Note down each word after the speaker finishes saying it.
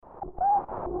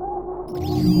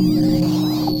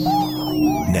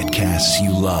Netcasts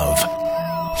you love.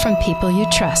 From people you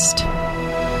trust.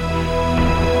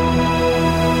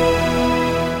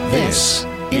 This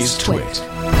is Twit.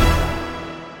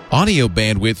 Audio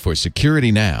bandwidth for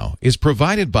Security Now is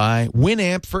provided by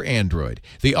Winamp for Android,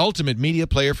 the ultimate media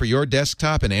player for your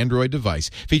desktop and Android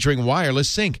device, featuring wireless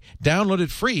sync. Download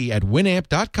it free at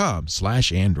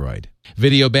winamp.com/Android.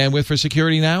 Video bandwidth for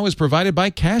Security Now is provided by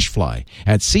CacheFly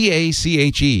at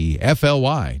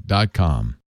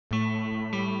CacheFly.com.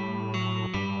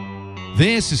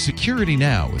 This is Security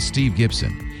Now with Steve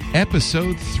Gibson,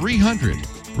 episode 300,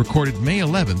 recorded May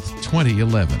 11th,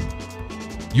 2011.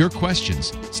 Your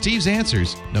questions, Steve's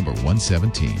answers, number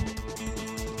 117.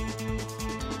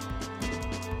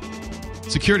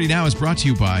 Security Now is brought to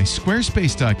you by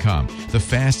Squarespace.com, the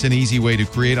fast and easy way to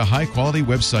create a high-quality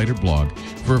website or blog.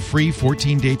 For a free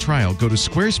 14-day trial, go to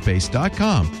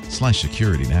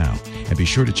squarespace.com/securitynow. And be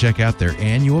sure to check out their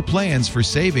annual plans for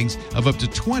savings of up to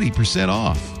 20%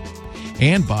 off.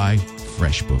 And by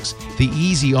FreshBooks, the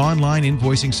easy online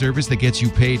invoicing service that gets you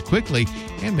paid quickly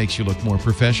and makes you look more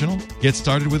professional. Get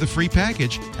started with a free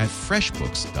package at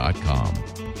freshbooks.com.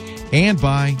 And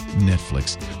by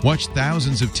Netflix. Watch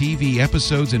thousands of TV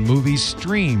episodes and movies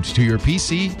streamed to your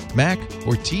PC, Mac,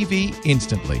 or TV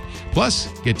instantly. Plus,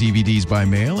 get DVDs by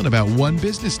mail in about one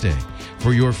business day.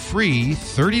 For your free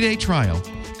 30-day trial,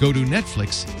 go to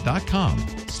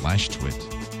netflix.com/twit.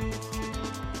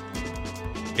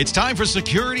 It's time for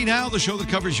Security Now, the show that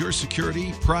covers your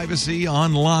security, privacy,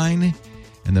 online.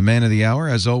 And the man of the hour,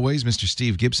 as always, Mr.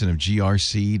 Steve Gibson of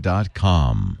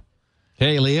grc.com.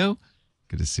 Hey, Leo.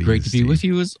 Good to see you, Great to be Steve. with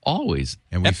you as always.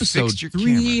 And we Episode fixed your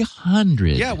 300.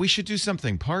 camera. Yeah, we should do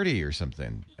something, party or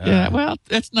something. Yeah, well,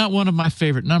 that's not one of my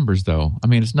favorite numbers, though. I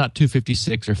mean, it's not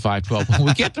 256 or 512. When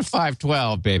we get to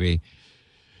 512, baby.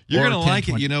 You're Or going to like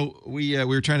 1020. it. You know, we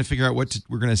were trying to figure out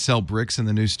we're going to sell bricks in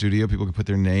the new studio. People can put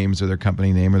their names or their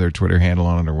company name or their Twitter handle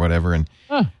on it or whatever. And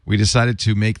we decided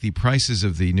to make the prices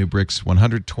of the new bricks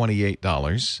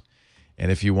 $128.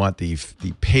 And if you want the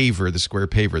paver, the square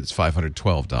paver, that's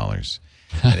 $512.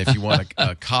 And if you want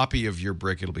a copy of your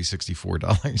brick, it'll be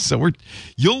 $64. So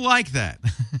you'll like that.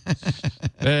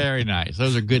 Very nice.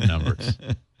 Those are good numbers.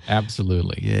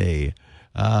 Absolutely. Yay.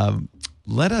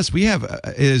 We have,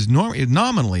 it is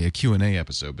nominally a Q&A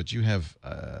episode, but you have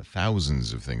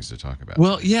thousands of things to talk about.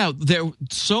 Well, yeah,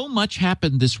 so much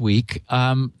happened this week,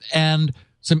 and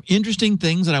some interesting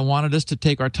things that I wanted us to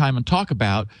take our time and talk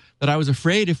about, that I was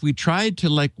afraid if we tried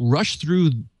to rush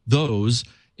through those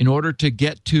in order to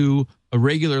get to a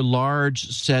regular large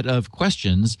set of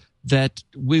questions, that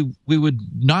we would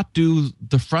not do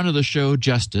the front of the show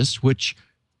justice, which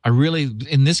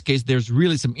in this case, there's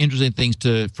really some interesting things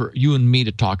for you and me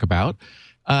to talk about.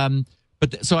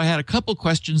 So I had a couple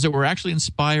questions that were actually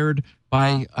inspired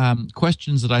by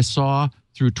questions that I saw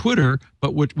through Twitter,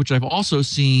 but which I've also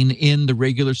seen in the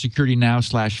regular Security Now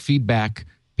 /feedback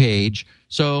page.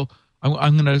 So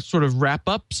I'm going to sort of wrap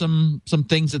up some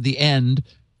things at the end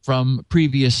from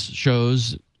previous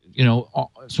shows,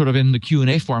 sort of in the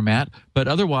Q&A format. But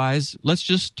otherwise, let's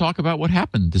just talk about what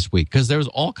happened this week, because there was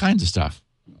all kinds of stuff.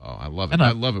 Oh, I love it. And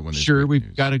I love it when there's I'm big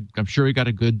news. sure we got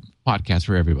a good podcast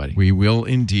for everybody. We will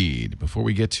indeed. Before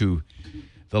we get to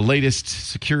the latest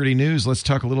security news, let's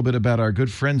talk a little bit about our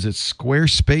good friends at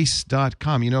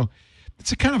Squarespace.com.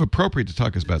 It's kind of appropriate to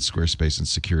talk about Squarespace and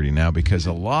security now, because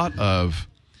a lot of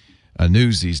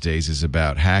news these days is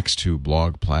about hacks to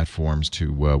blog platforms,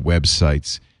 to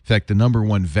websites. In fact, the number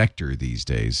one vector these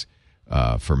days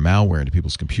for malware into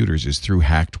people's computers is through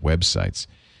hacked websites.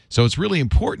 So it's really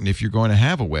important, if you're going to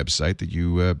have a website, that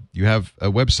you have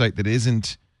a website that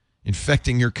isn't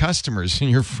infecting your customers and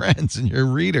your friends and your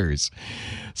readers.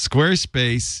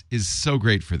 Squarespace is so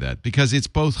great for that, because it's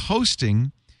both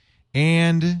hosting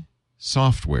and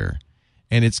software,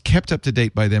 and it's kept up to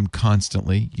date by them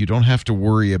constantly. You don't have to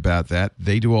worry about that.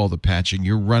 They do all the patching.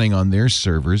 You're running on their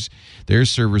servers. Their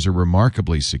servers are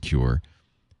remarkably secure.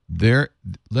 Let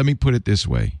me put it this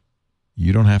way.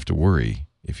 You don't have to worry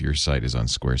if your site is on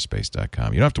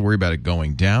Squarespace.com. You don't have to worry about it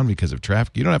going down because of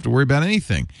traffic. You don't have to worry about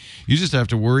anything. You just have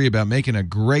to worry about making a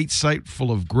great site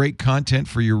full of great content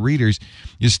for your readers.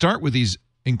 You start with these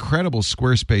incredible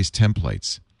Squarespace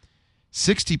templates.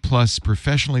 60-plus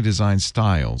professionally designed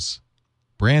styles,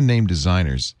 brand name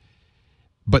designers.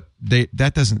 But it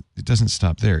doesn't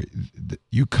stop there.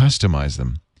 You customize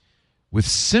them with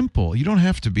simple. You don't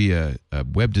have to be a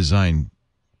web design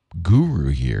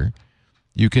guru here.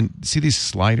 You can see these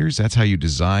sliders. That's how you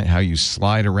design, how you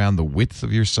slide around the width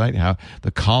of your site, how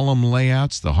the column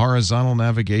layouts, the horizontal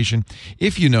navigation.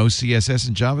 If you know CSS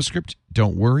and JavaScript,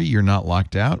 don't worry, you're not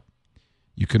locked out.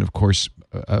 You can, of course,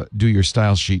 do your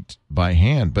style sheet by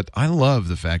hand. But I love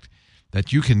the fact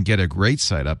that you can get a great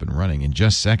site up and running in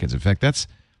just seconds. In fact, that's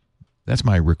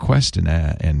my request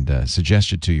and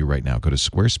suggestion to you right now. Go to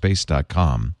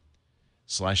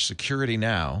squarespace.com/security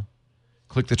now.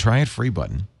 Click the Try It Free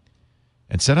button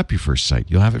and set up your first site.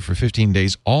 You'll have it for 15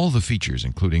 days. All the features,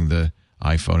 including the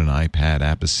iPhone and iPad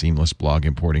app, is seamless blog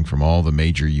importing from all the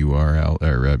major URL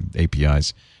or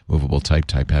APIs, movable type,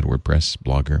 Typepad, WordPress,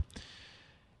 Blogger.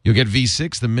 You'll get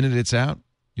V6 the minute it's out.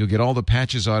 You'll get all the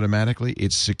patches automatically.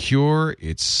 It's secure,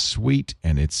 it's sweet,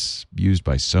 and it's used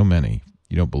by so many.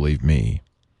 You don't believe me?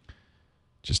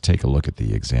 Just take a look at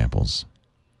the examples.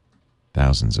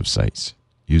 Thousands of sites.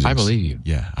 I believe you.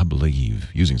 Yeah, I believe.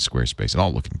 Using Squarespace. And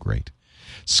all looking great.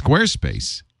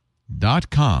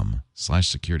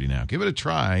 Squarespace.com/security now. Give it a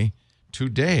try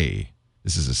today.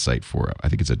 This is a site for, I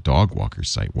think it's a dog walker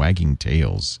site, Wagging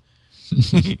Tails.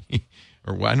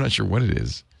 Or I'm not sure what it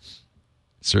is.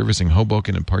 Servicing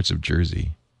Hoboken and parts of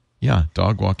Jersey. Yeah,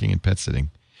 dog walking and pet sitting.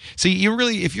 See, you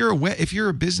really, if you're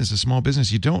a business, a small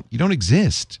business, you don't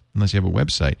exist unless you have a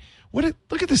website.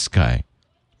 Look at this guy.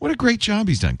 What a great job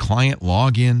he's done. Client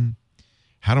login.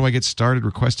 How do I get started?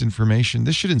 Request information.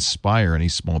 This should inspire any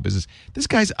small business. This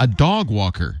guy's a dog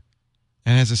walker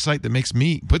and has a site that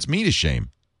puts me to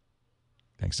shame.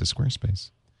 Thanks to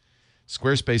Squarespace.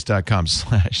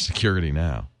 Squarespace.com/security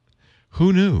now.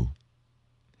 Who knew?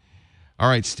 All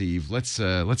right, Steve, let's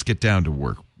get down to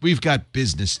work. We've got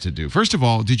business to do. First of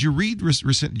all, did you finish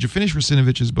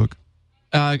Racinovich's book?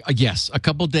 Yes, a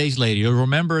couple days later. You'll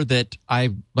remember that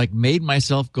I made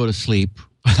myself go to sleep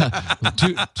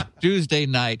Tuesday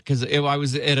night because I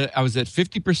was at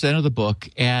 50% of the book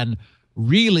and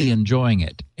really enjoying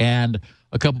it. And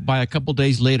by a couple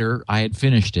days later, I had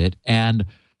finished it. And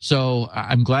so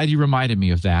I'm glad you reminded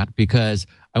me of that because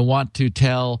I want to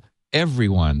tell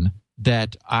everyone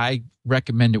that I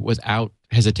recommend it without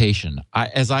hesitation.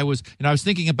 I was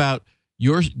thinking about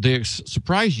the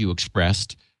surprise you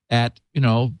expressed at,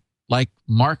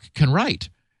 Mark can write.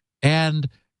 And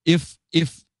if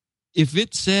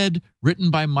it said written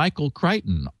by Michael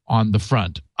Crichton on the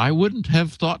front, I wouldn't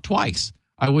have thought twice.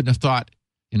 I wouldn't have thought,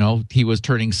 he was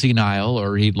turning senile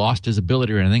or he'd lost his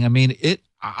ability or anything. I mean,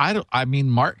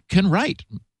 Mark can write,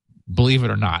 believe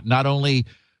it or not. Not only,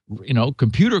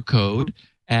 computer code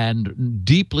and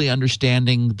deeply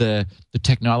understanding the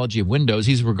technology of Windows.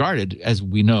 He's regarded, as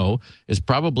we know, as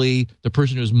probably the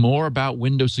person who's more about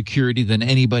Windows security than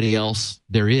anybody else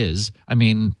there is. I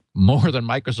mean, more than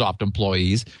Microsoft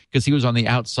employees, because he was on the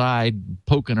outside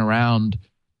poking around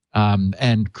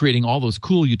and creating all those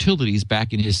cool utilities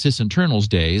back in his sysinternals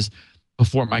days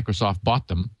before Microsoft bought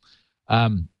them.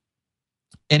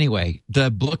 Anyway,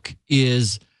 the book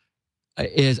is,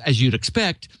 as you'd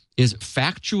expect, is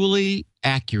factually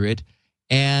accurate,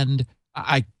 and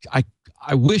I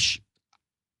wish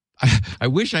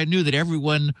I knew that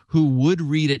everyone who would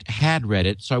read it had read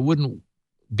it, so I wouldn't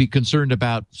be concerned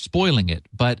about spoiling it.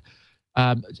 But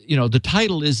the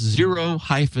title is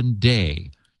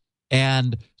Zero-Day,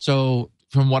 and so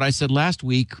from what I said last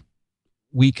week,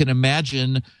 we can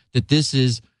imagine that this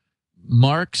is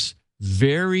Mark's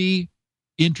very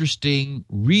interesting,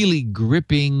 really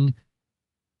gripping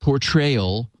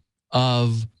portrayal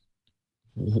of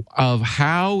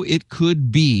how it could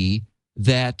be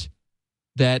that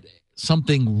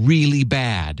something really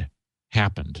bad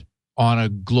happened on a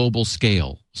global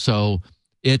scale. So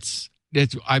it's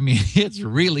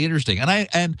really interesting.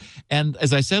 And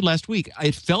as I said last week,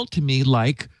 it felt to me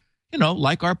like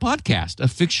our podcast, a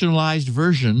fictionalized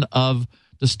version of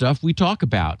the stuff we talk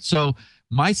about. So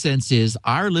my sense is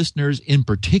our listeners in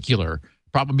particular,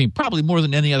 probably more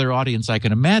than any other audience I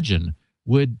can imagine,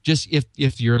 would just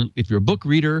if you're a book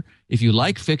reader, if you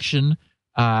like fiction,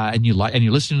 and you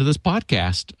listen to this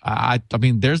podcast, I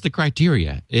mean, there's the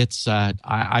criteria. It's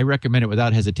I recommend it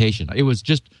without hesitation. It was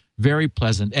just very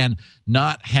pleasant and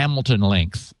not Hamilton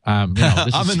length. I'm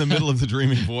in the middle of the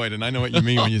dreaming void, and I know what you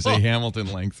mean when you say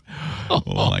Hamilton length.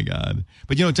 Oh my God!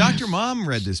 But Dr. Mom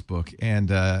read this book,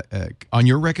 and on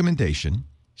your recommendation,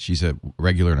 she's a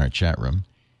regular in our chat room.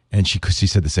 And she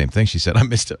said the same thing. She said, I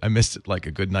missed it like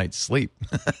a good night's sleep.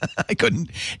 I couldn't.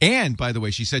 And by the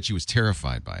way, she said she was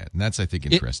terrified by it. And that's, I think,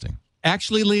 interesting.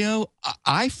 Actually, Leo,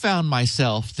 I found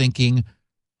myself thinking,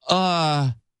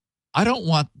 I don't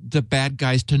want the bad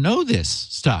guys to know this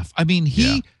stuff. I mean,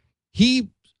 he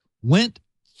went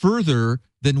further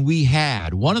than we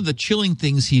had. One of the chilling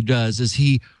things he does is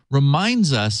he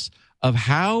reminds us of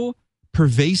how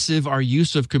pervasive our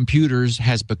use of computers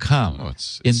has become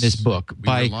in this book. We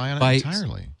rely on it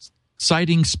entirely.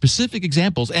 citing specific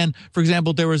examples. And for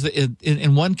example, there was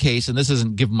in one case, and this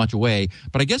doesn't give much away,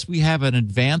 but I guess we have an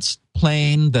advanced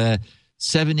plane, the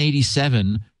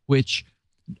 787, which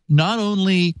not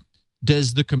only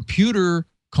does the computer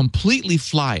completely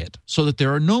fly it so that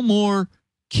there are no more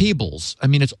cables. I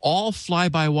mean, it's all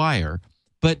fly-by-wire,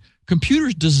 but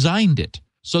computers designed it.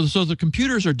 So the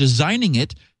computers are designing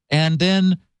it and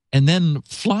then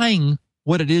flying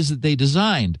what it is that they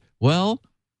designed. Well,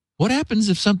 what happens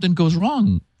if something goes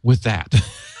wrong with that?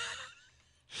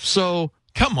 So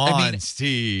come on, I mean,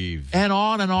 Steve, and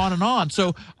on and on and on.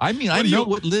 So I mean, I know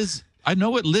what Liz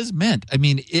meant. I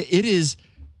mean, it is.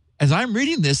 As I'm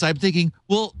reading this, I'm thinking,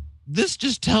 well, this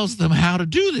just tells them how to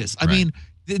do this. I mean,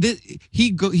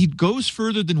 he goes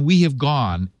further than we have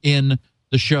gone in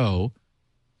the show,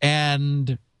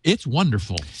 and it's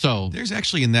wonderful. So there's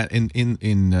actually in that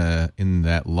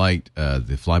light,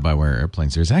 the fly-by-wire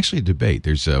airplanes. There's actually a debate.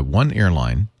 There's one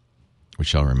airline, which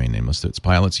shall remain nameless, its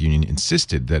pilots union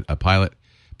insisted that a pilot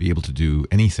be able to do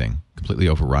anything, completely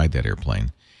override that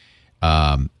airplane,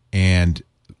 and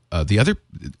the other.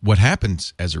 What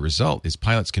happens as a result is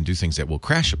pilots can do things that will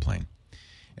crash a plane,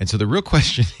 and so the real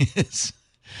question is,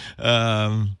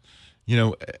 I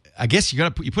guess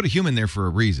you put a human there for a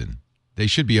reason. They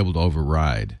should be able to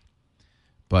override,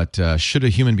 but should a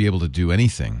human be able to do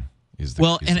anything?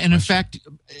 And in fact,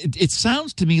 it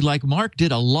sounds to me like Mark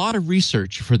did a lot of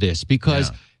research for this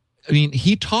because, I mean,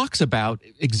 he talks about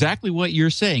exactly what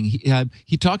you're saying.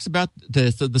 He talks about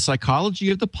the psychology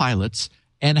of the pilots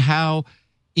and how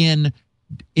in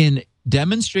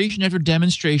demonstration after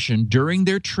demonstration during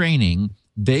their training,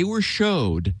 they were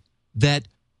showed that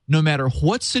no matter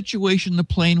what situation the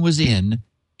plane was in,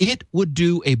 it would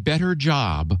do a better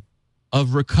job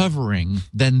of recovering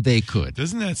than they could.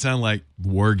 Doesn't that sound like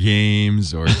War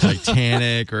Games or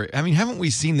Titanic? Or I mean, haven't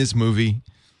we seen this movie?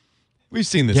 We've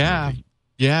seen this movie.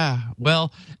 Yeah.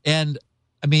 Well, and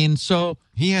I mean, so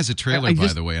he has a trailer, by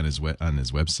the way, on his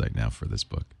website now for this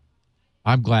book.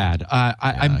 I'm glad.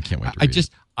 I can't wait to read it.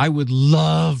 I would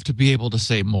love to be able to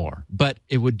say more, but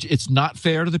it's not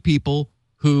fair to the people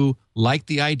who like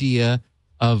the idea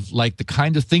of like the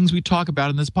kind of things we talk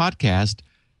about in this podcast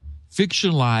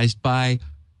fictionalized by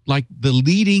like the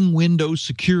leading Windows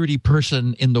security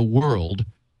person in the world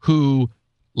who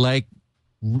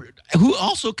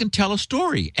also can tell a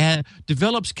story and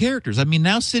develops characters. I mean,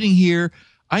 now sitting here,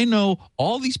 I know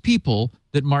all these people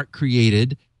that Mark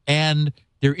created and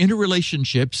their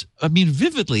interrelationships. I mean,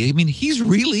 vividly. I mean, he's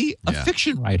really a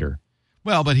fiction writer.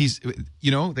 Well, but he's,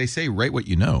 they say write what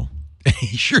you know.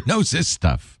 He sure knows this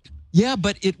stuff. Yeah,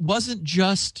 but it wasn't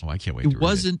just. Oh, I can't wait. It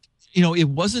wasn't. It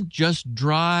wasn't just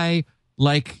dry,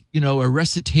 like a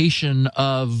recitation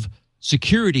of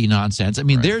security nonsense. I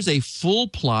mean, there's a full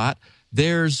plot.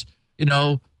 There's,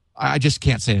 I just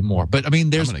can't say more. But I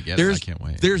mean, I can't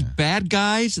wait. There's bad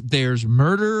guys. There's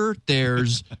murder.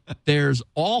 There's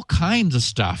all kinds of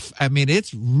stuff. I mean,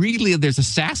 there's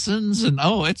assassins and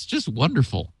it's just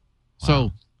wonderful. Wow.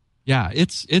 So, yeah,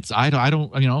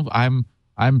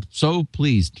 I'm so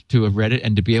pleased to have read it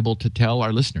and to be able to tell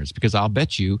our listeners because I'll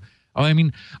bet you. I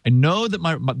mean, I know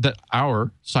that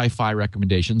our sci-fi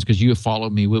recommendations, because you have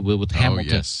followed me with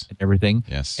Hamilton and everything.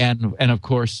 Yes. And of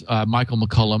course, Michael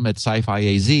McCullum at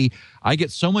Sci-Fi AZ. I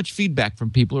get so much feedback from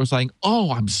people who are saying,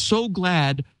 "Oh, I'm so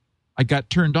glad I got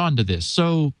turned on to this."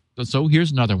 So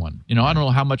here's another one. I don't know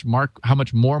how much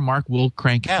more Mark will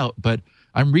crank out, but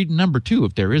I'm reading number 2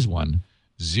 if there is one.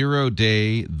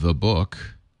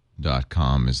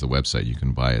 ZeroDayTheBook.com is the website. You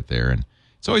can buy it there, and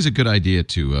it's always a good idea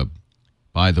to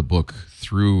buy the book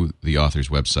through the author's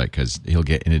website because he'll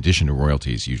get, in addition to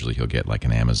royalties, usually he'll get like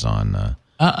an Amazon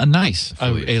nice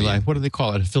what do they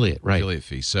call it? Affiliate, right? Affiliate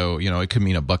fee. So it could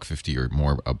mean $1.50 or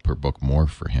more per book more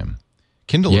for him.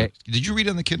 Kindle. Yeah. Did you read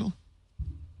on the Kindle?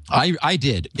 I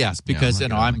did, yes, because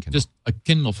I'm just a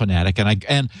Kindle fanatic,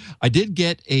 and I did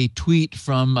get a tweet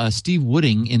from Steve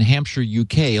Wooding in Hampshire,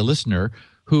 UK, a listener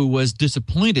who was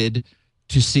disappointed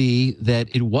to see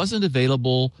that it wasn't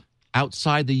available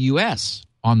outside the U.S.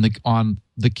 on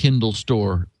the Kindle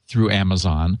store through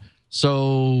Amazon.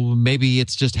 So maybe it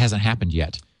just hasn't happened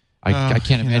yet. I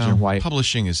can't imagine why.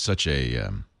 Publishing is such a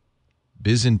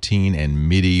Byzantine and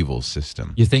medieval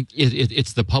system. You think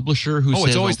it's the publisher who says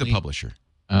it's always the publisher.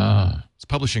 It's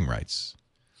publishing rights.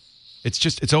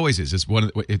 It's always is.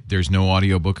 There's no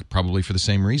audiobook probably for the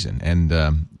same reason.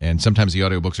 And sometimes the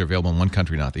audiobooks are available in one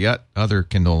country, not the other.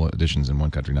 Kindle editions in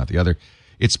one country, not the other.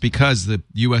 It's because the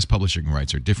U.S. publishing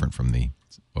rights are different from the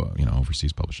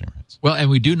overseas publishing rights. Well, and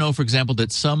we do know, for example,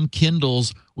 that some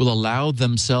Kindles will allow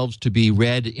themselves to be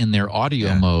read in their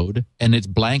audio mode, and it's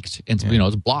blanked, and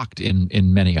it's blocked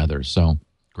in many others. So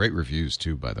Great reviews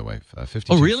too, by the way.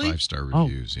 52 really? 5-star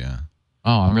reviews. Yeah.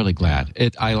 Oh, I'm really glad.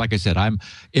 Like I said,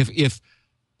 if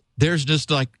there's just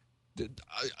like,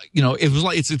 it was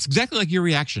like it's exactly like your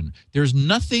reaction. There's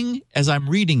nothing as I'm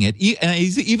reading it,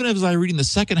 even as I'm reading the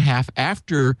second half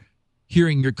after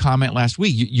hearing your comment last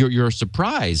week, you're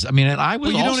surprised. I mean, and I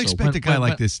was. Well, you don't expect a guy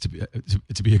like this to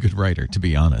be a good writer, to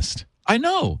be honest. I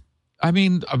know. I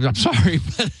mean, I'm sorry,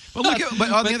 but on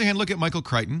the other hand, look at Michael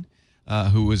Crichton,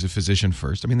 who was a physician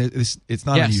first. I mean, it's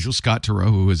not unusual. Scott Turow,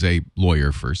 who was a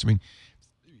lawyer first. I mean,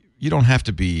 you don't have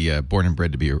to be born and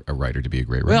bred to be a writer to be a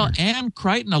great writer. Well, and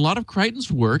Crichton, a lot of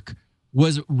Crichton's work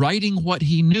was writing what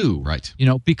he knew. Right.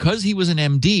 Because he was an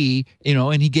MD,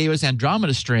 and he gave us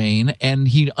Andromeda Strain, and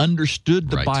he understood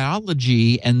the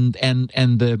biology and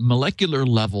the molecular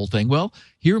level thing. Well,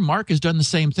 here Mark has done the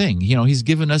same thing. He's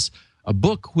given us a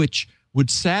book which would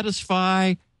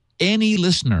satisfy any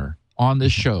listener on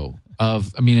this show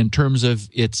in terms of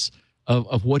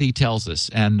of what he tells us.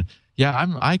 And yeah,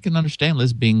 I can understand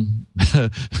Liz being a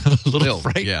little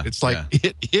frightened. Yeah, it's like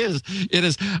it is.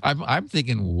 I'm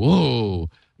thinking, whoa,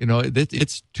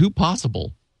 it's too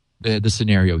possible. The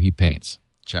scenario he paints.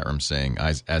 Chat room saying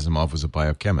Asimov was a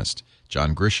biochemist.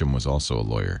 John Grisham was also a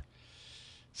lawyer.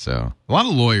 So a lot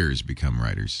of lawyers become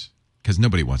writers because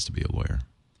nobody wants to be a lawyer.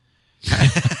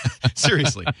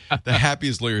 Seriously, the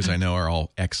happiest lawyers I know are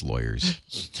all ex-lawyers.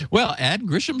 Well, and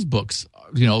Grisham's books,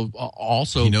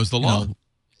 also he knows the law.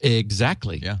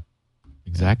 Exactly. Yeah.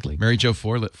 Exactly. Mary Jo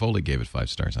Foley gave it 5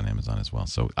 stars on Amazon as well.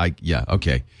 So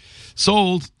okay.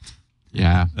 Sold.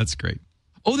 Yeah. That's great.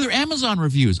 Oh, they're Amazon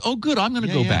reviews. Oh, good. I'm going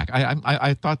to go back.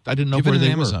 I thought I didn't know where they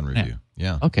were. Amazon review.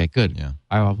 Yeah. Okay, good. Yeah.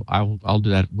 I'll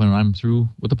do that when I'm through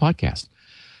with the podcast.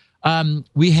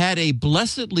 We had a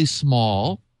blessedly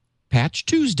small Patch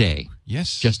Tuesday.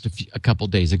 Yes. Just a couple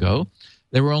days ago.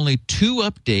 There were only 2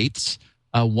 updates.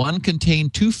 One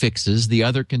contained 2 fixes. The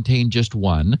other contained just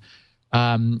 1.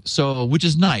 Which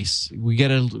is nice. We get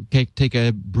to take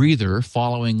a breather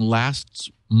following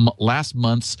last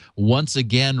month's once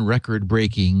again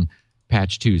record-breaking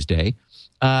Patch Tuesday.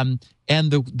 And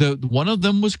the one of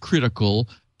them was critical,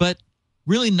 but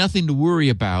really nothing to worry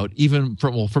about, even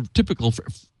for typical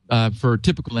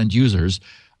end users.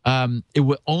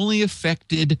 It only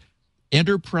affected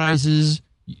enterprises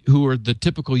who are the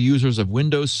typical users of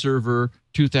Windows Server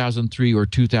 2003 or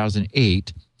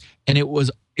 2008, and it was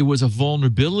a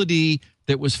vulnerability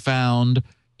that was found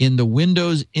in the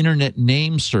Windows Internet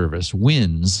Name Service,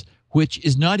 WINS, which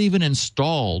is not even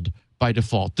installed by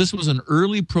default. This was an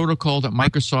early protocol that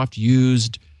Microsoft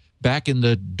used back in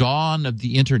the dawn of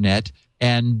the Internet,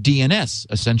 and DNS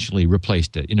essentially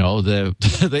replaced it.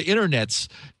 The Internet's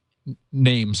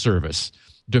name service,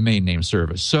 domain name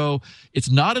service. So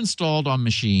it's not installed on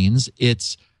machines.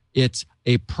 It's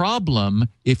a problem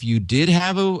if you did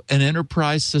have an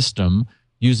enterprise system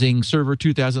using Server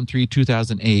 2003,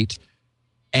 2008,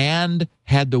 and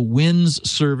had the WINS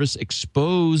service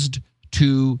exposed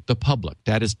to the public,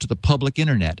 that is, to the public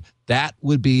internet. That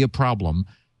would be a problem.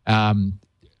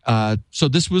 So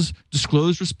this was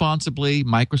disclosed responsibly.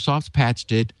 Microsoft's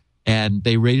patched it, and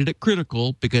they rated it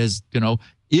critical because,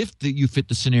 if you fit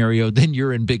the scenario, then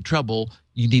you're in big trouble.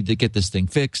 You need to get this thing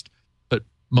fixed, but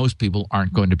most people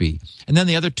aren't going to be. And then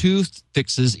the other 2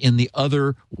 fixes in the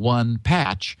other 1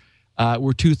 patch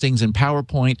were 2 things in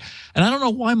PowerPoint. And I don't know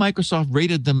why Microsoft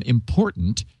rated them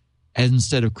important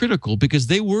instead of critical, because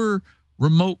they were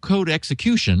remote code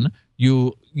execution.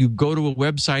 You go to a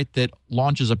website that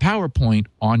launches a PowerPoint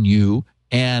on you,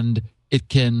 and it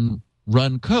can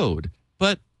run code.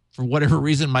 But for whatever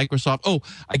reason, Microsoft,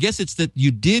 I guess it's that you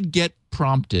did get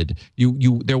prompted.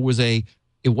 It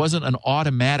wasn't an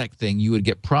automatic thing. You would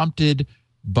get prompted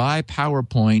by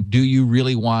PowerPoint, do you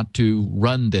really want to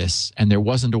run this? And there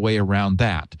wasn't a way around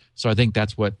that. So I think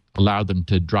that's what allowed them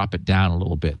to drop it down a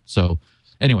little bit. So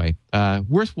anyway,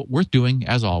 worth doing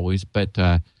as always, but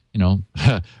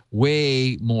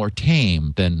way more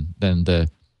tame than the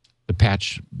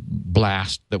patch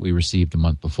blast that we received a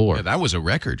month before. Yeah, that was a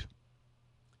record.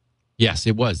 Yes,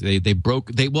 it was. They broke.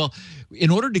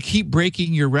 In order to keep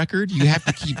breaking your record, you have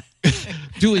to keep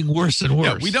doing worse and worse.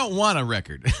 Yeah, we don't want a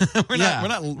record. We're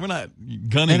not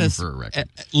gunning for a record.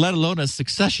 Let alone a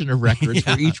succession of records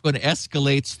where each one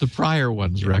escalates the prior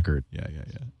one's record. Yeah.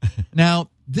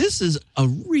 Now, this is a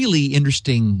really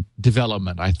interesting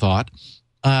development, I thought.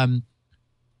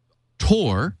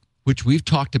 Tor, which we've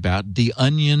talked about, the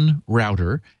Onion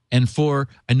router. And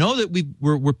I know that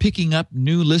we're picking up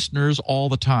new listeners all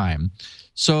the time.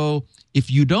 So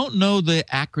if you don't know the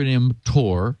acronym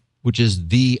Tor, which is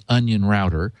the Onion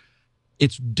router,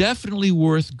 it's definitely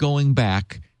worth going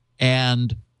back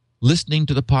and listening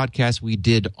to the podcast we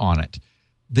did on it.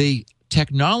 The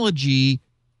technology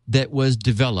that was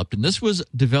developed, and this was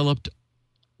developed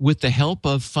with the help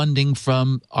of funding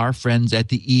from our friends at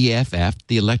the EFF,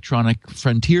 the Electronic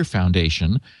Frontier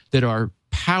Foundation, that are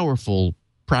powerful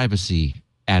privacy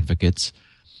advocates.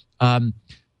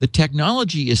 The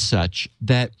technology is such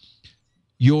that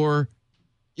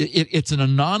it's an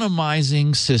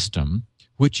anonymizing system,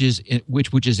 which is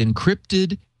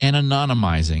encrypted and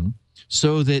anonymizing,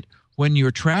 so that when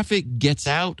your traffic gets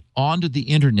out onto the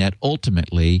internet,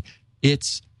 ultimately,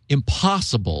 it's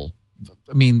impossible.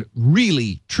 I mean,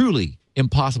 really, truly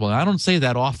impossible. And I don't say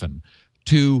that often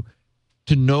to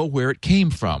know where it came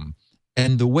from.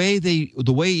 And the way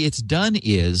it's done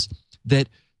is that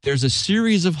there's a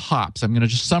series of hops. I'm going to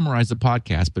just summarize the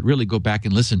podcast, but really go back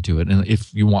and listen to it. And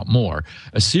if you want more,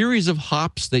 a series of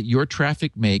hops that your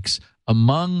traffic makes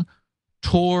among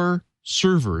Tor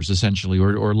servers, essentially,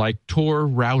 or like Tor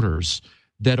routers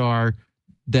that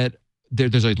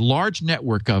there's a large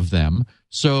network of them.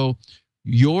 So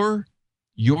your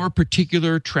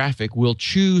particular traffic will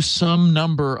choose some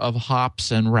number of hops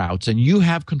and routes, and you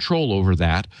have control over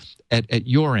that at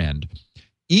your end.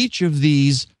 Each of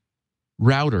these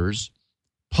routers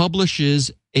publishes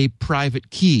a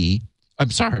public key,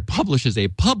 has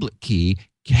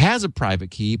a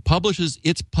private key, publishes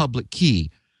its public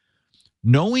key.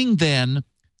 Knowing then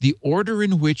the order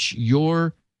in which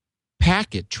your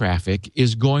packet traffic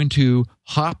is going to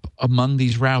hop among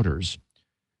these routers,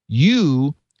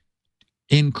 you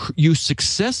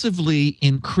successively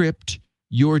encrypt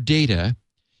your data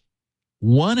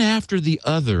one after the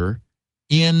other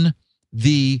in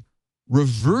the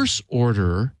reverse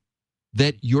order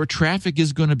that your traffic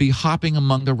is going to be hopping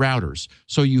among the routers.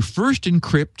 So you first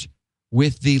encrypt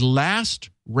with the last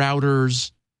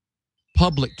router's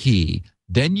public key,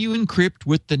 then you encrypt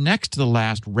with the next to the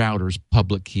last router's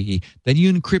public key, then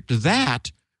you encrypt that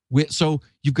with, so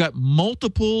you've got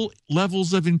multiple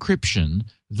levels of encryption,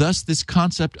 thus this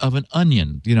concept of an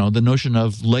onion, the notion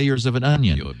of layers of an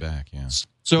onion. Peel it back, yeah.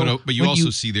 So, but you also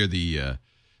see there the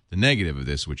negative of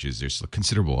this, which is there's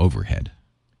considerable overhead.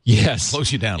 Yes. It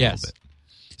slows you down a little bit.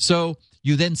 So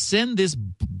you then send this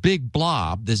big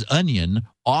blob, this onion,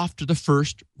 off to the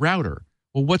first router.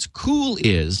 Well, what's cool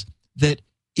is that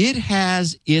it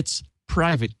has its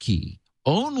private key.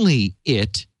 Only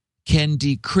it can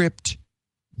decrypt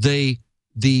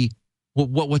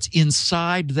what's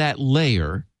inside that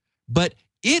layer, but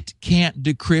it can't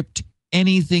decrypt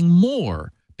anything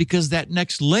more because that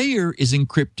next layer is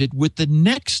encrypted with the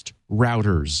next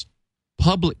router's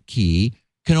public key,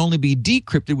 can only be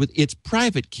decrypted with its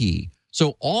private key.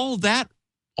 So all that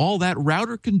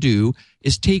router can do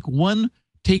is take a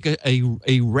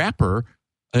wrapper,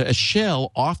 a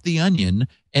shell off the onion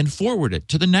and forward it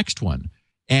to the next one.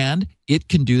 And it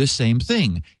can do the same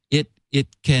thing. It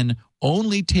can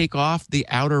only take off the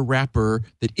outer wrapper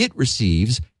that it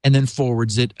receives and then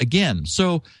forwards it again.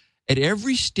 So at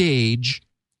every stage,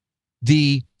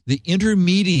 the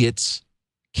intermediates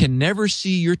can never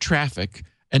see your traffic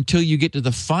until you get to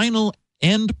the final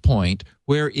end point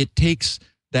where it takes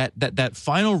that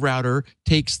final router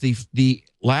takes the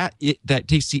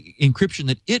encryption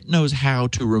that it knows how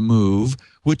to remove,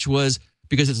 which was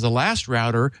because it's the last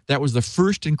router, that was the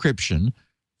first encryption,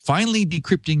 finally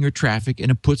decrypting your traffic, and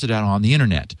it puts it out on the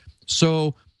internet.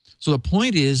 So the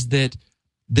point is that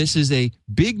this is a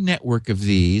big network of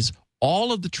these.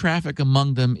 All of the traffic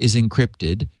among them is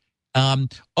encrypted.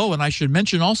 And I should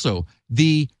mention also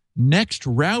the next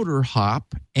router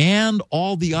hop and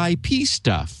all the IP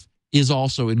stuff is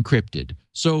also encrypted.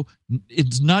 So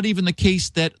it's not even the case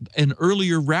that an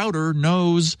earlier router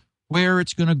knows where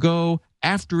it's going to go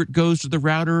after it goes to the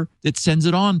router that sends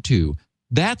it on to.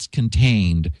 That's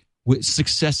contained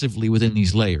successively within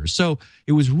these layers. So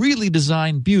it was really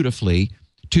designed beautifully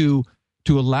to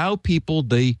allow people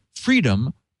the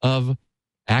freedom of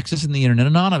accessing the internet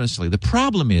anonymously. The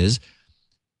problem is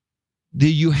that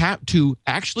you have to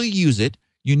actually use it.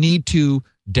 You need to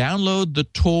download the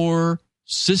Tor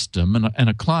system and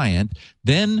a client.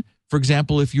 Then, for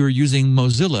example, if you're using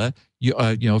Mozilla,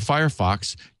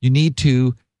 Firefox, you need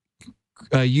to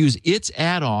use its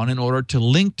add-on in order to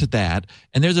link to that.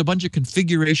 And there's a bunch of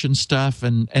configuration stuff.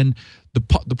 And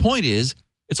the point is,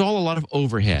 it's all a lot of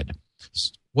overhead.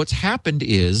 What's happened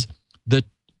is the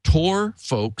Tor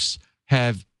folks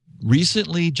have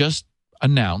recently just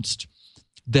announced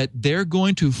that they're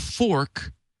going to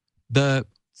fork the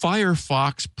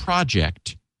Firefox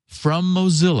project from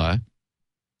Mozilla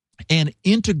and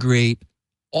integrate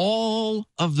all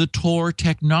of the Tor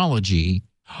technology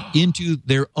into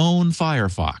their own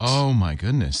Firefox. Oh, my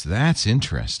goodness. That's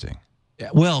interesting.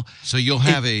 Well, So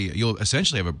you'll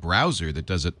essentially have a browser that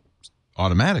does it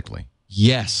automatically.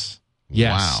 yes.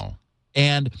 Wow.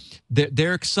 And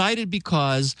they're excited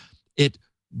because it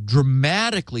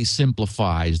dramatically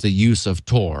simplifies the use of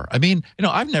Tor. I mean,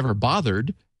 I've never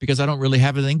bothered because I don't really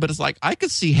have anything, but it's like I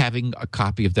could see having a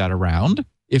copy of that around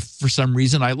if for some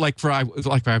reason I if I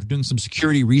was doing some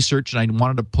security research and I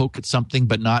wanted to poke at something,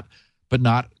 but not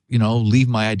leave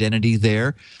my identity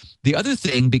there. The other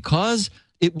thing, because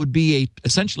it would be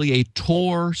essentially a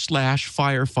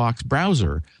Tor/Firefox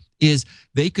browser, is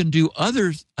they can do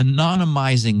other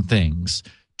anonymizing things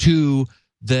to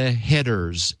the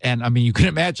headers. And I mean, you can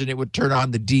imagine it would turn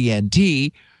on the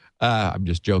DNT. I'm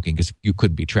just joking because you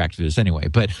couldn't be tracked through this anyway.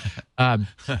 But wouldn't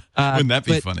that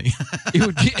be funny? it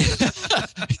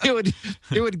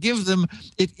would give them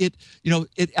it.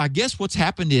 I guess what's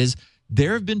happened is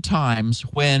there have been times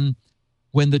when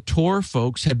the Tor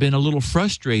folks have been a little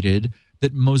frustrated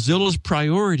that Mozilla's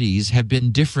priorities have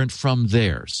been different from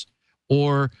theirs,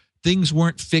 or things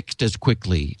weren't fixed as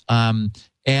quickly,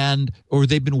 or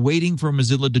they've been waiting for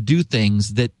Mozilla to do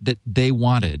things that they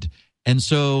wanted. And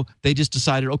so they just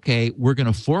decided, okay, we're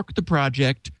going to fork the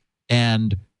project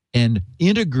and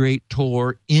integrate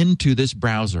Tor into this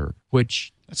browser,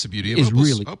 which that's the beauty is of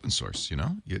really open source.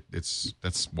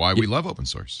 That's why we love open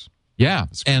source. Yeah,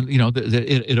 and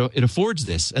it affords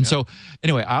this, and so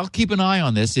anyway, I'll keep an eye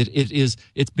on this.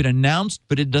 It's been announced,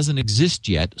 but it doesn't exist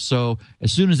yet. So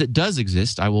as soon as it does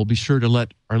exist, I will be sure to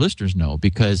let our listeners know,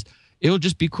 because it'll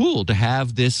just be cool to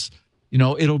have this.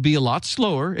 It'll be a lot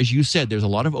slower, as you said. There's a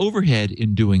lot of overhead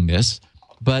in doing this,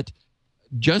 but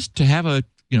just to have a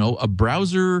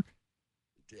browser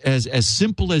as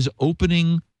simple as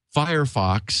opening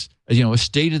Firefox, a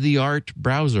state of the art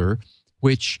browser,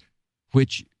 which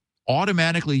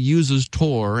automatically uses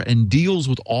Tor and deals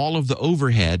with all of the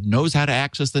overhead, knows how to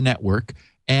access the network,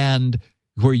 and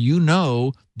where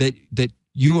that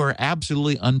you are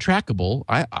absolutely untrackable.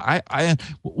 I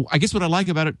guess what I like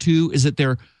about it too is that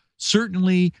there are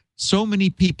certainly so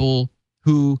many people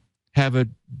who have a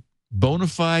bona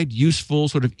fide, useful,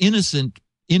 sort of innocent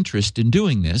interest in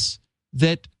doing this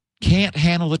that can't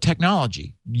handle the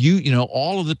technology.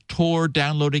 All of the Tor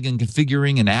downloading and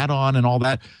configuring and add-on and all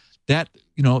that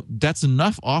that's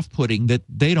enough off-putting that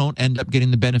they don't end up getting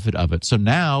the benefit of it. So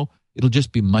now it'll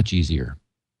just be much easier.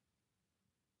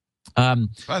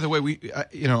 By the way, we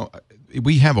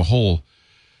have a whole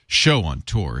show on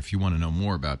Tor. If you want to know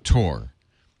more about Tor,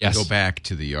 yes, go back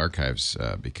to the archives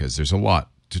because there's a lot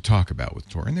to talk about with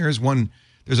Tor. And there's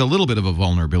a little bit of a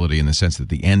vulnerability in the sense that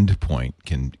the end point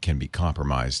can be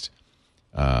compromised.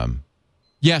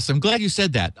 Yes, I'm glad you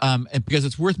said that, because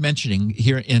it's worth mentioning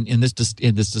here in this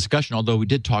discussion, although we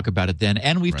did talk about it then,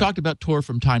 and we've talked about Tor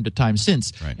from time to time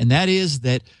since, and that is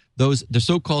that the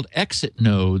so-called exit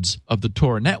nodes of the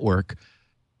Tor network,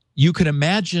 you can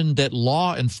imagine that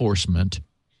law enforcement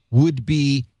would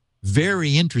be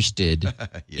very interested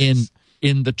yes.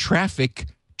 in the traffic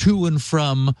to and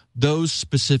from those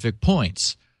specific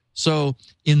points. So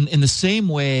in the same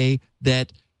way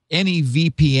that any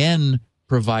VPN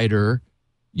provider,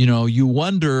 you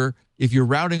wonder if you're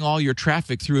routing all your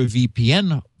traffic through a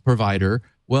VPN provider,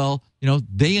 well,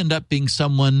 they end up being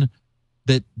someone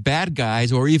that bad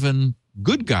guys or even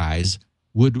good guys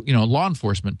would, law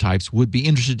enforcement types would be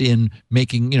interested in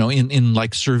making, in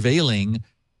like surveilling,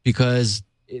 because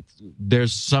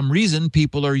there's some reason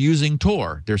people are using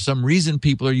Tor. There's some reason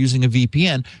people are using a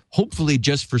VPN, hopefully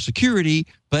just for security,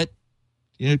 but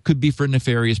it could be for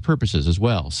nefarious purposes as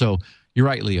well. So you're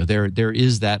right, Leo. There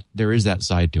is that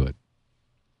side to it.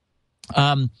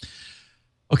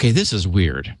 Okay, this is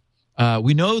weird.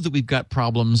 We know that we've got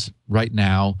problems right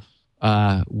now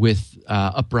with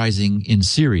uprising in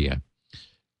Syria.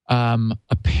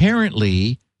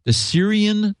 Apparently, the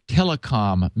Syrian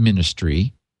Telecom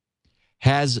Ministry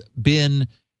has been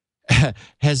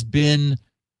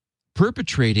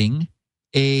perpetrating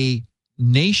a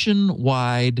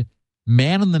nationwide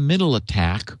man-in-the-middle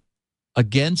attack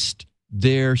against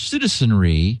their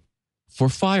citizenry for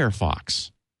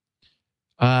Firefox.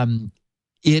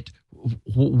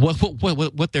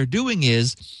 What they're doing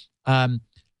is the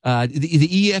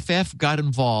EFF got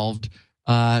involved.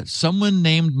 Someone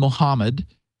named Mohammed,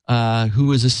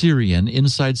 who is a Syrian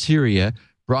inside Syria,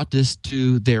 brought this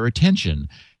to their attention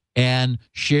and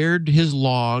shared his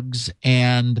logs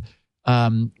and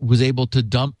was able to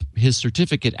dump his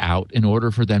certificate out in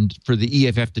order for the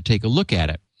EFF to take a look at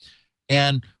it.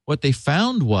 And what they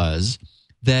found was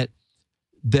that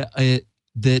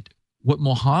what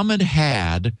Mohammed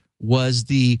had was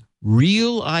the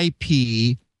real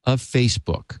IP of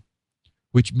Facebook,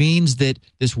 which means that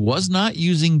this was not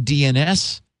using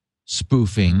DNS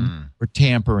spoofing or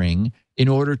tampering in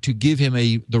order to give him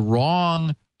the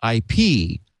wrong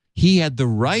IP. He had the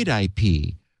right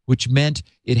IP, which meant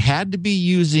it had to be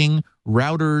using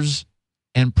routers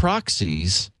and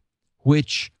proxies,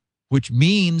 which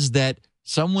means that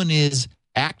someone is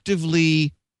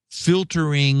actively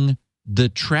filtering the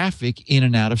traffic in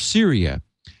and out of Syria.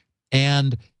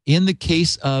 And in the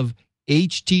case of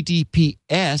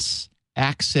HTTPS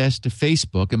access to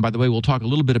Facebook, and by the way, we'll talk a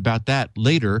little bit about that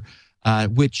later,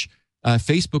 which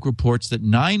Facebook reports that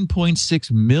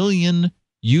 9.6 million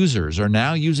users are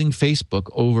now using Facebook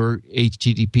over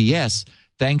HTTPS,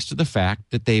 thanks to the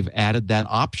fact that they've added that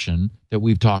option that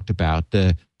we've talked about,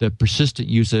 the persistent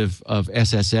use of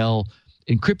SSL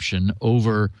encryption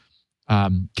over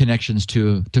connections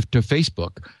to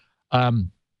Facebook.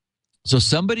 So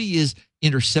somebody is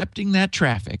intercepting that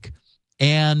traffic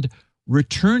and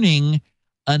returning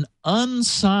an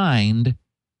unsigned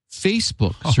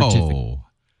Facebook certificate. Oh,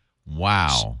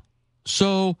 wow.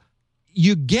 So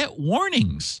you get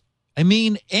warnings. I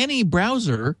mean, any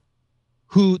browser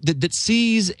that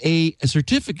sees a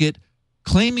certificate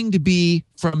claiming to be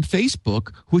from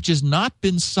Facebook, which has not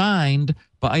been signed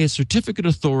by a certificate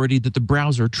authority that the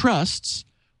browser trusts,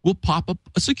 will pop up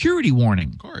a security warning.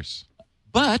 Of course.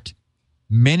 But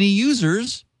many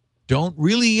users don't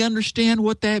really understand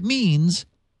what that means,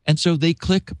 and so they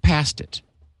click past it.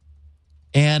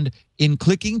 And in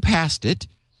clicking past it,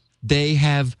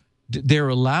 they're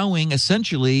allowing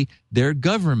essentially their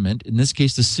government, in this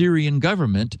case the Syrian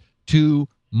government, to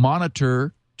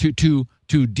monitor, to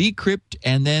decrypt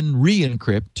and then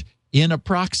re-encrypt in a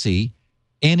proxy,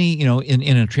 in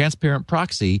a transparent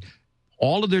proxy,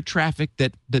 all of their traffic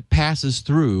that passes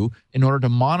through in order to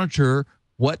monitor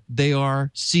what they are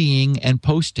seeing and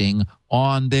posting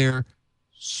on their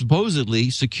supposedly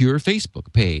secure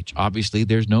Facebook page. Obviously,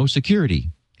 there's no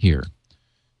security here.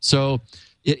 So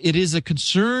it is a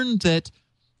concern that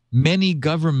many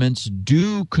governments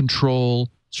do control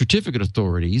certificate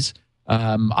authorities.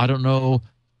 I don't know.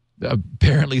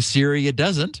 Apparently, Syria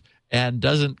doesn't, and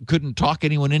couldn't talk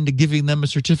anyone into giving them a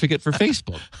certificate for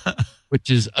Facebook, which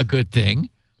is a good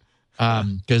thing,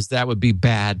 because that would be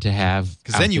bad to have.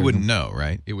 Because then you wouldn't know,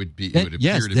 right? It would appear to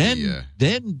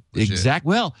be exact.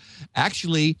 Well,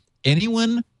 actually,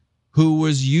 anyone who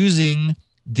was using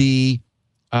the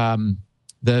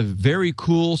very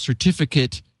cool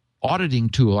certificate auditing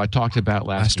tool I talked about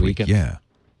last week. Yeah.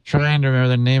 Trying to remember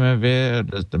the name of it.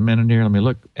 Just a minute here. Let me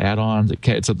look. Add-ons.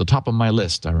 It's at the top of my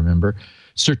list, I remember.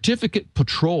 Certificate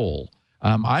Patrol.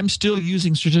 I'm still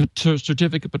using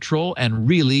Certificate Patrol and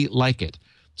really like it.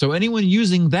 So anyone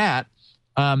using that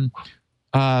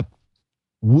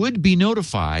would be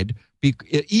notified,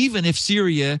 even if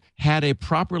Syria had a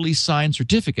properly signed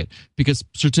certificate, because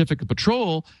Certificate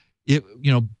Patrol,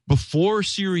 before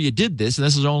Syria did this, and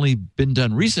this has only been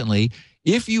done recently,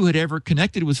 if you had ever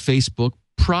connected with Facebook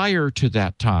prior to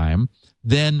that time,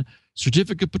 then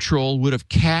Certificate Patrol would have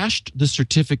cached the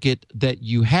certificate that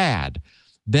you had.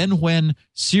 Then when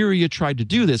Syria tried to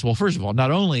do this, well, first of all,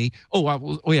 not only,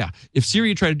 if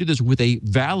Syria tried to do this with a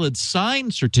valid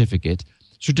signed certificate,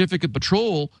 Certificate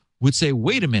Patrol would say,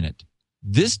 wait a minute,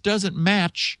 this doesn't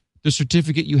match the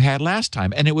certificate you had last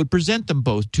time. And it would present them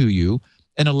both to you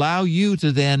and allow you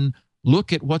to then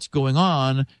look at what's going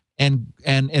on. And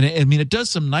I mean, it does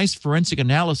some nice forensic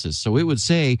analysis. So it would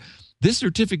say, this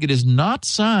certificate is not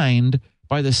signed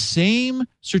by the same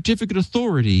certificate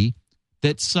authority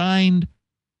that signed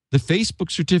the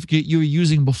Facebook certificate you were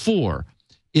using before.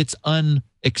 It's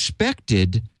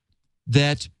unexpected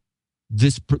that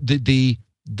the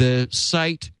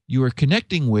site you are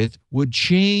connecting with would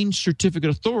change certificate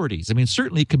authorities. I mean,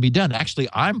 certainly it can be done. Actually,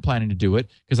 I'm planning to do it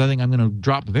because I think I'm going to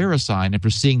drop VeriSign after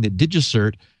seeing that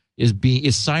DigiCert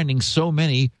is signing so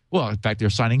many. Well, in fact, they're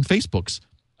signing Facebook's.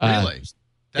 Really?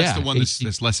 That's the one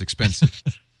that's less expensive.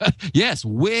 Yes,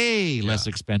 way less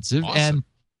expensive. Awesome. And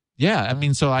yeah, I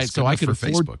mean, so I could afford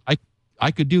Facebook.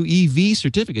 I could do EV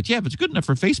certificates. Yeah, if it's good enough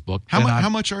for Facebook. How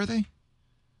much are they?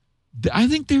 I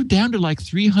think they're down to like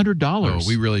 $300. Oh,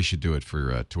 we really should do it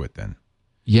for Twit then.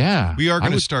 Yeah, we are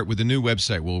going to start with the new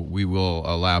website. We will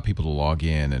allow people to log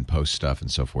in and post stuff and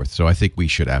so forth. So I think we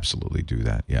should absolutely do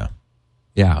that. Yeah.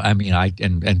 Yeah, I mean,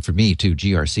 and for me too,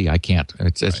 GRC, I can't.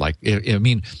 It's right. Like, I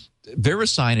mean,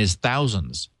 VeriSign is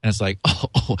thousands, and it's like,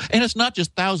 and it's not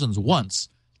just thousands once;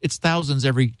 it's thousands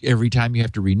every time you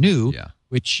have to renew. Yeah.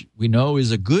 Which we know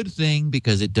is a good thing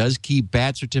because it does keep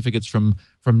bad certificates from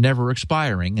never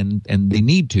expiring, and they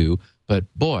need to. But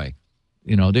boy,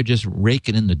 they're just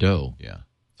raking in the dough. Yeah.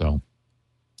 So,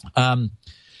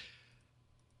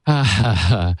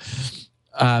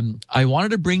 I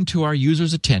wanted to bring to our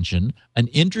users' attention an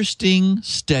interesting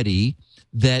study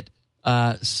that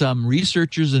some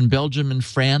researchers in Belgium and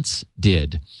France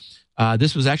did.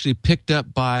 This was actually picked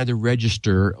up by the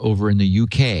Register over in the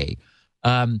UK.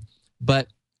 But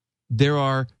there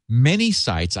are many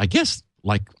sites, I guess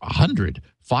like 100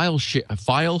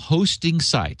 file hosting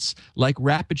sites like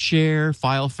RapidShare,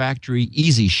 File Factory,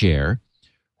 EasyShare,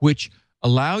 which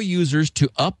allow users to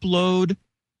upload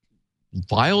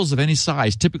files of any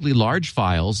size, typically large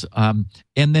files, and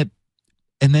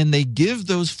then they give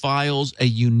those files a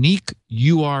unique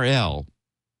URL.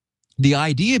 The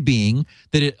idea being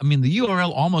that the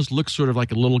URL almost looks sort of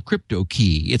like a little crypto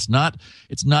key. It's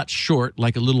not short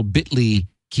like a little bit.ly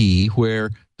key where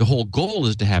the whole goal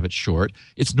is to have it short.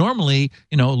 It's normally,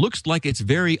 looks like it's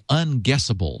very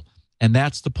unguessable. And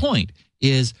that's the point,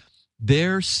 is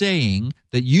they're saying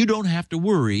that you don't have to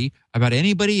worry about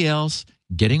anybody else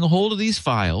getting a hold of these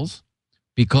files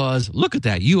because look at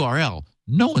that URL.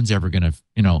 No one's ever going to,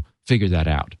 figure that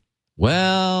out.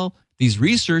 Well, these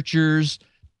researchers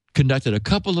conducted a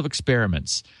couple of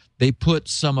experiments. They put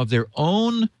some of their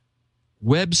own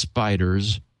web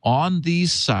spiders on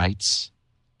these sites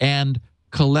and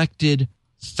collected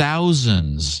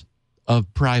thousands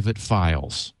of private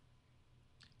files.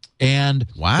 And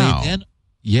wow.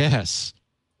 Yes.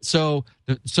 So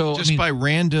just by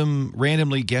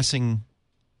randomly guessing.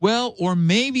 Well, or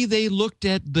maybe they looked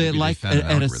at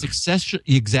a succession.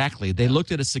 Exactly. They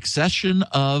looked at a succession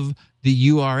of the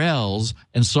URLs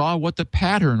and saw what the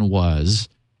pattern was.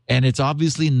 And it's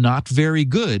obviously not very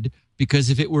good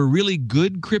because if it were really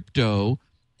good crypto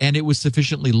and it was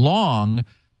sufficiently long,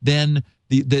 then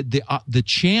the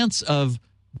chance of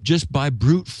just by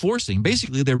brute forcing,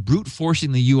 basically they're brute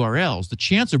forcing the URLs. The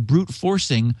chance of brute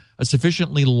forcing a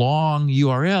sufficiently long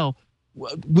URL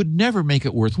would never make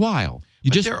it worthwhile.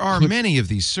 There are many of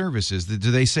these services. Do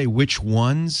they say which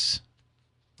ones?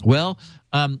 Well,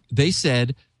 they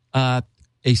said a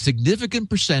significant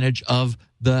percentage of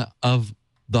the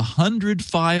 100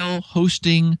 file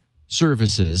hosting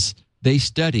services they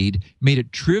studied made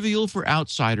it trivial for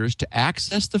outsiders to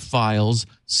access the files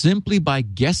simply by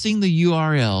guessing the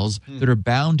URLs that are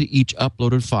bound to each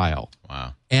uploaded file.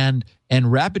 Wow. And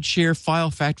RapidShare,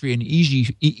 File Factory, and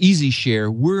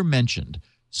EasyShare were mentioned.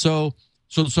 So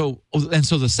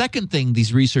the second thing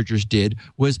these researchers did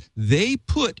was they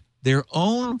put their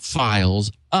own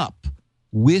files up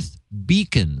with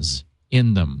beacons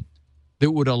in them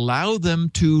that would allow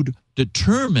them to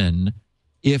determine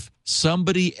if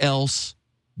somebody else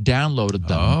downloaded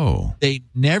them. Oh. They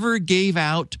never gave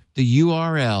out the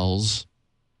URLs.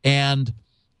 And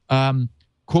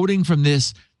quoting from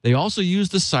this, they also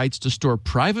used the sites to store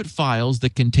private files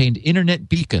that contained internet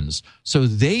beacons so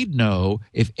they'd know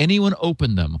if anyone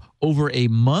opened them. Over a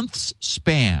month's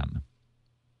span,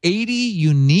 80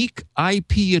 unique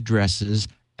IP addresses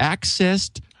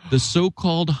accessed the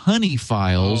so-called honey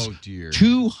files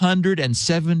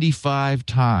 275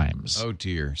 times. Oh,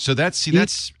 dear. So that's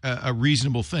a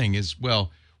reasonable thing is,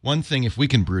 well, one thing if we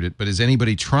can brood it, but is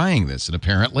anybody trying this? And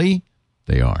apparently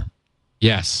they are.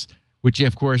 Yes. Which,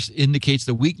 of course, indicates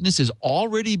the weakness is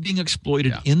already being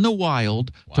exploited in the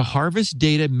wild to harvest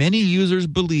data many users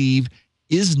believe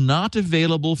is not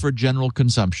available for general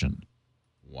consumption.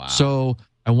 Wow. So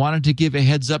I wanted to give a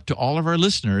heads up to all of our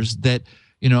listeners that,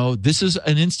 this is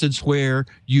an instance where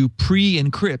you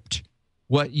pre-encrypt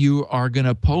what you are going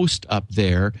to post up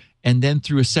there, and then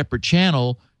through a separate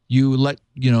channel, you let,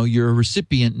 your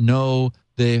recipient know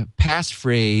the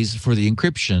passphrase for the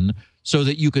encryption so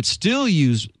that you could still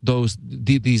use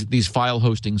these file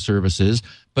hosting services,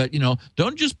 but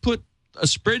don't just put a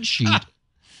spreadsheet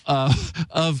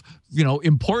of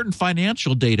important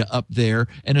financial data up there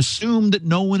and assume that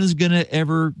no one is going to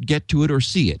ever get to it or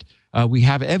see it. We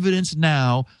have evidence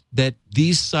now that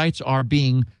these sites are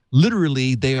being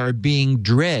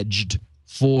dredged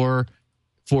for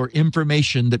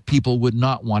information that people would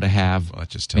not want to have. Well, that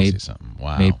just tells you something.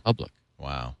 Wow. Made public.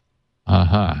 Wow.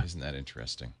 Uh-huh. Isn't that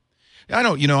interesting? I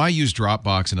don't, I use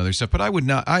Dropbox and other stuff, but I would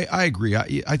not. I agree.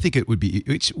 I think it would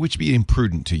be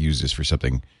imprudent to use this for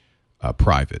something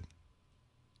private.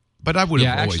 But I would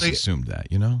have always assumed that,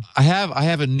 I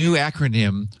have a new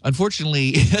acronym.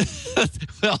 Unfortunately,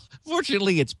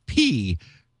 fortunately, it's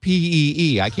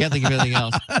PEE. I can't think of anything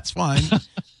else. That's fine.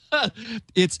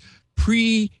 It's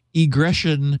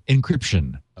pre-egression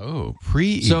encryption. Oh,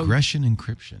 pre-egression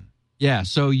encryption. Yeah,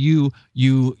 so you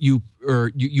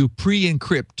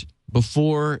pre-encrypt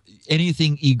before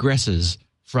anything egresses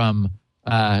from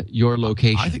your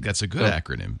location. I think that's a good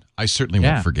acronym. I certainly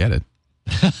won't forget it.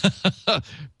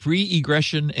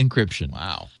 Pre-egression encryption.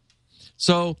 Wow.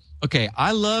 So, okay,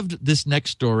 I loved this next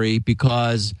story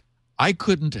because I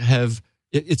couldn't have.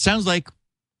 It sounds like,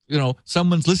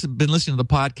 someone's been listening to the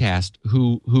podcast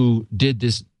who did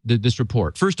this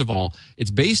report. First of all, it's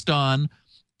based on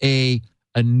a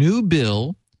new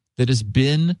bill that has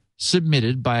been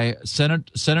submitted by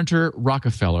Senator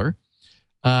Rockefeller,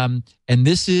 and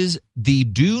this is the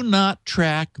Do Not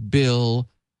Track bill.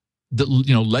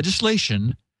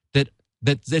 Legislation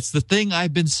that's the thing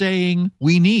I've been saying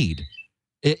we need.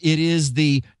 It is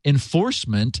the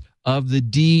enforcement of the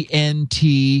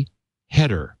DNT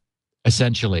header,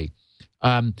 essentially.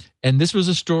 And this was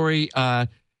a story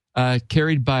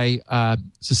carried by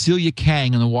Cecilia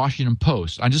Kang in the Washington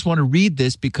Post. I just want to read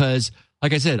this because,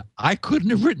 like I said, I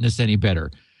couldn't have written this any better.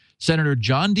 Senator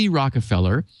John D.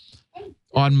 Rockefeller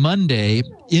on Monday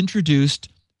introduced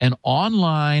an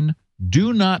online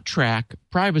Do Not Track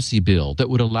privacy bill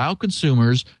that would allow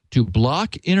consumers to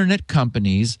block internet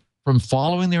companies from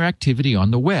following their activity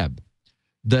on the web.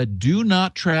 The Do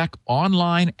Not Track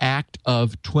Online Act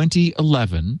of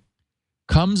 2011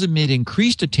 comes amid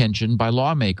increased attention by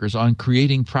lawmakers on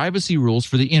creating privacy rules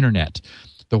for the internet.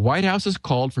 The White House has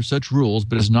called for such rules,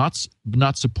 but has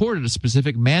not supported a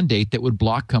specific mandate that would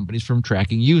block companies from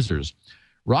tracking users.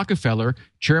 Rockefeller,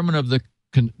 chairman of the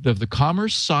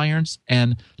Commerce, Science,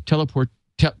 and Teleportation.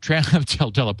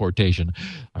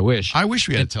 I wish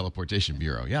we had a teleportation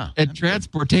bureau. Yeah, and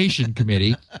Transportation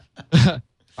Committee.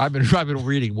 I've been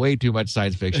reading way too much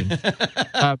science fiction.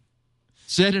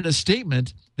 Said in a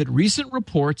statement that recent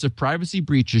reports of privacy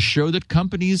breaches show that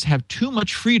companies have too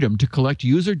much freedom to collect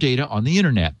user data on the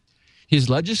internet. His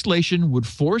legislation would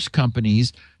force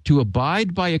companies to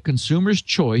abide by a consumer's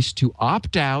choice to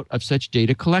opt out of such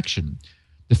data collection.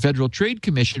 The Federal Trade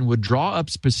Commission would draw up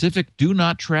specific do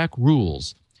not track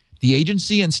rules. The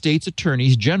agency and states'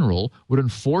 attorneys general would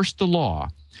enforce the law,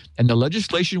 and the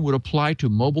legislation would apply to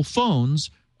mobile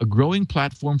phones, a growing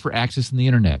platform for accessing the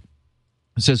internet.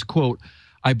 It says, quote,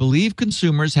 I believe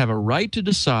consumers have a right to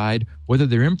decide whether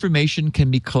their information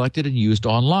can be collected and used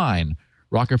online,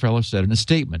 Rockefeller said in a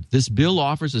statement. This bill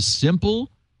offers a simple,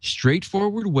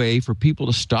 straightforward way for people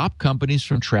to stop companies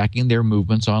from tracking their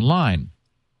movements online.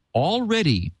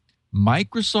 Already,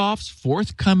 Microsoft's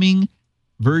forthcoming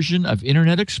version of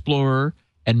Internet Explorer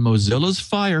and Mozilla's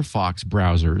Firefox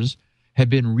browsers have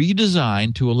been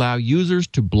redesigned to allow users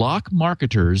to block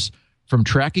marketers from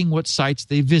tracking what sites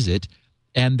they visit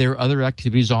and their other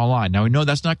activities online. Now, we know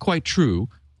that's not quite true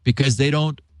because they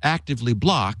don't actively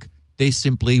block, they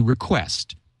simply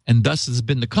request. And thus has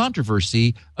been the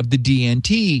controversy of the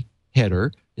DNT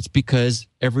header. It's because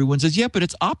everyone says, yeah, but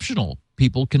it's optional.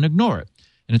 People can ignore it.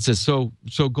 And it says, so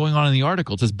going on in the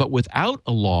article, it says, but without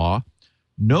a law,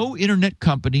 no internet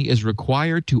company is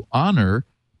required to honor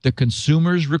the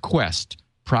consumer's request,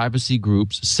 privacy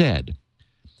groups said.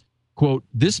 Quote,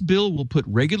 this bill will put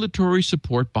regulatory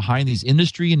support behind these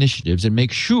industry initiatives and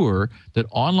make sure that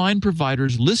online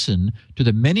providers listen to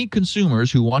the many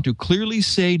consumers who want to clearly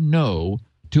say no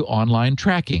to online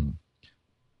tracking.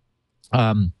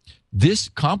 This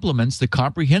complements the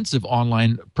comprehensive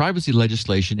online privacy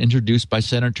legislation introduced by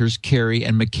Senators Kerry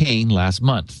and McCain last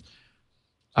month.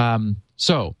 I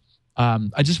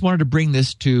just wanted to bring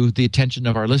this to the attention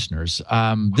of our listeners.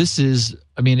 It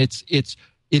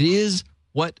is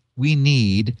what we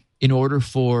need in order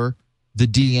for the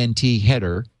DNT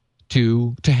header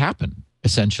to happen,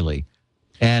 essentially.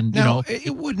 And now,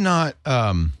 it would not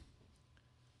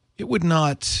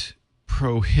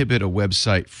prohibit a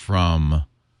website from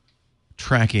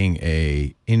tracking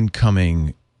a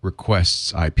incoming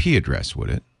request's IP address, would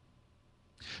it?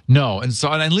 No.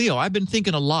 And Leo, I've been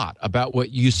thinking a lot about what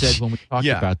you said when we talked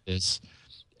about this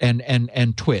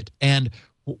and Twit. And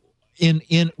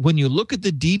in when you look at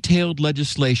the detailed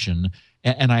legislation,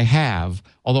 and I have,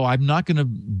 although I'm not going to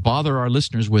bother our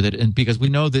listeners with it, and because we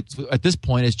know that at this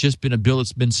point it's just been a bill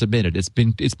that's been submitted. It's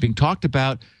being talked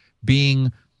about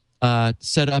being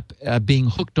set up, being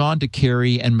hooked on to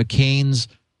Kerry and McCain's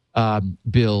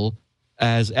bill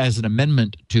as an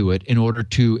amendment to it in order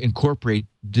to incorporate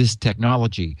this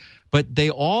technology. But they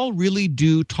all really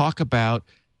do talk about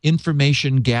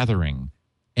information gathering,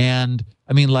 and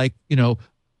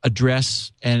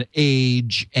address and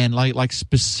age and like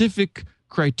specific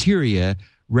criteria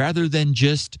rather than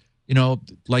just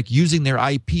using their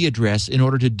IP address in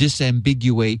order to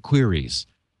disambiguate queries.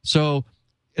 So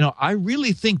I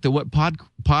really think that what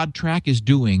PodTrack is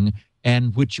doing,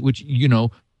 and which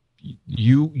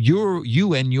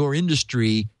you and your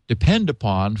industry depend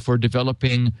upon for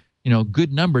developing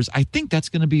good numbers, I think that's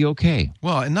going to be okay.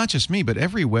 Well, and not just me, but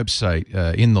every website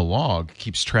in the log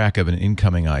keeps track of an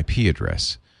incoming IP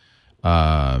address.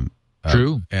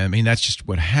 True. I mean, that's just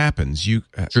what happens.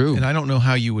 True. And I don't know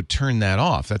how you would turn that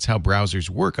off. That's how browsers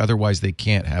work. Otherwise, they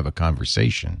can't have a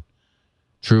conversation.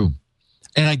 True.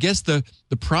 And I guess the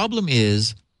problem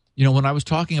is, when I was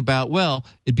talking about, well,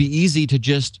 it'd be easy to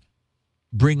just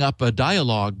bring up a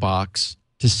dialogue box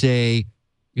to say,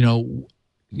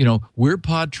 we're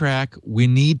PodTrack. We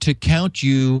need to count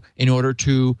you in order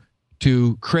to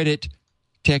credit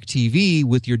Tech TV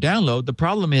with your download. The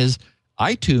problem is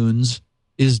iTunes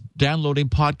is downloading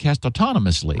podcast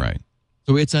autonomously. Right.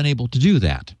 So it's unable to do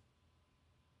that.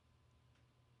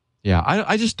 Yeah,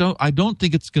 I don't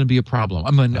think it's going to be a problem.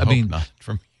 I mean, not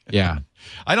from. Yeah,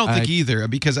 I don't think either,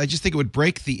 because I just think it would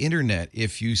break the internet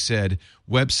if you said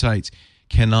websites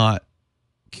cannot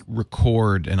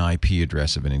record an IP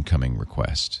address of an incoming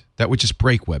request. That would just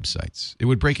break websites. It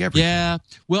would break everything. Yeah.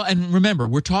 Well, and remember,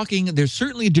 there's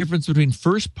certainly a difference between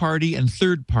first party and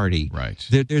third party. Right.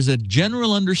 There's a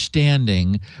general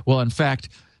understanding. Well, in fact,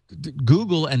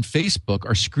 Google and Facebook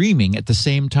are screaming at the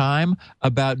same time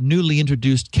about newly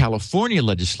introduced California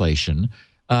legislation.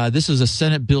 This is a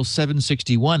Senate Bill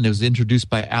 761 that was introduced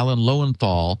by Alan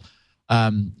Lowenthal,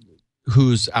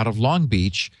 who's out of Long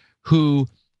Beach, who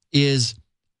is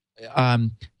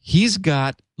he's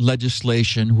got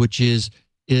legislation which is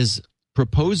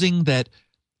proposing that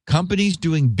companies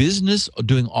doing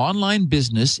online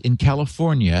business in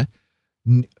California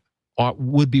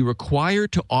would be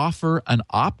required to offer an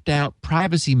opt-out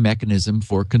privacy mechanism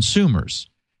for consumers.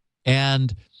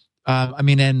 And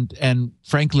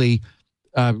frankly,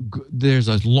 there's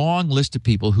a long list of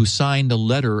people who signed a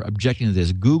letter objecting to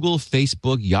this. Google,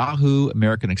 Facebook, Yahoo,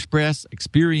 American Express,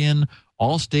 Experian,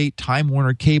 Allstate, Time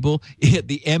Warner Cable,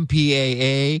 the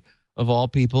MPAA of all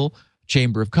people,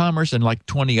 Chamber of Commerce, and like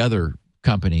 20 other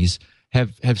companies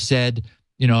have said,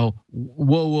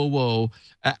 whoa.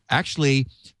 Actually,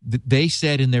 they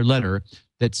said in their letter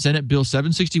that Senate Bill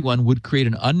 761 would create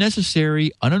an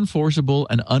unnecessary, unenforceable,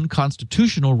 and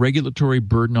unconstitutional regulatory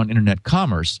burden on internet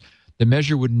commerce. The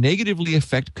measure would negatively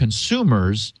affect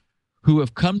consumers who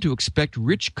have come to expect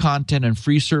rich content and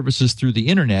free services through the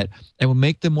internet, and will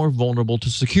make them more vulnerable to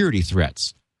security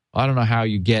threats. I don't know how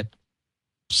you get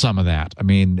some of that. I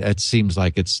mean, it seems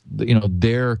like it's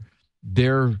their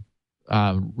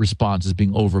response is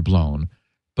being overblown,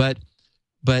 but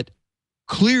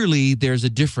clearly there's a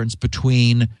difference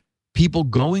between people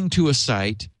going to a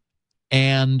site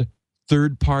and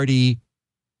third-party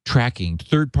tracking,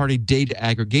 third-party data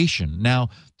aggregation. Now,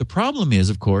 the problem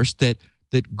is, of course, that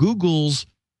Google's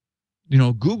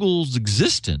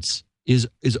existence is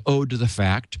owed to the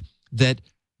fact that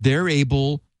they're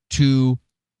able to,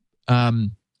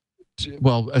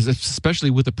 especially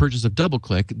with the purchase of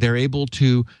DoubleClick, they're able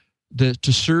to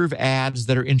serve ads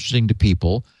that are interesting to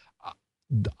people.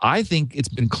 I think it's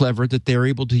been clever that they're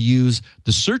able to use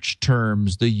the search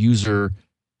terms the user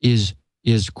is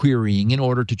querying in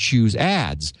order to choose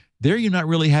ads. There you're not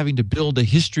really having to build a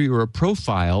history or a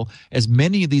profile as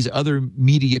many of these other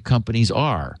media companies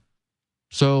are.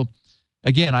 So,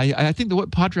 again, I think that what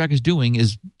PodTrack is doing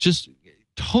is just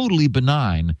totally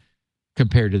benign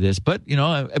compared to this. But,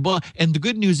 and the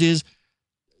good news is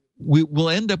we will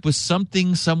end up with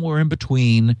something somewhere in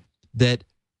between that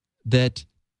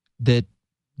the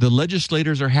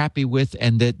legislators are happy with,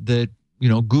 and that the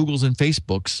Googles and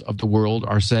Facebooks of the world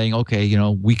are saying, okay,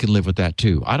 we can live with that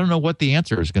too. I don't know what the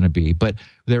answer is going to be, but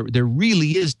there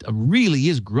really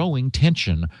is growing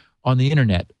tension on the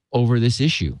internet over this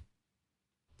issue.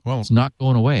 Well, it's not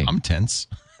going away. I'm tense.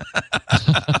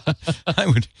 I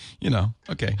would,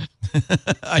 okay.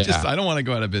 I don't want to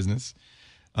go out of business.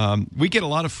 We get a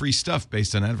lot of free stuff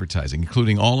based on advertising,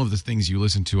 including all of the things you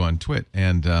listen to on Twit.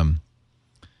 And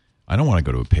I don't want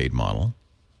to go to a paid model.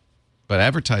 But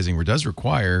advertising does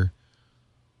require,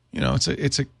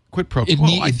 it's a quid pro quo.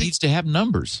 It needs to have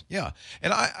numbers. Yeah,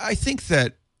 and I think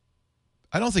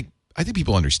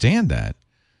people understand that.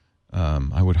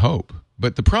 I would hope,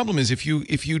 but the problem is if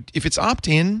it's opt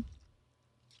in,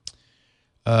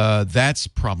 that's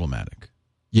problematic.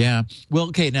 Yeah. Well,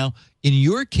 okay. Now, in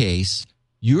your case,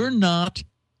 you're not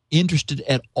interested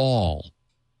at all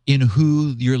in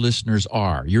who your listeners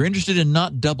are. You're interested in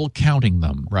not double counting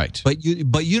them. Right. But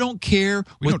you don't care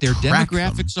what their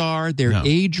demographics are, their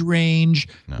age range,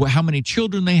 how many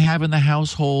children they have in the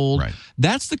household. Right.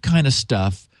 That's the kind of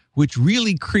stuff which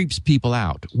really creeps people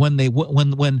out when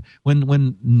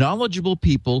knowledgeable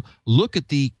people look at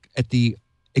the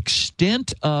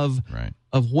extent of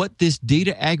what this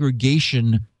data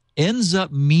aggregation ends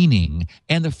up meaning,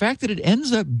 and the fact that it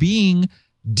ends up being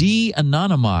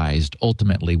de-anonymized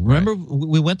ultimately. Remember,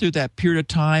 we went through that period of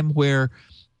time where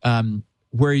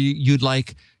you'd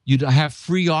you'd have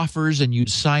free offers and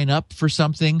you'd sign up for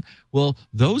something. Well,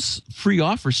 those free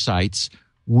offer sites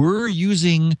were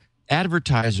using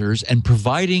advertisers and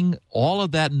providing all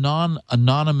of that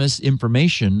non-anonymous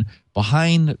information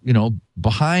behind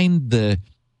the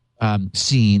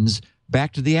scenes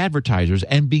back to the advertisers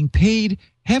and being paid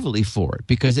heavily for it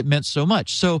because it meant so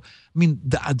much. So, I mean,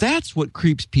 that's what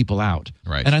creeps people out.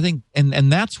 Right. And I think,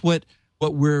 and that's what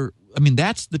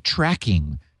that's the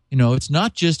tracking. It's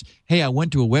not just, hey, I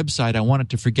went to a website, I wanted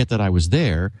to forget that I was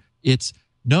there. It's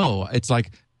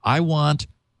like, I want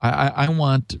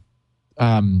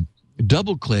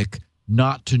DoubleClick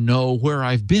not to know where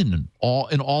I've been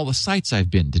in all the sites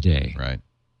I've been today. Right.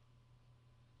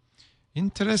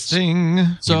 Interesting.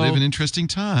 So we live in interesting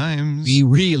times. We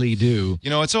really do.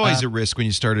 It's always a risk when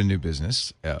you start a new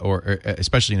business, or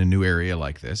especially in a new area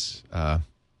like this. I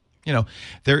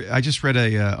just read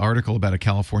a article about a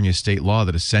California state law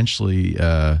that essentially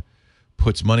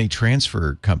puts money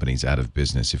transfer companies out of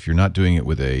business if you're not doing it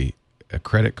with a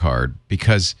credit card,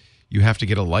 because you have to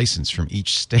get a license from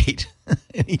each state.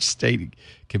 And each state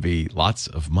can be lots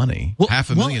of money. Well,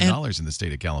 $500,000 in the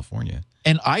state of California.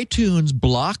 And iTunes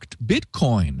blocked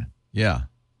Bitcoin. Yeah.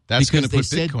 That's going to put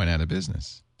they Bitcoin out of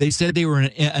business. They said they were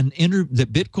that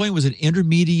Bitcoin was an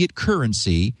intermediate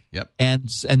currency. Yep. And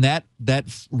that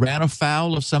ran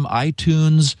afoul of some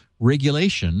iTunes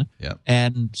regulation. Yep.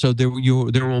 And so there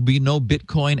will be no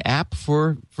Bitcoin app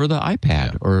for the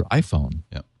iPad or iPhone.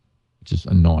 Yep. Which is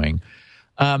annoying.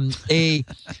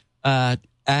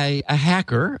 A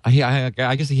hacker,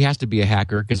 I guess he has to be a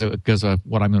hacker because of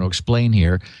what I'm going to explain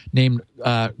here, named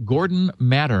Gordon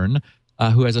Mattern,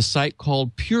 who has a site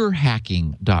called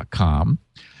purehacking.com.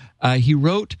 He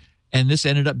wrote, and this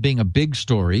ended up being a big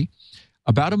story,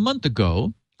 about a month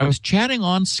ago, I was chatting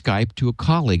on Skype to a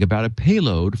colleague about a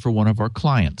payload for one of our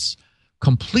clients.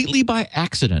 Completely by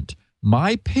accident,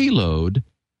 my payload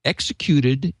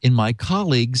executed in my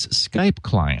colleague's Skype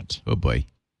client. Oh, boy.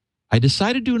 I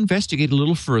decided to investigate a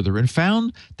little further and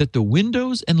found that the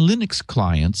Windows and Linux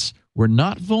clients were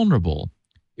not vulnerable.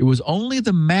 It was only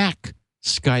the Mac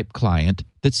Skype client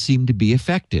that seemed to be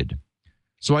affected.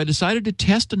 So I decided to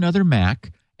test another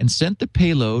Mac and sent the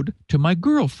payload to my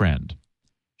girlfriend.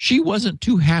 She wasn't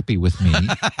too happy with me.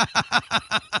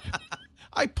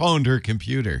 I pwned her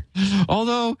computer.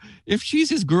 Although, if she's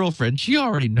his girlfriend, she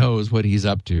already knows what he's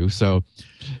up to. So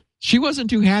she wasn't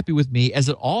too happy with me, as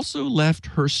it also left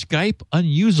her Skype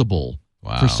unusable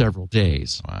for several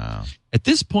days. Wow. At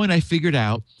this point, I figured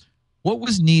out what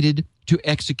was needed to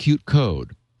execute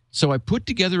code. So I put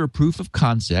together a proof of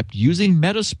concept using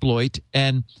Metasploit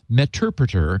and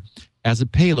Meterpreter as a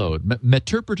payload.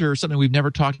 Meterpreter is something we've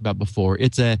never talked about before.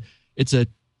 It's a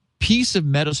piece of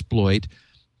Metasploit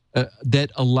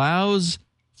that allows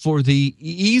for the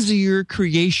easier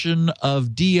creation of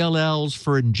DLLs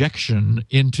for injection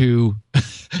into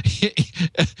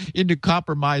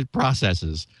compromised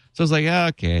processes. So it's like,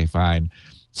 okay, fine.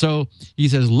 So he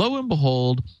says, lo and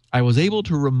behold, I was able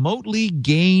to remotely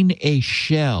gain a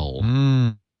shell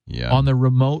on the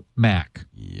remote Mac.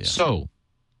 Yeah. So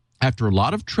after a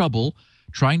lot of trouble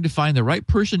trying to find the right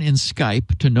person in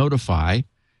Skype to notify,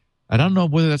 I don't know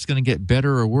whether that's going to get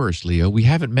better or worse, Leo. We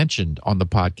haven't mentioned on the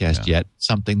podcast yet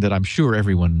something that I'm sure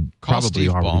everyone probably Steve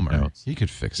already Ballmer. knows. He could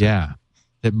fix it. Yeah,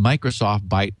 that Microsoft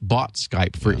bought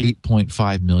Skype for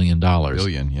 $8.5 million.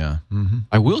 Billion, yeah. Mm-hmm.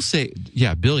 I will say,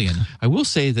 billion. I will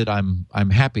say that I'm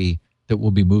happy that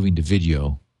we'll be moving to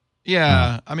video.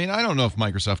 Yeah, I mean, I don't know if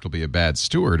Microsoft will be a bad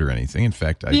steward or anything. In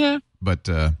fact, but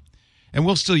and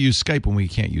we'll still use Skype when we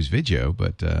can't use video.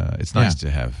 But it's nice to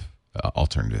have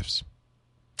alternatives.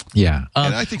 Yeah,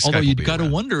 and I think Skype although you've got to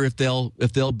wonder if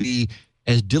they'll be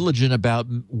as diligent about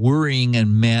worrying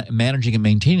and managing and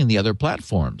maintaining the other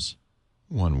platforms.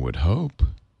 One would hope.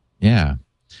 Yeah.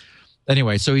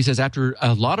 Anyway, so he says, after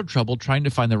a lot of trouble trying to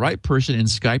find the right person in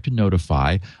Skype to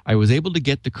notify, I was able to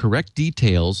get the correct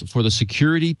details for the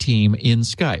security team in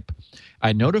Skype.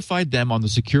 I notified them on the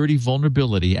security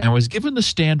vulnerability, and I was given the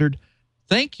standard,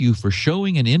 "Thank you for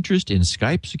showing an interest in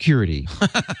Skype security.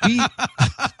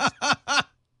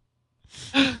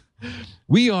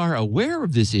 We are aware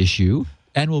of this issue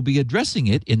and will be addressing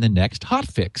it in the next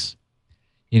hotfix."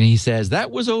 And he says,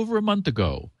 that was over a month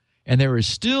ago, and there has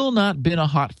still not been a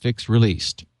hotfix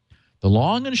released. The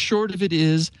long and short of it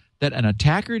is that an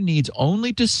attacker needs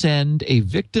only to send a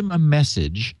victim a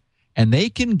message, and they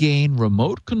can gain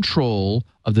remote control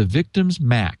of the victim's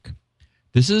Mac.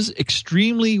 This is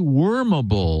extremely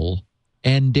wormable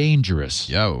and dangerous.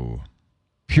 Yo.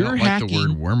 Pure I don't hacking. like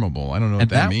the word wormable. I don't know what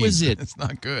that means. Was it. It's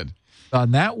not good.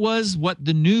 And that was what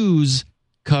the news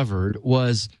covered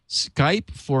was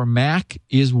Skype for Mac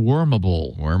is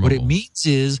wormable. What it means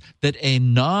is that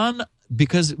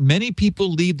because many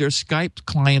people leave their Skype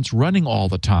clients running all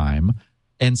the time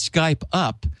and Skype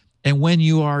up, and when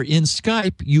you are in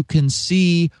Skype, you can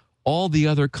see all the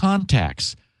other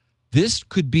contacts. This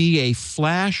could be a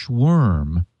flash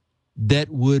worm that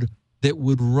would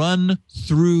run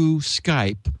through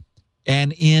Skype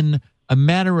and in a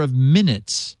matter of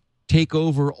minutes take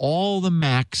over all the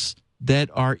Macs that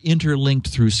are interlinked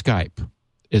through Skype,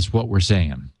 is what we're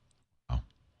saying. Oh.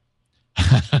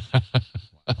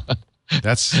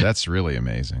 That's really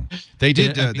amazing. They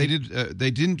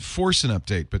didn't force an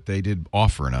update, but they did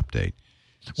offer an update.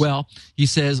 Well, he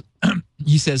says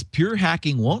pure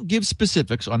hacking won't give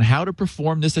specifics on how to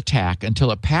perform this attack until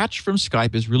a patch from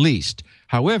Skype is released.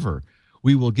 However,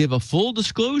 we will give a full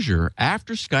disclosure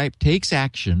after Skype takes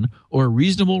action or a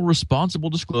reasonable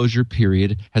responsible disclosure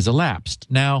period has elapsed.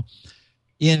 Now,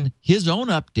 in his own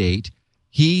update,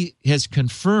 he has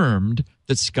confirmed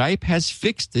that Skype has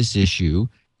fixed this issue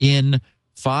in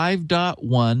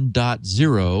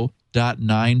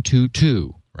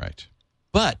 5.1.0.922. Right.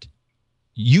 But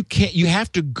you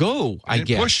have to go, I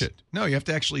guess. Push it. No, you have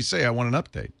to actually say, I want an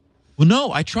update. Well,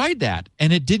 no, I tried that,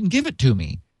 and it didn't give it to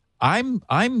me.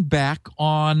 I'm back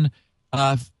on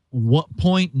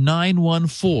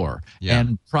 0.914,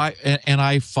 and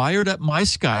I fired up my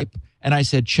Skype, and I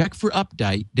said, check for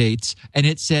updates, and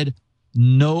it said,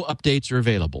 no updates are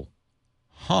available.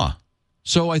 Huh.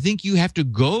 So I think you have to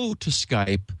go to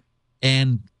Skype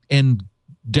and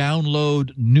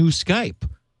download new Skype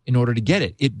in order to get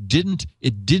it. It didn't,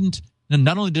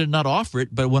 not only did it not offer it,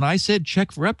 but when I said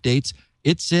check for updates,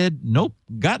 it said, nope,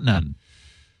 got none.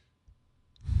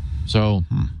 So,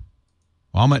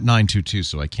 well, I'm at 922,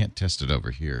 so I can't test it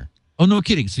over here. Oh, no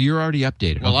kidding. So you're already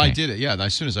updated. Well, okay. I did it. Yeah,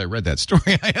 as soon as I read that story,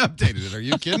 I updated it. Are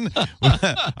you kidding?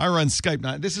 I run Skype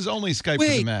now. This is only Skype for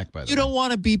the Mac, by the way. You don't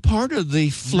want to be part of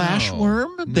the flash worm?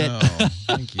 No,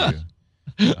 thank you.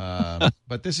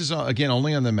 But this is, again,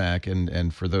 only on the Mac.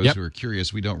 And for those who are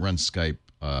curious, we don't run Skype.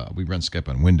 We run Skype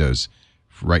on Windows.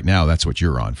 Right now, that's what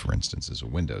you're on, for instance, is a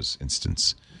Windows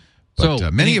instance. But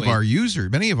so, many of our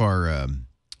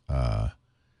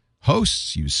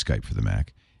hosts use Skype for the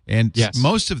Mac. And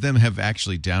most of them have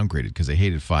actually downgraded because they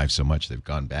hated 5 so much they've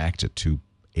gone back to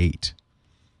 2.8.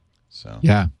 So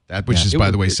which is, by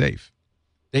the way, safe.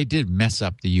 They did mess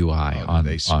up the UI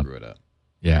they screw it up.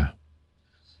 Yeah.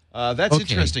 That's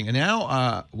interesting. And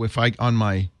now, if I on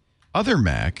my other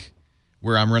Mac,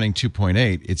 where I'm running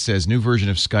 2.8, it says new version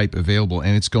of Skype available,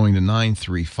 and it's going to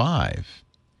 9.3.5.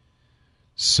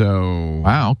 So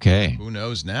wow, okay. Who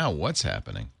knows now what's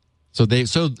happening? So it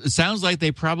sounds like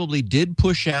they probably did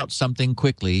push out something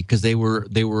quickly because they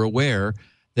were aware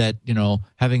that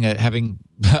having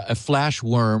a flash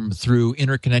worm through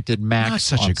interconnected Macs not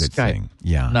such on a good Skype, thing.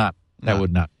 Yeah,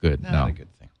 would not good. Not a good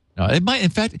thing. No, it might. In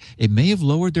fact, it may have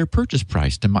lowered their purchase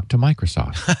price to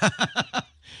Microsoft.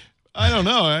 I don't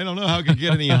know. I don't know how it could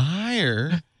get any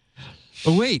higher.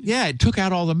 But wait, it took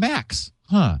out all the Macs,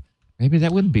 huh? Maybe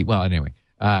that wouldn't be well. Anyway,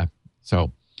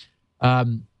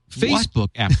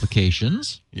 Facebook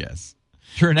applications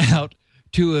turn out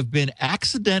to have been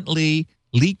accidentally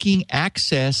leaking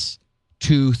access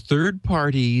to third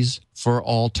parties for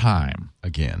all time.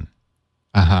 Again.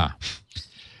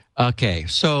 Okay,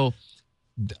 so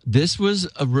this was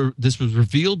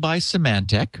revealed by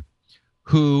Symantec,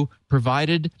 who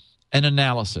provided an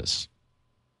analysis.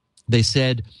 They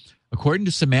said, according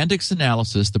to Symantec's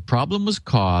analysis, the problem was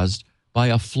caused by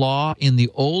a flaw in the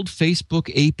old Facebook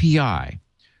API,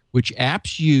 which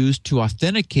apps use to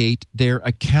authenticate their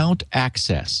account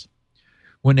access.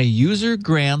 When a user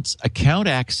grants account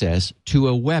access to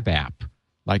a web app,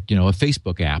 like a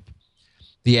Facebook app,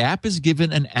 the app is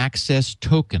given an access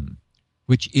token,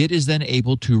 which it is then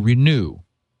able to renew.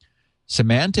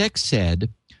 Symantec said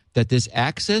that this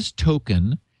access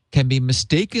token can be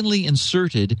mistakenly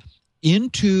inserted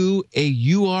into a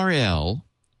URL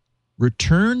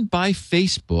returned by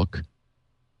Facebook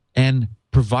and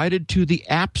provided to the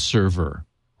app server,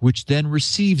 which then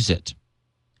receives it.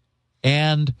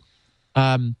 And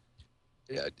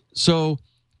so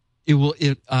it will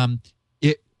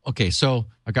okay, so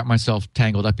I got myself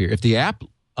tangled up here. If the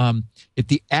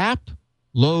app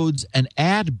loads an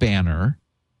ad banner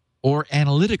or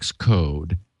analytics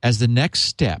code as the next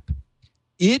step,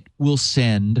 it will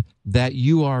send that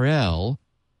URL,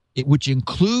 which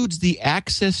includes the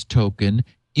access token,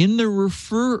 in the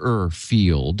referrer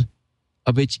field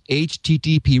of its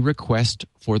HTTP request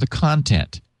for the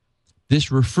content. This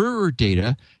referrer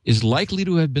data is likely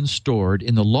to have been stored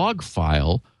in the log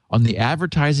file on the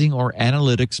advertising or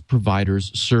analytics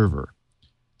provider's server.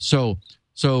 So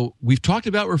we've talked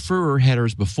about referrer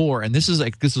headers before, and this is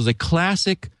a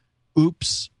classic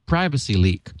oops privacy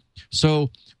leak. So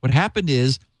what happened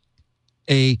is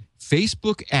a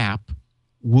Facebook app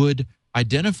would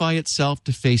identify itself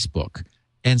to Facebook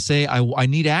and say, I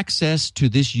need access to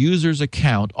this user's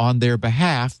account on their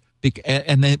behalf,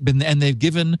 and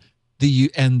the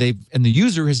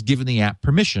user has given the app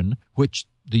permission, which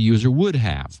the user would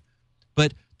have.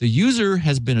 But the user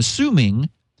has been assuming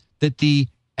that the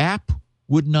app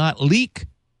would not leak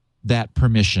that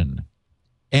permission.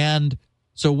 And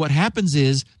so what happens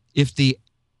is, if the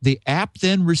app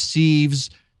then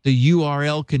receives the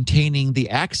URL containing the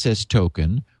access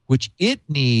token, which it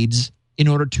needs in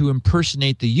order to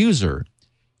impersonate the user,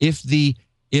 if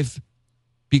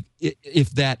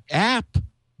that app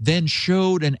then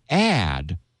showed an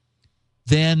ad,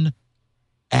 then,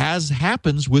 as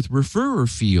happens with referrer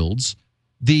fields,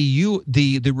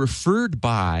 the referred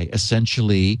by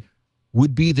essentially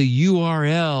would be the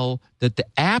URL that the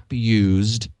app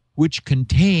used, which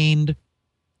contained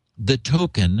the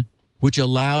token, which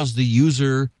allows the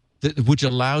user, which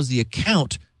allows the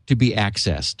account to be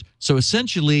accessed. So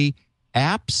essentially,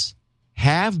 apps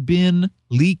have been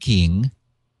leaking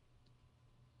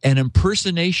an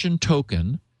impersonation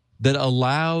token that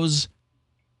allows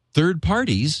third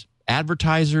parties,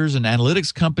 advertisers and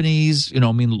analytics companies,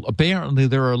 apparently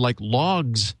there are like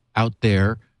logs out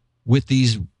there with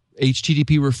these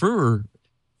HTTP referrer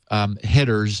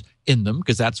headers in them,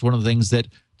 because that's one of the things that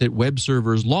web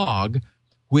servers log,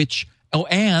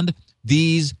 and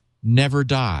these never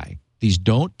die. These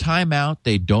don't time out.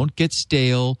 They don't get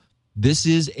stale. This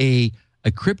is a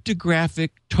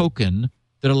cryptographic token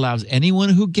that allows anyone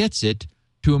who gets it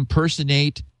to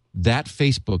impersonate that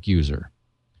Facebook user.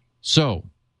 So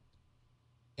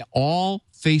all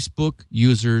Facebook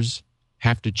users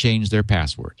have to change their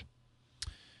password.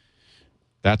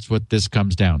 That's what this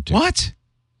comes down to. What?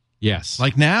 Yes.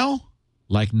 Like now?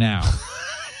 Like now.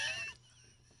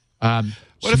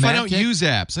 What if I don't use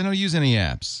apps? I don't use any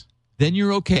apps. Then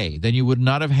you're okay. Then you would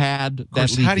not have had that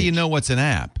leakage. How do you know what's an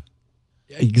app?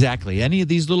 Exactly. Any of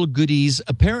these little goodies.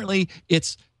 Apparently,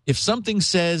 it's if something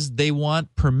says they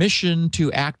want permission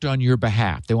to act on your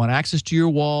behalf. They want access to your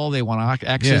wall. They want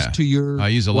access to your I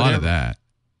use a lot of that.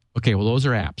 Okay, well, those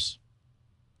are apps.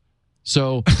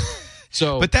 So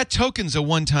But that token's a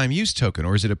one-time use token,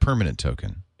 or is it a permanent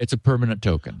token? It's a permanent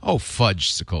token. Oh,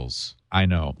 fudge-sicles. I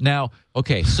know. Now,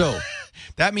 okay, so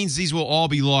that means these will all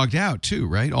be logged out too,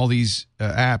 right? All these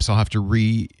apps I'll have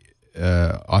to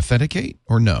authenticate,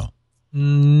 or no?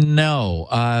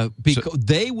 No, because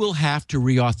they will have to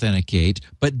re-authenticate,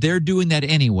 but they're doing that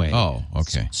anyway. Oh,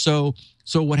 okay. So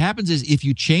what happens is, if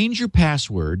you change your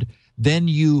password, then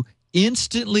you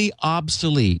instantly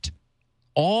obsolete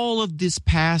all of this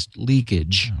past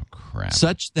leakage,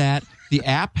 such that the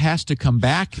app has to come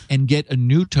back and get a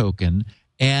new token.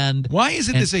 And why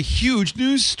isn't this a huge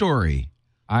news story?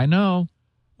 I know.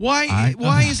 Why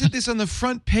isn't this on the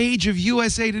front page of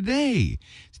USA Today?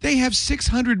 They have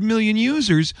 600 million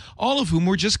users, all of whom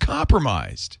were just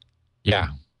compromised. Yeah.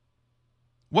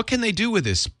 What can they do with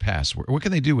this password? What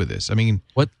can they do with this? I mean,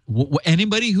 what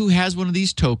anybody who has one of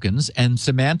these tokens, and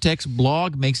Symantec's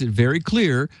blog makes it very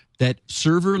clear that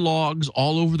server logs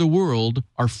all over the world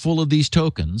are full of these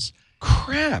tokens.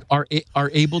 Crap. Are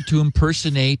able to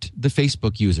impersonate the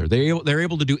Facebook user. They're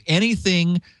able to do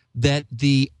anything that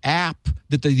the app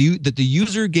that the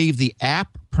user gave the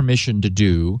app permission to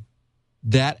do.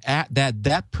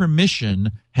 That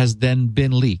permission has then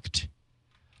been leaked.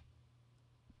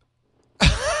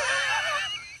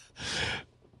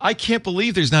 I can't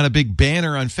believe there's not a big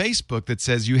banner on Facebook that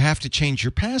says you have to change your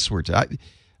password.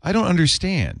 I don't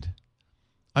understand.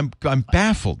 I'm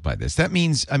baffled by this. That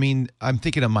means, I'm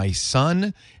thinking of my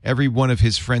son, every one of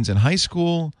his friends in high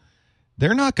school.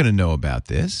 They're not going to know about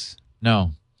this.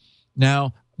 No.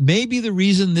 Now, maybe the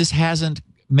reason this hasn't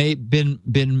been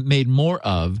made more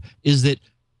of is that,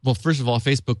 well, first of all,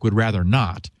 Facebook would rather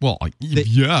not. Well,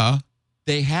 yeah.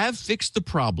 They have fixed the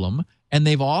problem, and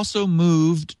they've also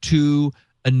moved to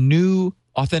a new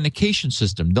authentication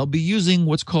system. They'll be using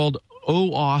what's called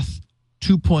OAuth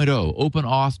 2.0,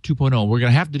 OpenAuth 2.0. We're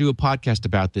going to have to do a podcast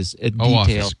about this in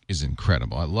detail. OAuth is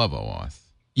incredible. I love OAuth.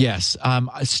 Yes.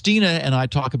 Stina and I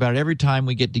talk about it every time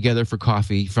we get together for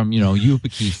coffee from,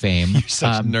 YubiKey fame. You're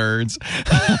such nerds.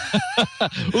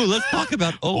 Ooh, let's talk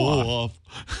about OAuth.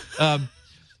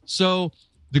 So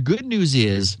the good news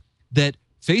is that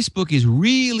Facebook is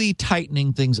really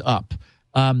tightening things up.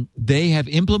 They have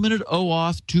implemented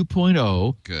OAuth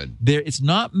 2.0. Good. It's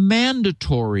not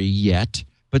mandatory yet,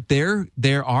 but they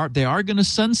are going to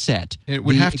sunset. It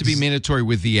would have to be mandatory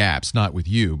with the apps, not with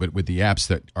you, but with the apps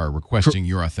that are requesting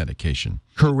your authentication.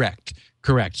 Correct.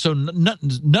 So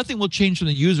nothing will change from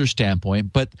the user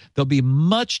standpoint, but there'll be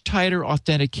much tighter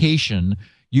authentication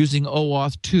using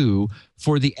OAuth 2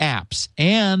 for the apps,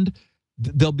 and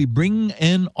they'll be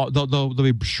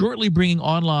shortly bringing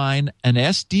online an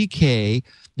SDK,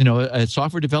 a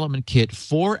software development kit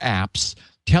for apps,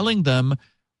 telling them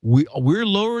we're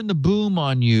lowering the boom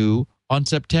on you on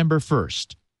September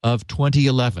 1st of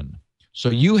 2011. So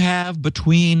you have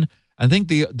between, I think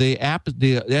the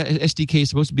SDK is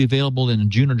supposed to be available in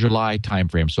June or July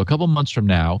timeframe, so a couple months from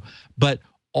now. But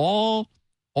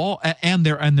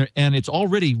and it's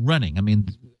already running. I mean,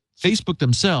 Facebook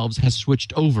themselves has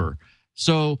switched over,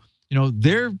 so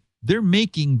they're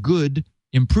making good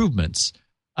improvements,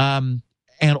 and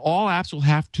all apps will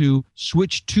have to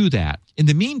switch to that. In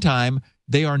the meantime,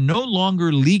 they are no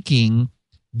longer leaking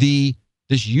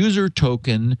this user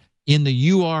token in the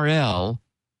URL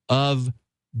of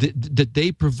that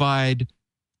they provide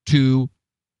to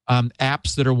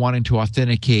apps that are wanting to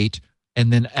authenticate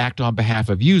and then act on behalf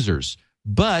of users.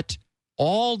 But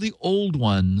all the old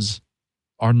ones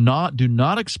do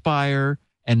not expire,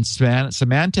 and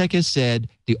Symantec has said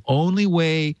the only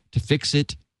way to fix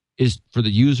it is for the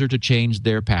user to change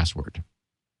their password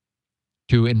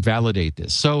to invalidate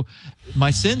this. So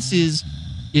my sense is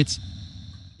it's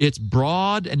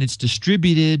broad and it's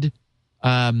distributed,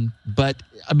 but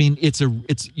I mean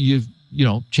you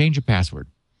change your password.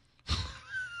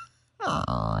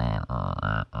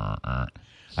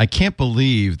 I can't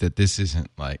believe that this isn't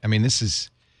this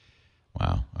is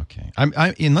wow. Okay,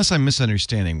 unless I'm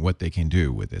misunderstanding what they can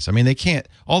do with this. I mean, they can't.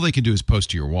 All they can do is post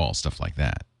to your wall, stuff like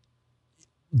that.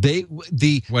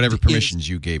 Whatever permissions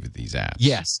you gave these apps.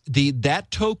 Yes,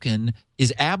 that token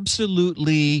is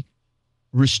absolutely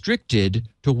restricted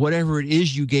to whatever it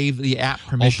is you gave the app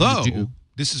permission to do.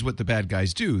 This is what the bad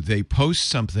guys do. They post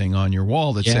something on your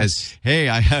wall that says, "Hey,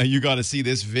 you got to see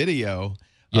this video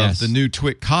of the new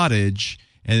Twit Cottage."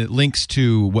 And it links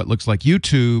to what looks like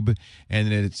YouTube,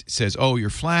 and it says, "Oh,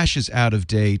 your Flash is out of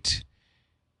date,"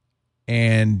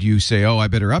 and you say, "Oh, I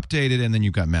better update it," and then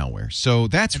you've got malware. So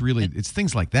that's really it's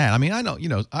things like that. I mean, I know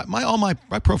my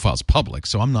profile's public,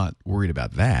 so I'm not worried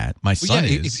about that. My son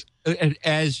is.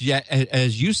 As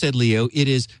you said, Leo, it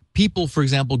is people, for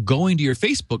example, going to your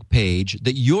Facebook page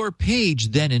that your page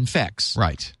then infects.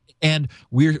 Right. And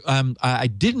I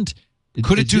didn't.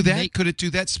 Could it do that? Could it do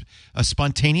that? A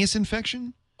spontaneous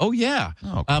infection? Oh, yeah.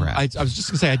 Oh, crap. I was just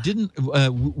going to say, I didn't.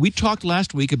 We talked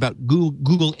last week about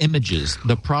Google Images,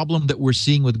 the problem that we're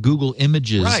seeing with Google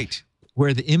Images. Right.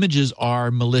 Where the images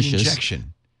are malicious.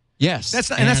 Injection. Yes. That's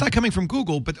not coming from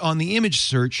Google, but on the image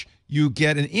search, you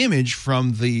get an image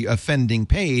from the offending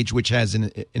page, which has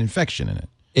an infection in it.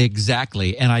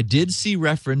 Exactly. And I did see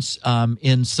reference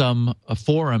in some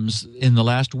forums in the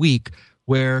last week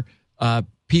where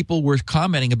people were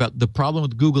commenting about the problem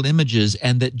with Google Images,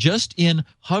 and that just in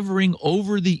hovering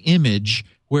over the image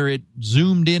where it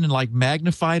zoomed in and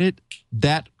magnified it,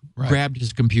 that grabbed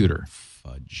his computer.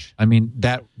 Fudge. I mean,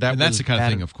 that's the kind of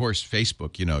thing, of course,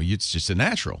 Facebook, it's just a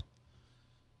natural.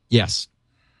 Yes.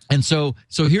 And so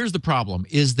here's the problem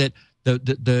is that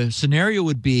the scenario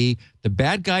would be the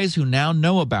bad guys who now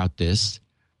know about this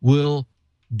will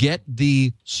get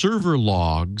the server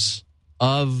logs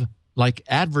of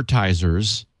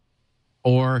advertisers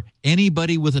or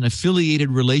anybody with an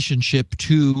affiliated relationship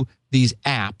to these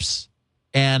apps,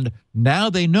 and now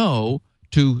they know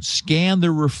to scan the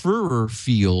referrer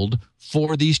field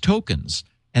for these tokens,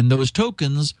 and those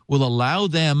tokens will allow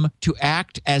them to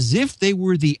act as if they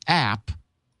were the app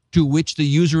to which the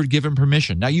user had given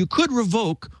permission. Now, you could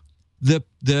revoke the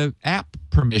app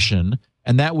permission,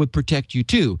 and that would protect you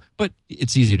too, but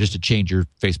it's easier just to change your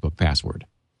Facebook password.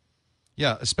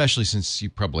 Yeah, especially since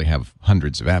you probably have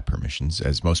hundreds of app permissions,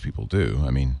 as most people do. I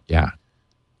mean, yeah.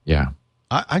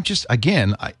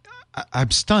 I'm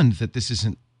stunned that this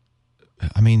isn't.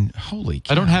 I mean, holy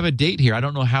cow. I don't have a date here. I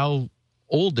don't know how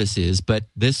old this is, but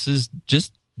this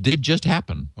did just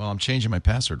happen. Well, I'm changing my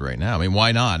password right now. I mean,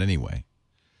 why not anyway?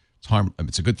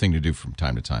 It's a good thing to do from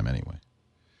time to time anyway.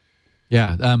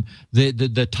 Yeah.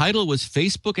 The title was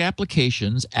Facebook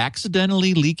Applications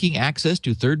Accidentally Leaking Access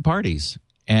to Third Parties.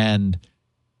 And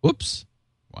whoops.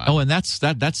 Wow. Oh, and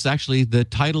that's actually the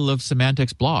title of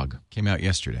Symantec's blog. Came out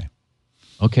yesterday.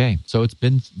 Okay. So it's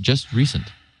been just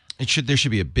recent. There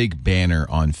should be a big banner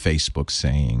on Facebook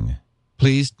saying,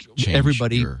 please,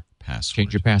 everybody,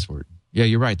 change your password. Yeah,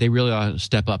 you're right. They really ought to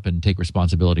step up and take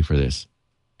responsibility for this.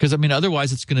 Because, I mean,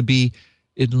 otherwise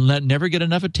it'll never get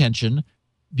enough attention.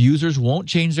 users won't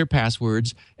change their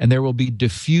passwords, and there will be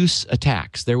diffuse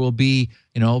attacks. There will be,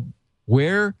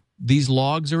 where these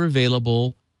logs are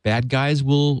available, bad guys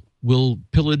will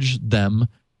pillage them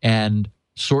and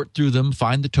sort through them,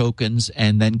 find the tokens,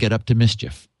 and then get up to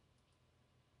mischief.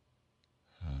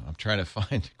 I'm trying to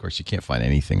find, of course, you can't find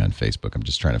anything on Facebook. I'm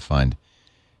just trying to find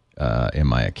in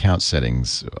my account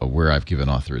settings where I've given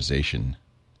authorization.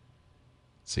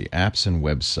 Let's see, apps and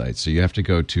websites. So you have to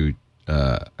go to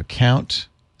account.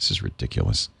 This is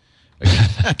ridiculous.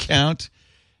 Account,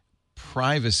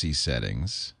 privacy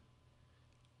settings,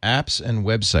 apps and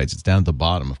websites. It's down at the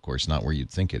bottom, of course, not where you'd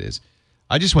think it is.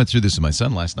 I just went through this with my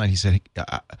son last night. He said,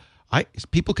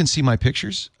 people can see my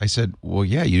pictures? I said, well,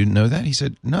 yeah, you didn't know that? He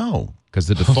said, no, because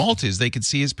the default is they could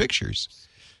see his pictures.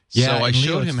 Yeah, so I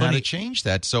showed him funny. how to change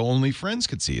that so only friends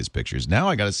could see his pictures. Now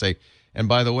I got to say, and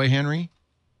by the way, Henry,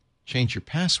 change your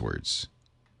passwords.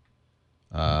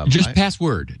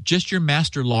 Password. Just your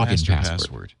master login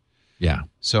password. Yeah.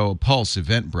 So Pulse,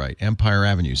 Eventbrite, Empire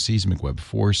Avenue, Seismic Web,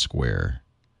 Foursquare.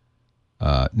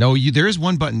 There is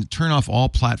one button to turn off all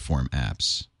platform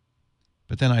apps.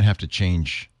 But then I'd have to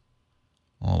change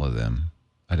all of them.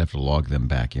 I'd have to log them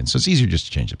back in. So it's easier just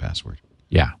to change the password.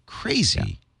 Yeah. Crazy. Yeah.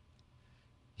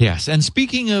 Yes. And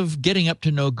speaking of getting up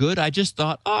to no good, I just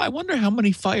thought, I wonder how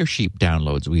many Firesheep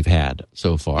downloads we've had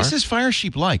so far. This is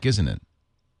Firesheep-like, isn't it?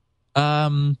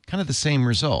 Kind of the same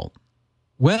result.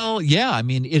 Well, yeah. I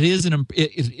mean, it is an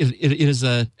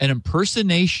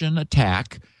impersonation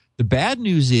attack. The bad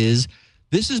news is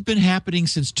this has been happening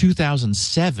since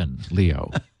 2007,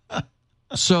 Leo.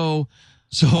 So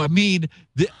I mean,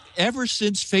 ever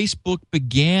since Facebook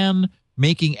began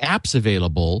making apps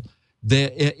available,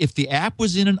 if the app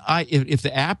was if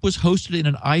the app was hosted in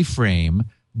an iframe,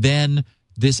 then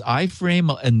this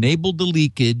iframe enabled the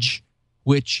leakage,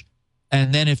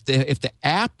 and then if the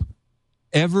app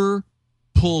ever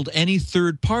pulled any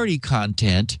third-party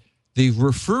content, the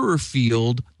referrer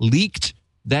field leaked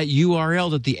that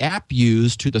URL that the app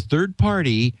used to the third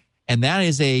party, and that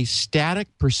is a static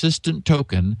persistent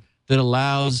token that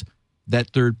allows that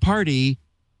third party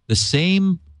the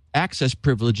same access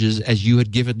privileges as you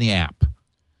had given the app.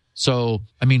 So,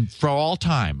 I mean, for all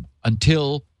time,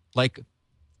 until like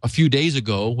a few days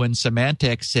ago when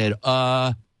Symantec said,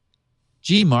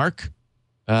 gee, Mark,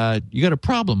 you got a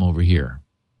problem over here.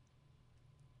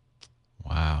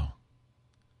 Wow.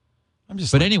 I'm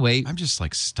just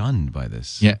like stunned by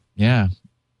this. Yeah.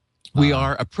 We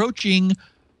are approaching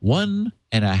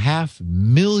 1.5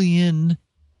 million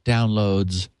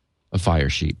downloads of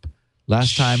Firesheep.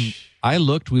 Last time I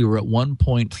looked, we were at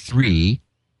 1.3,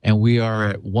 and we are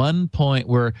at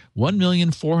we're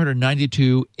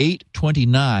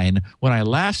 1,492,829 when I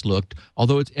last looked.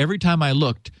 Although it's every time I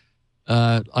looked,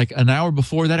 like an hour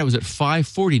before that, it was at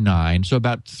 549, so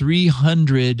about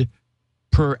 300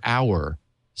 per hour.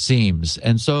 Seems.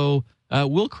 And so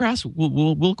we'll cross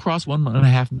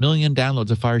 1.5 million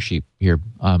downloads of Firesheep here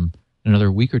in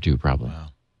another week or two, probably. Wow.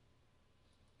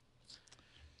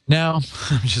 Now,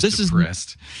 I'm just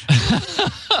depressed.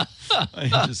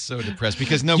 I'm just so depressed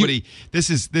because nobody. This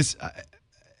is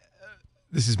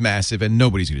massive, and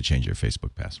nobody's going to change their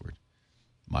Facebook password.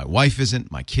 My wife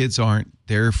isn't. My kids aren't.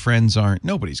 Their friends aren't.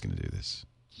 Nobody's going to do this.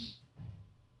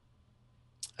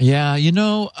 Yeah,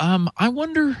 I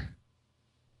wonder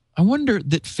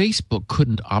that Facebook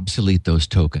couldn't obsolete those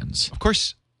tokens. Of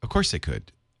course they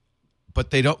could,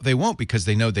 but they don't. They won't because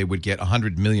they know they would get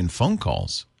 100 million phone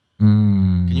calls.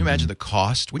 Can you imagine the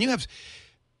cost when you have?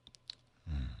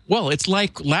 Well, it's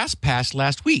like LastPass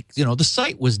last week. The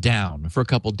site was down for a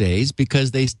couple days because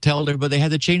they told everybody they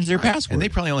had to change their password, and they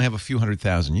probably only have a few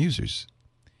 100,000 users.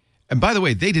 And by the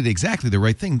way, they did exactly the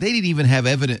right thing. They didn't even have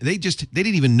evidence. They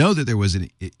didn't even know that there was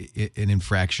an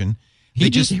infraction.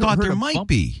 They just thought there might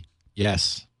be.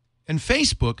 Yes. And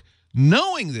Facebook,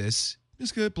 knowing this,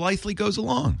 just blithely goes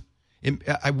along.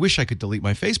 I wish I could delete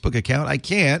my Facebook account. I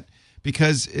can't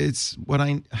because it's what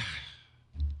I.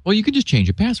 Well, you could just change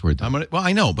your password, though.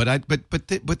 I know, but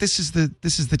this is the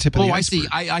tip of the iceberg.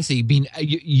 I see.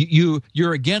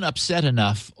 You're again upset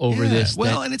enough over this.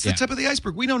 Well, and it's the tip of the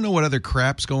iceberg. We don't know what other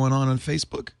crap's going on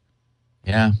Facebook.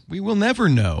 Yeah, we will never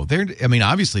know.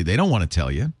 Obviously, they don't want to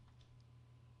tell you.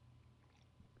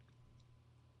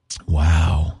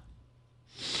 Wow.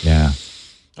 Yeah.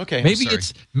 Okay. Maybe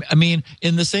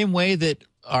in the same way that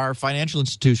our financial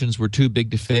institutions were too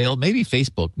big to fail, maybe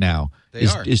Facebook now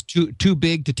is too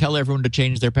big to tell everyone to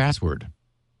change their password.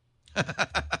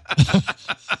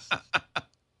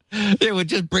 It would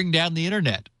just bring down the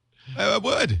internet. It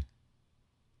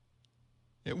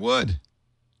would.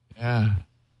 Yeah.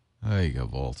 There you go,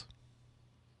 Volt.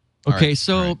 Okay,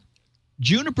 so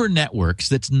Juniper Networks,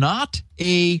 that's not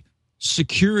a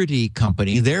security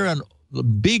company. They're a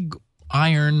big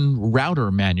iron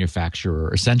router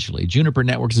manufacturer, essentially. Juniper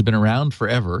Networks has been around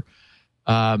forever.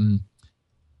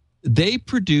 They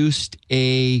produced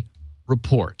a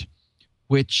report,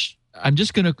 which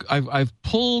I've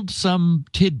pulled some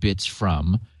tidbits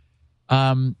from,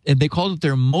 and they called it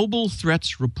their Mobile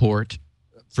Threats Report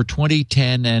for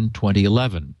 2010 and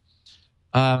 2011.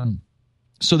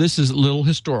 So this is a little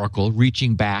historical,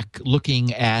 reaching back,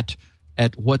 looking at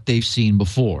what they've seen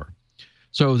before.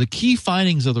 So the key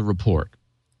findings of the report,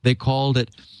 they called it,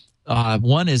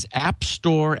 one is App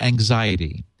Store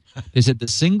anxiety. They said the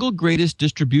single greatest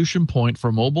distribution point for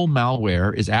mobile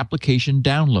malware is application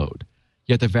download.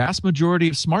 Yet the vast majority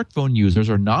of smartphone users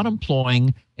are not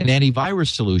employing an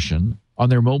antivirus solution on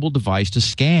their mobile device to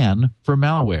scan for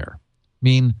malware. I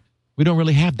mean, we don't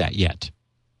really have that yet.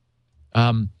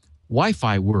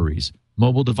 Wi-Fi worries.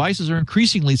 Mobile devices are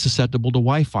increasingly susceptible to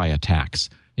Wi-Fi attacks,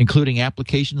 including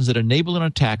applications that enable an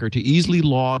attacker to easily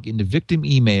log into victim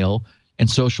email and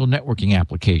social networking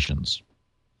applications.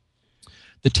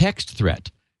 The text threat.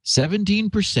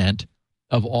 17%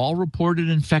 of all reported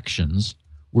infections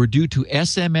were due to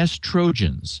SMS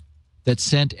Trojans that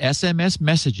sent SMS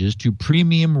messages to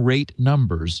premium rate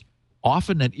numbers,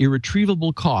 often at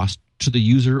irretrievable cost to the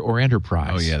user or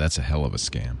enterprise. Oh, yeah, that's a hell of a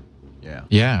scam. Yeah.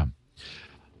 Yeah.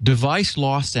 Device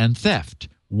loss and theft.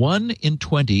 1 in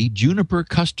 20 Juniper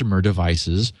customer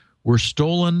devices were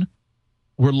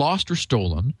lost or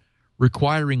stolen,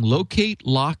 requiring locate,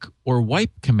 lock, or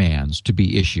wipe commands to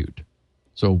be issued.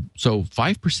 So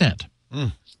 5%.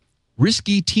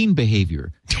 Risky teen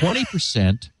behavior.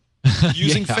 20%.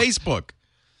 Using Facebook.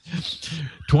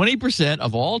 20%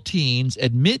 of all teens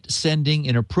admit sending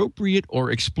inappropriate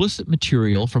or explicit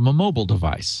material from a mobile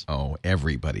device. Oh,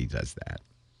 everybody does that.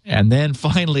 And then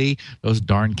finally, those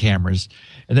darn cameras.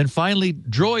 And then finally,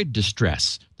 droid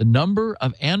distress. The number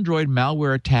of Android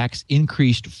malware attacks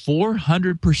increased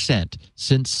 400%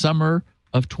 since summer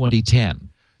of 2010.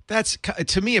 That's,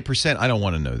 to me, a percent. I don't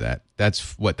want to know that.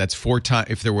 That's what? That's 4 times.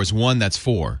 If there was 1, that's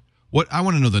 4. What? I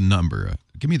want to know the number.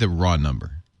 Give me the raw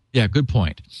number. Yeah, good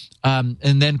point. And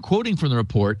then quoting from the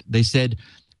report, they said,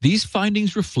 these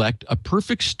findings reflect a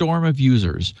perfect storm of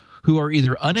users who are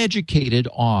either uneducated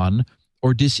on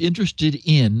or disinterested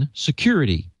in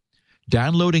security,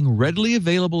 downloading readily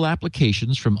available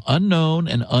applications from unknown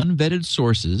and unvetted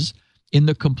sources in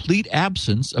the complete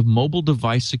absence of mobile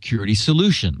device security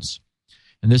solutions.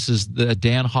 And this is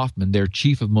Dan Hoffman, their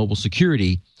chief of mobile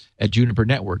security at Juniper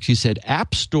Networks. He said, the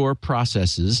App Store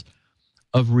processes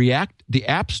of reactively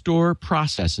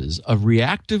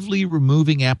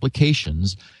removing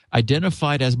applications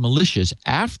identified as malicious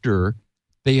after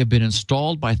they have been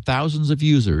installed by thousands of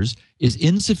users is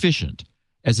insufficient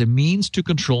as a means to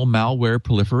control malware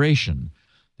proliferation.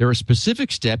 There are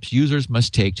specific steps users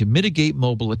must take to mitigate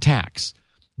mobile attacks.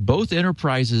 Both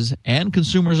enterprises and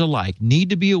consumers alike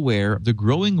need to be aware of the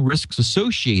growing risks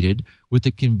associated with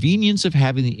the convenience of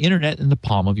having the internet in the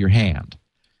palm of your hand.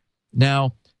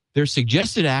 Now, their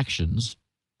suggested actions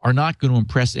are not going to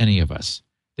impress any of us.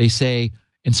 They say,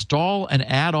 install an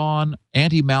add-on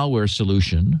anti-malware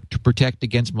solution to protect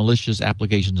against malicious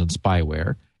applications and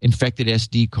spyware, infected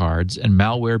SD cards, and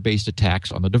malware-based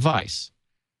attacks on the device.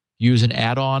 Use an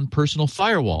add-on personal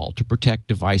firewall to protect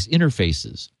device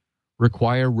interfaces.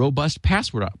 Require robust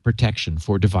password protection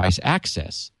for device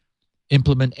access.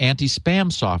 Implement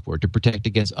anti-spam software to protect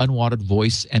against unwanted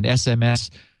voice and SMS,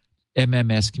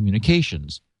 MMS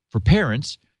communications. For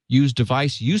parents, use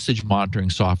device usage monitoring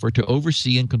software to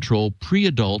oversee and control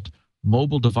pre-adult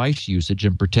mobile device usage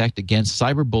and protect against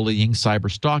cyberbullying,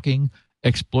 cyberstalking,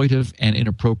 exploitive and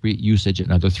inappropriate usage,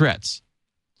 and other threats.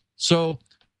 So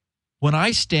when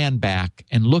I stand back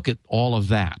and look at all of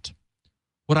that,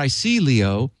 what I see,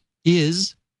 Leo,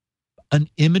 is an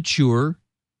immature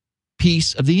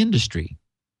piece of the industry.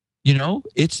 You know,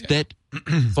 it's that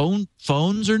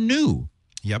phones are new.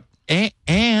 Yep.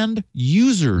 And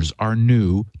users are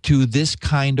new to this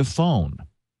kind of phone.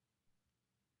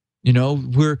 You know,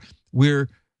 we're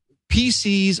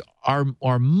PCs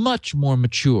are much more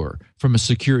mature from a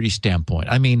security standpoint.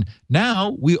 I mean,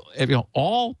 now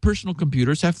all personal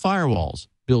computers have firewalls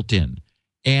built in,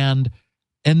 and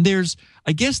there's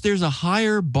a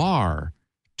higher bar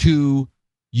to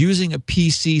using a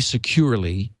PC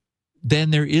securely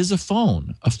than there is a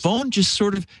phone. A phone just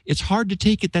sort of, it's hard to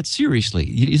take it that seriously.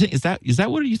 You think, is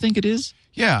that what you think it is?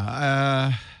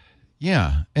 Yeah.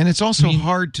 Yeah. And it's also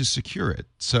hard to secure it.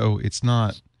 So it's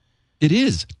not. It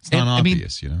is. It's not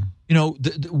obvious, you know. You know,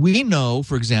 we know,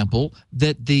 for example,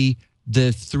 that the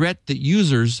the threat that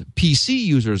PC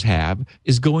users have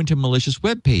is going to malicious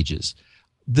web pages.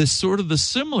 The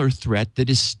similar threat that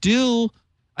is still,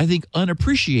 I think,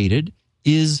 unappreciated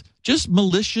is just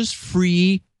malicious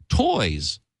free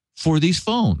toys for these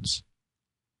phones.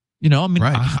 You know, I mean,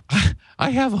 right.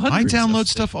 I have hundreds. I download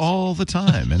stuff all the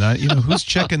time, and who's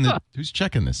checking this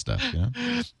stuff? You know?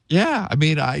 Yeah, I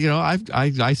mean,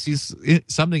 I see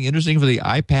something interesting for the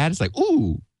iPad. It's like,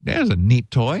 ooh, there's a neat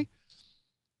toy.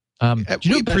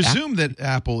 We presume that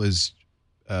Apple is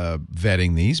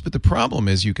vetting these, but the problem,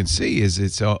 as you can see, is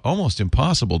it's almost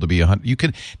impossible to be you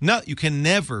can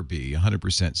never be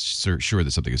 100% sure that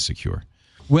something is secure.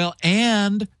 Well,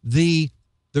 and the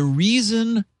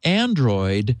reason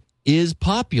Android is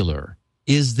popular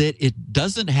is that it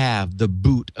doesn't have the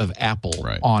boot of Apple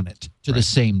on it to the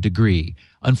same degree.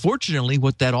 Unfortunately,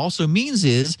 what that also means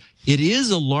is it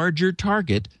is a larger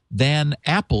target than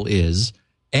Apple is.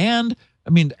 And,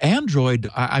 I mean, Android,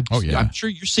 I'm sure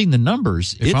you're seeing the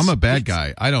numbers. If I'm a bad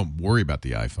guy, I don't worry about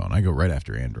the iPhone. I go right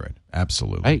after Android.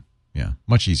 Absolutely. Right. Yeah,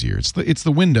 much easier. It's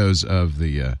the Windows of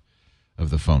the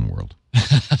phone world.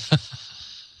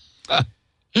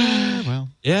 Well,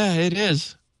 yeah, it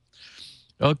is.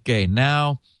 Okay,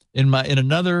 now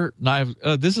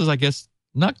this is, I guess,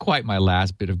 not quite my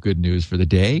last bit of good news for the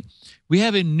day. We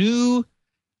have a new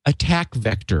attack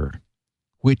vector,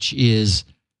 which is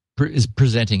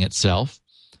presenting itself,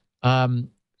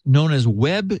 known as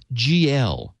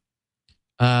WebGL.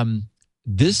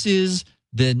 This is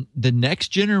the next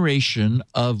generation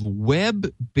of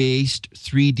web-based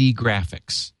 3D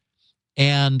graphics,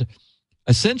 and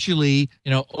essentially,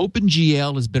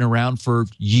 OpenGL has been around for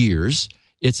years.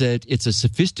 It's a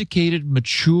sophisticated,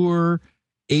 mature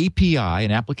API,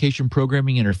 an application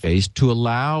programming interface, to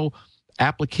allow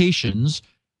applications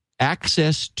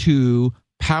access to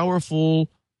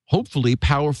hopefully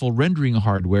powerful rendering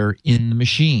hardware in the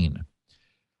machine.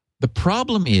 The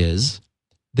problem is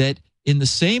that in the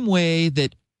same way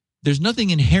that there's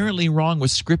nothing inherently wrong with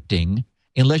scripting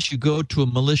unless you go to a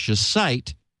malicious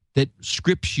site that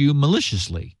scripts you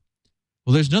maliciously.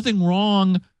 Well, there's nothing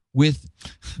wrong with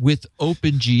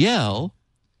OpenGL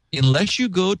unless you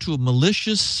go to a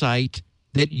malicious site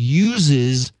that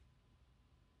uses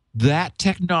that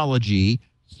technology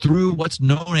through what's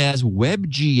known as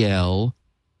WebGL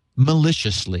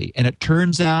maliciously. And it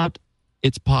turns out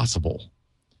it's possible.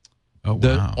 Oh,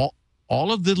 wow.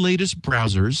 All of the latest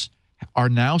browsers are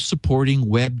now supporting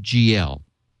WebGL.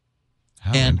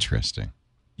 How interesting.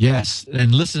 Yes,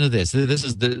 and listen to this. This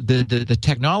is the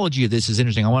technology of this is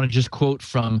interesting. I want to just quote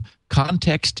from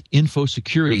Context Info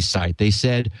Security site. They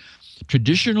said,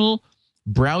 traditional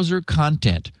browser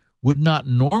content would not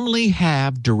normally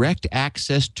have direct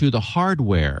access to the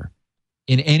hardware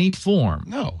in any form.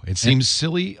 No, it seems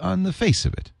silly on the face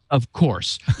of it. Of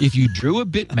course. If you drew a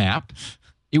bitmap,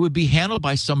 it would be handled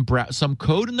by some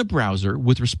code in the browser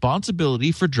with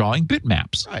responsibility for drawing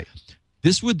bitmaps. Right.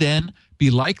 This would then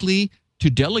be likely to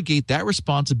delegate that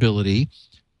responsibility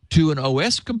to an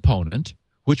OS component,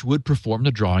 which would perform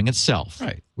the drawing itself,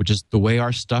 right, which is the way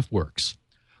our stuff works.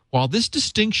 While this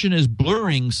distinction is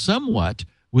blurring somewhat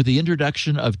with the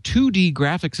introduction of 2D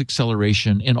graphics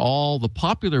acceleration in all the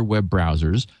popular web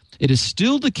browsers, it is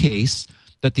still the case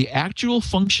that the actual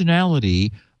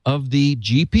functionality of the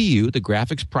GPU, the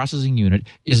graphics processing unit,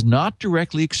 is not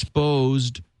directly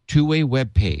exposed to a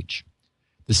web page.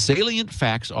 The salient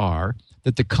facts are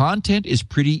that the content is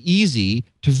pretty easy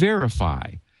to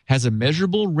verify, has a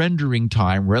measurable rendering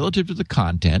time relative to the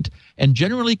content, and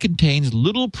generally contains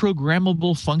little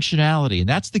programmable functionality. And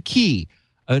that's the key.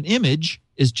 An image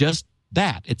is just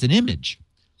that. It's an image.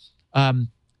 WebGL,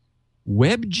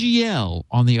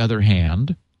 on the other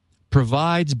hand,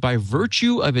 provides, by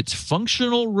virtue of its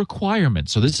functional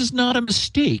requirements, so this is not a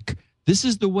mistake, this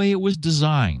is the way it was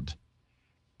designed,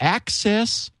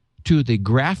 access to the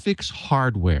graphics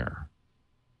hardware.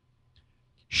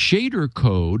 Shader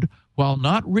code, while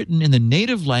not written in the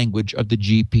native language of the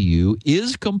GPU,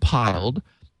 is compiled,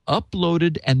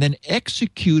 uploaded, and then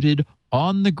executed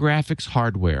on the graphics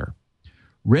hardware.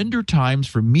 Render times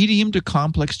for medium to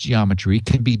complex geometry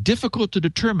can be difficult to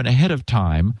determine ahead of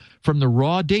time from the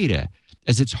raw data,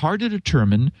 as it's hard to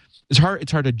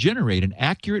generate an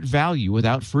accurate value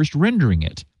without first rendering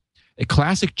it. A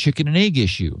classic chicken and egg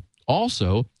issue.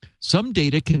 Also, some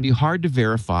data can be hard to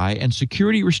verify, and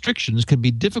security restrictions can be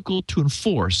difficult to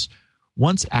enforce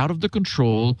once out of the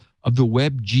control of the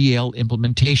WebGL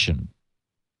implementation.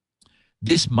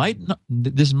 This might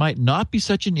not be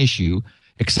such an issue,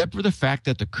 except for the fact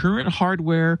that the current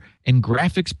hardware and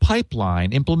graphics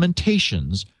pipeline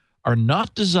implementations are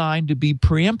not designed to be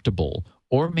preemptible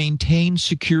or maintain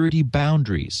security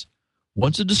boundaries.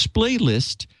 Once a display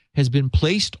list has been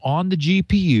placed on the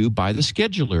GPU by the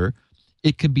scheduler,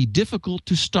 it can be difficult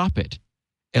to stop it,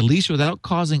 at least without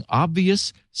causing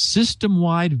obvious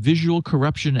system-wide visual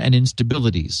corruption and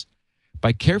instabilities.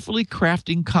 By carefully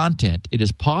crafting content, it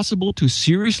is possible to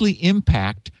seriously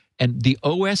impact the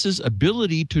OS's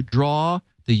ability to draw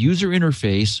the user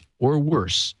interface, or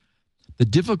worse. The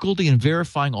difficulty in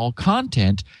verifying all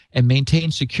content and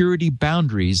maintain security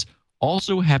boundaries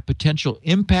also have potential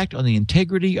impact on the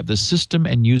integrity of the system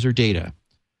and user data.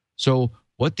 So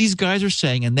what these guys are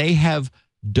saying, and they have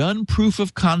done proof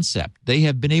of concept, they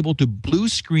have been able to blue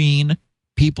screen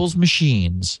people's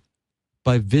machines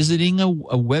by visiting a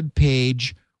web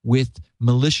page with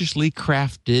maliciously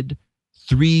crafted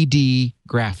 3D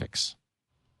graphics.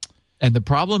 And the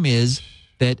problem is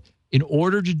that in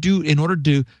order to do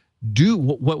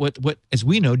what as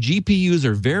we know, GPUs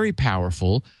are very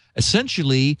powerful.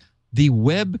 Essentially, the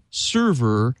web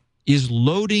server is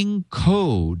loading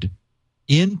code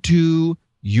into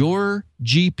your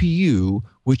GPU,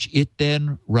 which it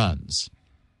then runs.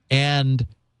 And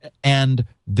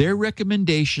their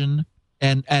recommendation,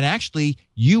 and actually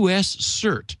US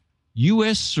CERT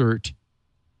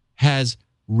has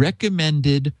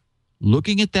recommended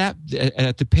looking at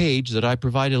the page that I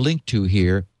provide a link to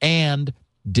here and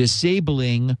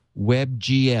disabling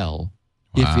WebGL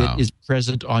if it is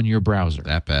present on your browser.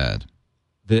 That bad.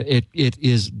 It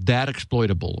is that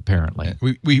exploitable, apparently.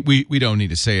 We don't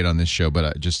need to say it on this show,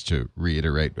 but just to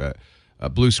reiterate, a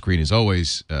blue screen is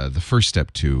always the first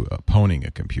step to pwning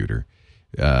a computer.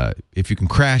 If you can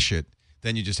crash it,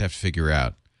 then you just have to figure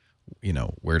out,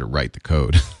 where to write the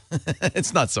code.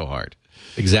 It's not so hard.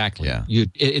 Exactly. Yeah.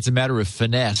 It's a matter of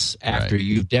finesse after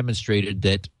you've demonstrated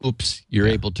that, you're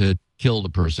able to kill the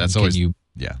person. That's always,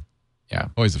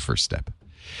 always the first step.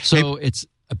 So it's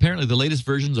apparently the latest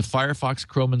versions of Firefox,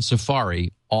 Chrome, and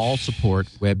Safari all support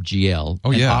WebGL.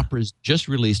 Opera's just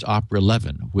released Opera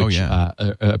 11, which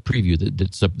a preview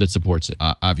that supports it.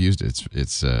 I've used it.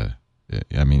 It's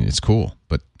cool,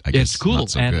 but I guess it's cool.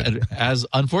 Not so and good.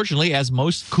 Unfortunately, as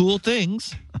most cool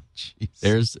things,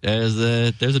 there's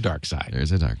a dark side.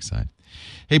 There's a dark side.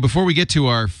 Hey, before we get to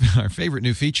our favorite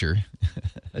new feature,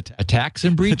 attacks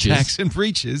and breaches. Attacks and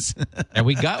breaches. And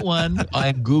we got one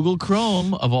on Google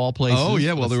Chrome, of all places. Oh,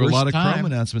 yeah. Well, there were a lot of Chrome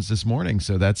announcements this morning,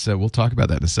 so that's we'll talk about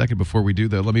that in a second. Before we do,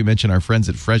 though, let me mention our friends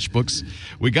at FreshBooks.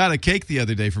 We got a cake the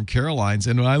other day from Caroline's,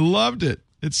 and I loved it.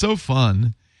 It's so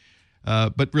fun.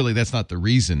 But really, that's not the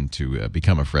reason to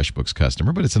become a FreshBooks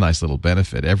customer, but it's a nice little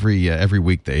benefit. Every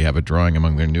week they have a drawing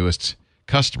among their newest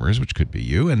customers, which could be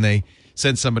you, and they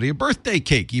send somebody a birthday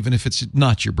cake, even if it's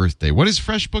not your birthday. What is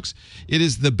FreshBooks? It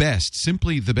is the best,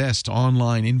 simply the best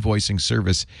online invoicing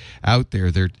service out there.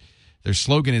 Their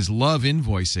slogan is "Love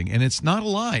Invoicing," and it's not a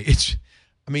lie.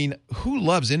 Who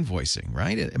loves invoicing,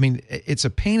 right? It's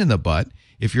a pain in the butt.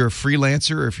 If you're a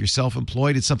freelancer or if you're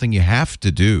self-employed, it's something you have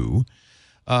to do.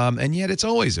 And yet it's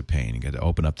always a pain. You got to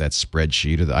open up that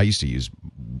spreadsheet. I used to use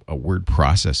a word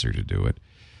processor to do it.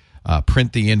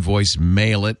 Print the invoice,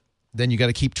 mail it. Then you got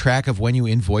to keep track of when you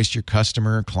invoiced your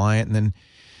customer or client. And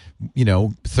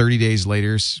then, 30 days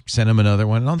later, send them another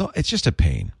one. It's just a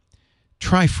pain.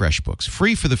 Try FreshBooks.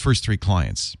 Free for the first 3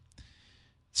 clients.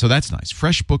 So that's nice.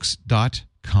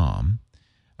 FreshBooks.com.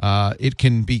 It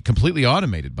can be completely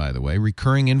automated, by the way.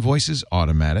 Recurring invoices,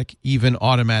 automatic, even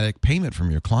automatic payment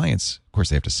from your clients. Of course,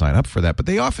 they have to sign up for that, but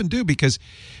they often do because,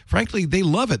 frankly, they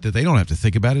love it that they don't have to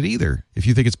think about it either. If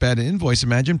you think it's bad to invoice,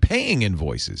 imagine paying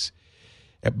invoices.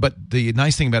 But the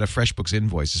nice thing about a FreshBooks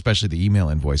invoice, especially the email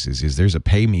invoices, is there's a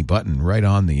pay me button right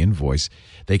on the invoice.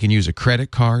 They can use a credit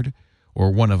card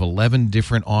or one of 11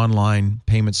 different online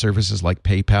payment services like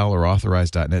PayPal or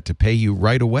Authorize.net to pay you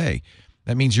right away.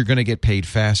 That means you're going to get paid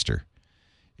faster.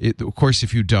 Of course,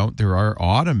 if you don't, there are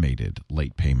automated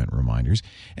late payment reminders.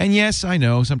 And yes, I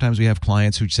know sometimes we have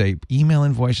clients who say, email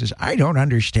invoices, I don't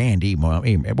understand email.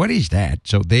 What is that?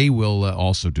 So they will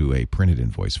also do a printed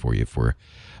invoice for you for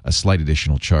a slight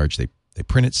additional charge. They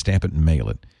print it, stamp it, and mail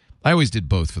it. I always did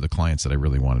both for the clients that I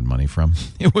really wanted money from.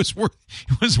 It was worth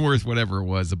whatever it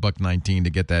was, $1.19 to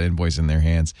get that invoice in their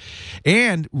hands.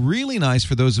 And really nice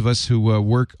for those of us who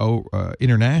work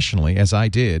internationally, as I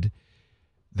did.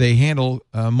 They handle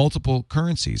multiple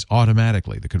currencies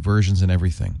automatically, the conversions and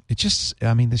everything. This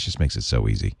just makes it so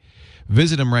easy.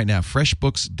 Visit them right now,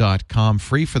 freshbooks.com,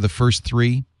 free for the first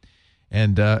 3.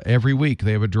 And every week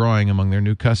they have a drawing among their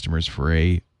new customers for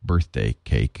a birthday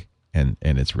cake. And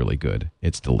it's really good.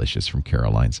 It's delicious from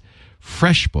Caroline's.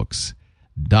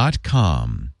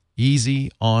 FreshBooks.com. Easy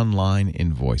online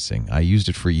invoicing. I used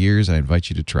it for years. I invite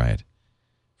you to try it.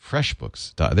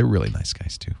 FreshBooks. They're really nice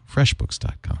guys, too.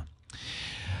 FreshBooks.com.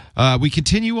 We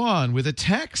continue on with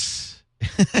attacks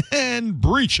and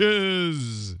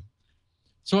breaches.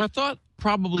 So I thought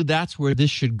probably that's where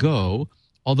this should go,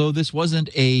 although this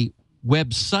wasn't a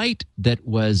website that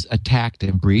was attacked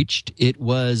and breached. It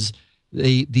was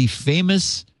the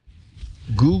famous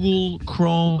Google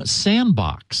Chrome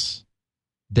sandbox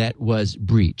that was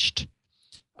breached.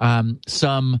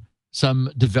 Some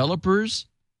developers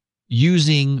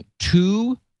using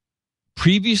two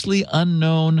previously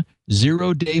unknown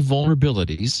zero-day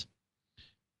vulnerabilities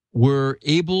were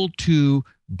able to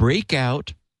break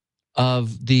out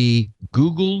of the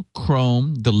Google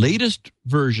Chrome, the latest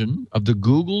version of the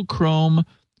Google Chrome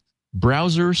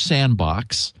browser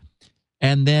sandbox,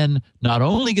 and then not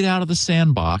only get out of the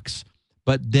sandbox,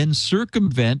 but then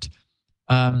circumvent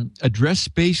address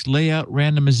space layout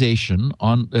randomization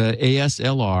on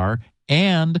ASLR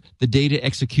and the data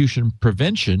execution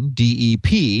prevention,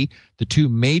 DEP, the two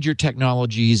major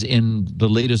technologies in the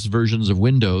latest versions of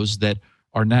Windows that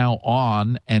are now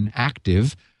on and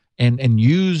active and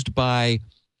used by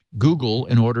Google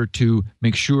in order to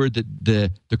make sure that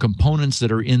the components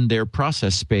that are in their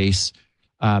process space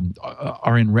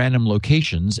are in random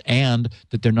locations and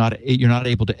that you're not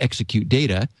able to execute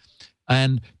data.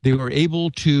 And they were able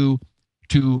to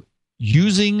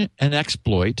using an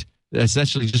exploit,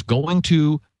 essentially just going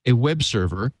to a web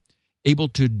server, able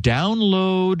to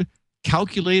download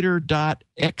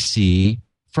calculator.exe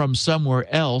from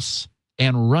somewhere else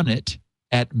and run it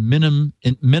at minimum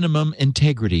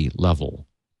integrity level.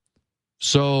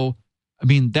 So,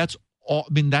 that's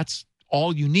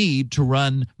all you need to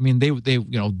run. They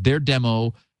their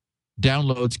demo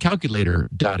downloads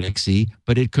calculator.exe,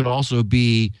 but it could also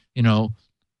be,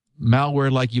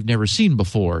 malware like you've never seen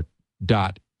before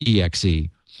 .exe.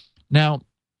 Now,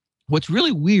 what's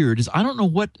really weird is I don't know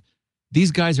what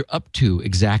these guys are up to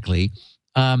exactly.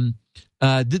 This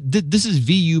is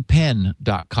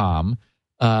vupen.com.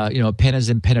 Pen as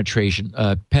in penetration,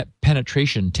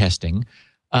 penetration testing.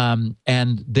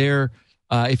 And they're,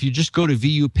 if you just go to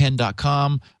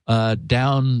vupen.com,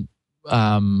 down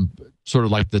sort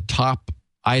of like the top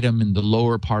item in the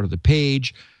lower part of the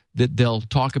page, that they'll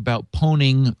talk about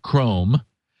pwning Chrome.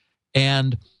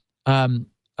 And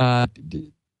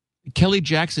Kelly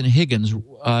Jackson Higgins,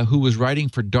 who was writing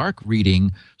for Dark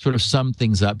Reading, sort of summed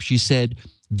things up. She said,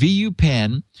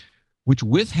 VUPen, which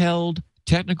withheld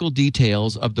technical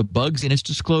details of the bugs in its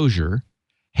disclosure,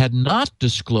 had not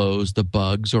disclosed the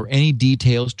bugs or any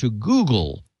details to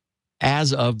Google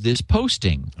as of this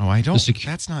posting. Oh, I don't.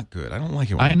 That's not good. I don't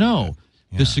like it. I know.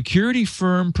 Yeah. The security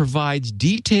firm provides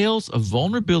details of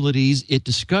vulnerabilities it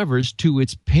discovers to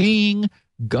its paying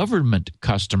government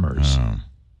customers.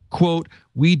 Quote,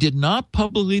 we did not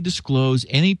publicly disclose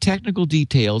any technical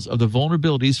details of the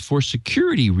vulnerabilities for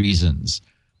security reasons.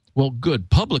 Well, good.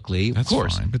 Publicly, That's of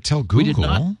course. Fine, but tell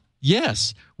Google.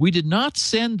 Yes. We did not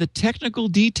send the technical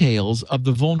details of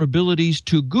the vulnerabilities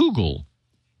to Google,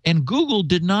 and Google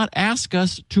did not ask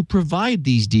us to provide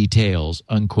these details,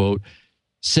 unquote,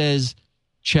 says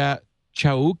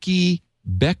Chauki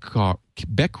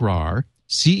Bekrar,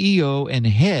 CEO and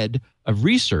head of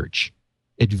research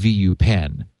at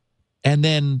VUPen. And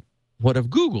then what of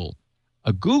Google?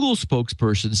 A Google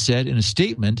spokesperson said in a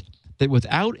statement that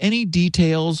without any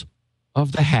details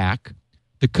of the hack,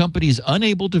 the company is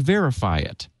unable to verify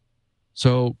it.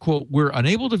 So, quote, we're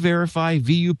unable to verify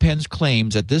VUPen's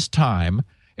claims at this time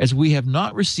as we have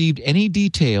not received any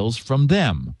details from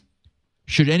them.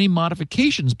 Should any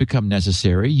modifications become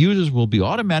necessary, users will be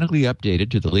automatically updated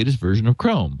to the latest version of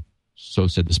Chrome, so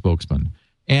said the spokesman.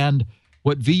 And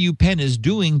what VUPen is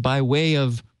doing by way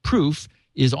of proof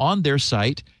is on their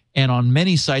site and on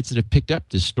many sites that have picked up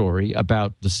this story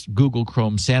about the Google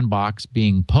Chrome sandbox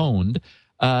being pwned,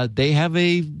 they have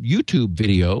a YouTube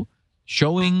video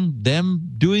showing them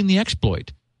doing the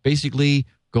exploit, basically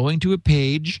going to a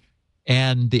page,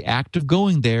 and the act of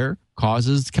going there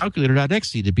causes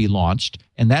calculator.exe to be launched,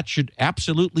 and that should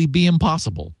absolutely be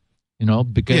impossible.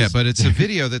 Because yeah, but it's a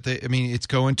video that it's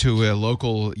going to a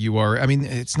local URL.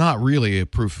 It's not really a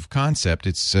proof of concept.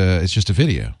 It's just a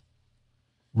video.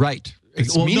 Right.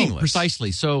 It's meaningless. No,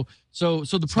 precisely. So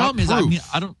the problem is,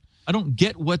 I don't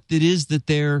get what it is that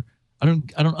they're. I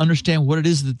don't understand what it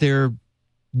is that they're.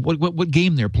 What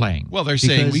game they're playing. Well, they're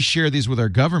saying we share these with our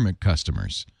government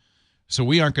customers, so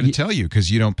we aren't going to tell you because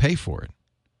you don't pay for it.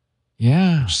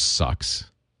 Yeah, which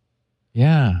sucks.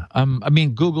 Yeah,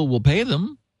 Google will pay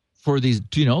them for these.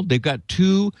 They've got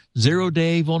 2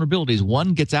 0-day vulnerabilities.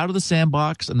 One gets out of the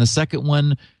sandbox, and the second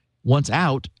one, once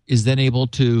out, is then able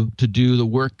to do the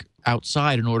work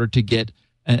outside in order to get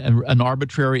an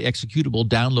arbitrary executable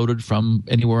downloaded from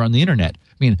anywhere on the internet.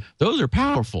 Those are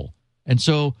powerful. And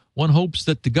so one hopes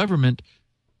that the government,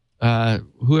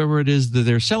 whoever it is that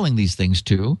they're selling these things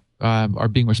to, are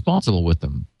being responsible with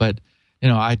them. But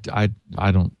I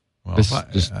don't. Well,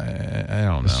 I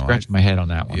don't know. Scratch my head on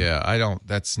that one. Yeah, I don't.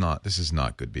 This is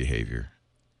not good behavior.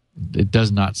 It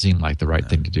does not seem like the right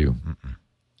thing to do.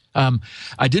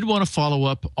 I did want to follow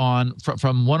up on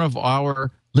from one of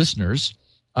our listeners,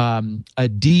 a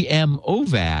DM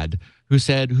Ovad,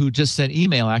 who just sent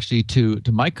email actually to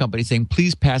my company saying,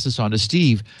 please pass this on to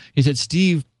Steve. He said,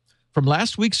 Steve, from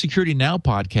last week's Security Now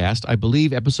podcast, I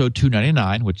believe episode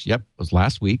 299, which, was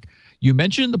last week, you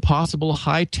mentioned the possible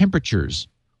high temperatures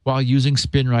while using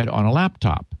SpinRite on a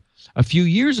laptop. A few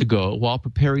years ago, while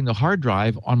preparing the hard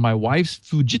drive on my wife's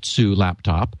Fujitsu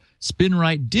laptop,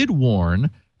 SpinRite did warn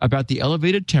about the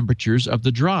elevated temperatures of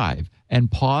the drive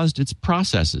and paused its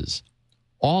processes.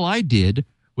 All I did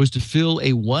was to fill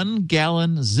a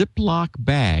 1-gallon Ziploc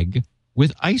bag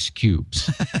with ice cubes,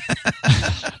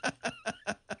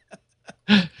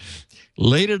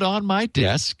 laid it on my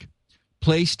desk,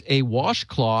 placed a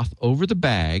washcloth over the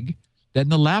bag, then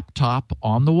the laptop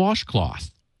on the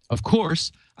washcloth. Of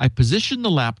course, I positioned the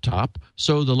laptop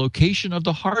so the location of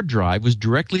the hard drive was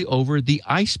directly over the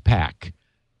ice pack.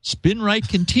 SpinRite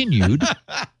continued,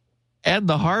 and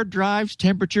the hard drive's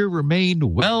temperature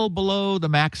remained well below the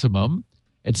maximum,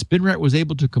 and SpinRite was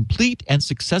able to complete and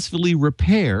successfully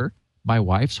repair my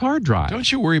wife's hard drive.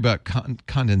 Don't you worry about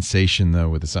condensation though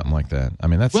with something like that? I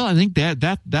mean, I think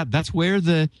that's where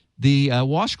the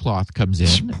washcloth comes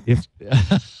in.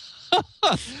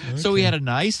 So we had a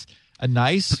nice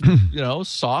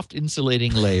soft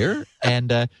insulating layer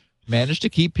and managed to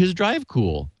keep his drive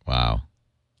cool. Wow.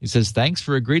 He says, thanks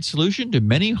for a great solution to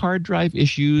many hard drive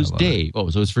issues, Dave. Oh,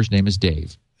 so his first name is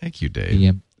Dave. Thank you, Dave.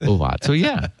 DM Ovat. So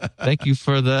thank you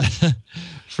for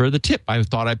the tip. I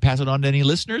thought I'd pass it on to any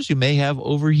listeners who may have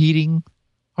overheating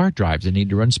hard drives and need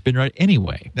to run SpinRite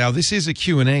anyway. Now, this is a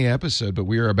Q&A episode, but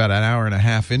we are about an hour and a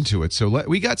half into it. So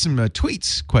we got some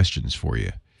tweets questions for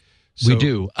you. We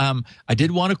do. I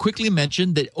did want to quickly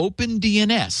mention that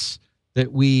OpenDNS, that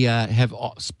we have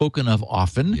spoken of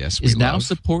often, is now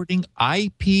supporting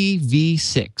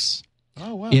IPv6.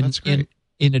 Oh, wow, that's great.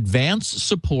 In advanced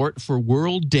support for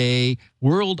World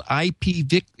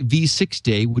IPv6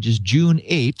 Day, which is June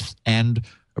 8th and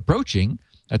approaching.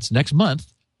 That's next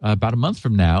month, about a month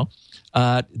from now.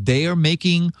 They're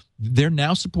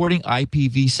now supporting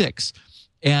IPv6.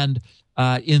 And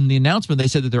in the announcement, they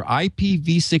said that their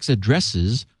IPv6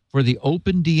 addresses for the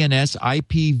OpenDNS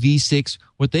IPv6,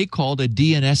 what they called a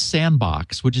DNS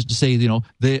sandbox, which is to say, the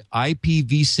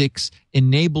IPv6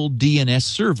 enabled DNS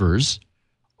servers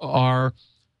are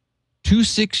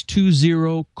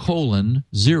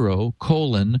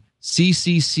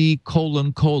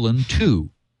 2620:0:CCC:2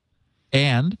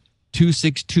 and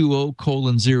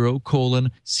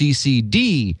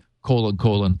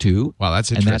 2620:0:CCD:2. Wow,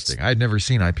 that's interesting. I'd never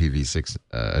seen IPv6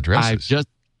 addresses.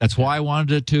 That's why I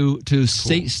wanted to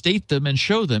state them and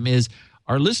show them. Is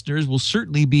our listeners will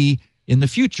certainly be in the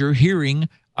future hearing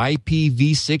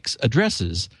IPv6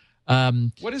 addresses.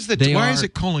 What is why is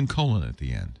it : at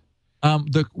the end?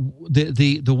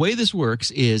 The way this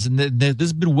works is, and this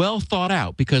has been well thought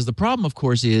out, because the problem, of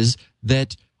course, is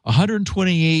that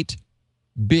 128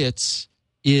 bits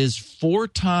is 4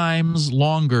 times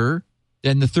longer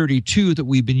than the 32 that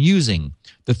we've been using.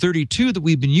 The 32 that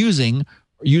we've been using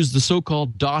use the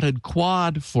so-called dotted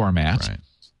quad format.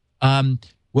 Right.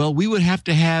 Well, we would have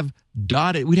to have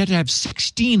we'd have to have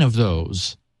 16 of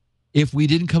those if we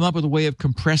didn't come up with a way of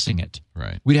compressing it.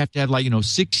 Right. We'd have to have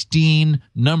 16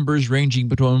 numbers ranging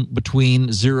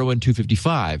between 0 and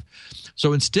 255.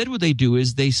 So instead what they do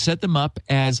is they set them up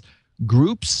as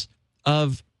groups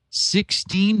of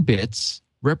 16 bits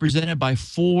represented by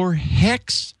 4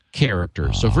 hex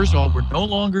characters. So first of all, we're no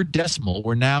longer decimal.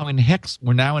 We're now in hex.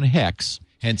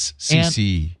 Hence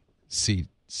CCC.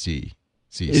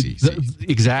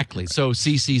 Exactly. So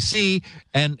CCC,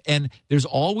 and there's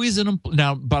always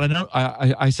now. But I know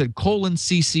I said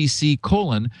 :CCC:.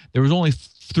 There was only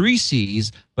 3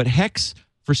 C's, but hex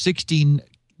for 16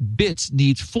 bits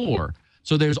needs 4.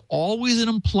 So there's always an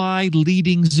implied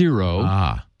leading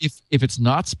 0 if it's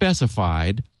not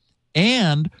specified,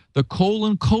 and the :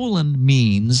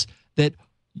 means that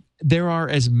there are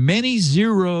as many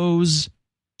zeros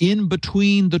in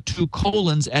between the 2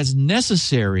 colons as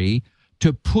necessary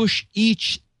to push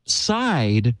each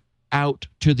side out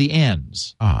to the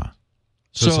ends.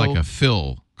 So it's like a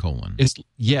fill :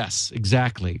 Yes,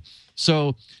 exactly.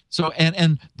 So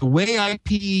and the way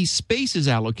IP space is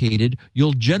allocated,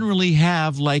 you'll generally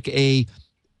have a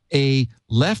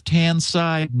left-hand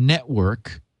side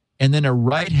network and then a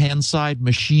right-hand side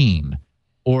machine.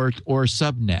 or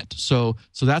subnet. So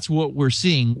that's what we're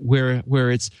seeing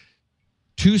where it's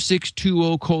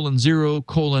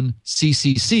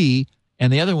 2620:0:CCC,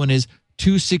 and the other one is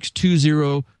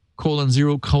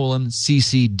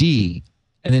 2620:0:CCD.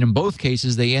 And then in both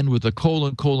cases, they end with a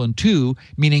 ::2,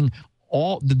 meaning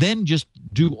then just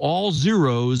do all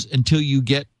zeros until you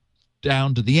get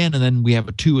down to the end, and then we have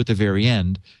a 2 at the very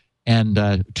end.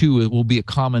 And 2 will be a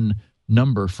common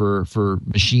number for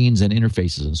machines and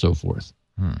interfaces and so forth.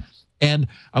 And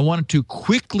I wanted to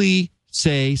quickly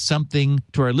say something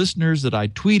to our listeners that I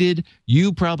tweeted.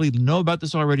 You probably know about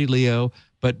this already, Leo,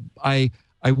 but I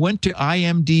went to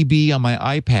IMDb on my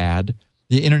iPad,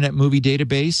 the Internet Movie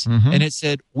Database, and it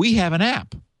said, we have an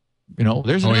app.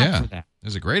 There's an app for that.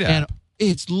 There's a great app. And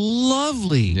it's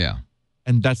lovely. Yeah.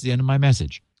 And that's the end of my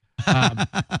message. I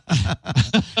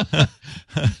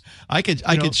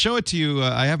could show it to you.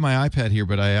 I have my iPad here,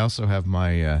 but I also have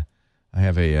my I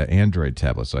have a Android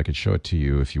tablet, so I could show it to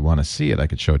you if you want to see it. I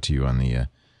could show it to you on the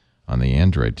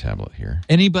Android tablet here.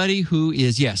 Anybody who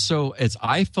is so it's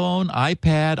iPhone,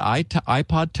 iPad,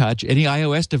 iPod Touch, any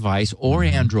iOS device or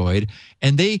Android,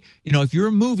 and they, if you're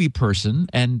a movie person,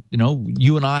 and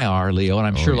you and I are, Leo, and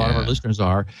I'm sure a lot of our listeners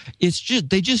are,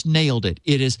 they just nailed it.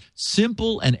 It is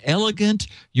simple and elegant.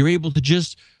 You're able to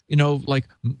just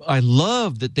I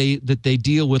love that they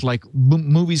deal with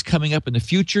movies coming up in the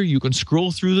future. You can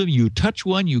scroll through them. You touch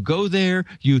one, you go there.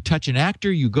 You touch an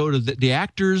actor, you go to the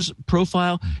actor's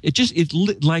profile. It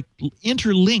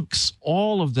interlinks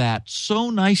all of that so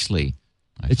nicely.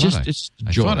 I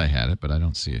thought I had it, but I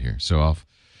don't see it here.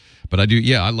 But I do.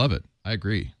 Yeah, I love it. I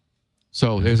agree.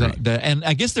 So there's and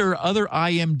I guess there are other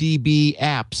IMDb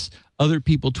apps. Other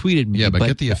people tweeted me. Yeah, but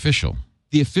get the official.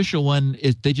 The official one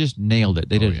they just nailed it.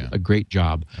 They did a great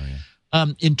job.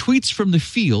 In tweets from the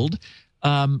field,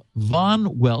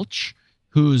 Von Welch,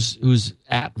 who's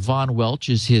at Von Welch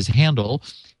is his handle.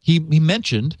 He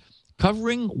mentioned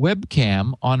covering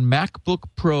webcam on MacBook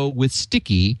Pro with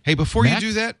Sticky. Hey, before you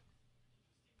do that,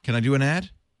 can I do an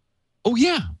ad? Oh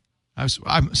yeah.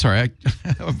 I'm sorry.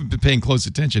 I've been paying close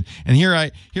attention, and here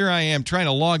I am trying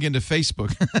to log into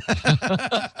Facebook.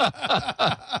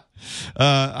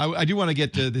 I do want to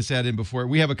get this ad in before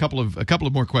we have a couple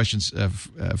of more questions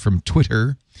from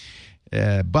Twitter,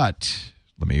 but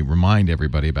let me remind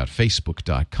everybody about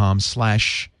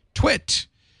Facebook.com/twit.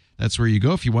 That's where you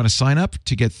go if you want to sign up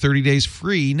to get 30 days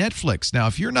free Netflix. Now,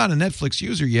 if you're not a Netflix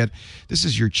user yet, this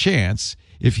is your chance.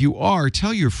 If you are,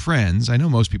 tell your friends. I know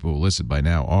most people who listen by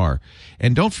now are.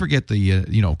 And don't forget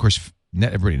of course,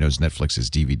 everybody knows Netflix is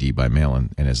DVD by mail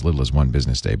and as little as one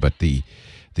business day. But the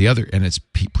other, and it's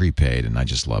prepaid, and I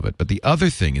just love it. But the other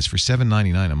thing is for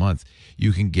 $7.99 a month,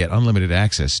 you can get unlimited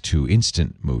access to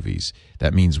instant movies.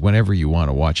 That means whenever you want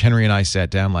to watch. Henry and I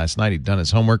sat down last night. He'd done his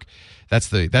homework. That's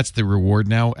the reward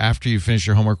now. After you finish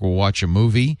your homework, we'll watch a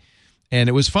movie. And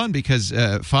it was fun because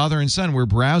father and son were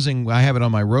browsing. I have it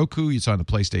on my Roku. It's on the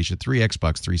PlayStation 3,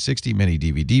 Xbox 360, many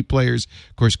DVD players,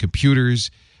 of course, computers,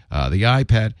 the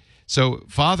iPad. So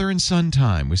father and son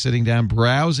time. We're sitting down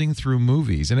browsing through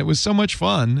movies, and it was so much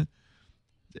fun.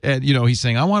 And, he's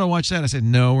saying, I want to watch that. I said,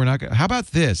 no, we're not going to. How about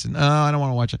this? And, no, I don't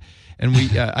want to watch it. And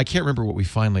I can't remember what we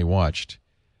finally watched.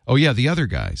 Oh, yeah, The Other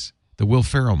Guys, the Will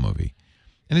Ferrell movie.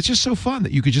 And it's just so fun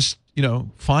that you could just,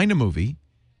 find a movie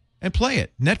and play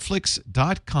it.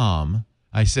 Netflix.com.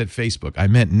 I said Facebook. I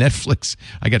meant Netflix.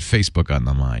 I got Facebook on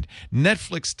the mind.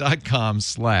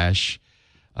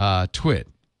 Netflix.com/twit.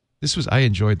 I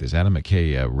enjoyed this. Adam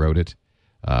McKay wrote it.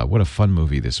 What a fun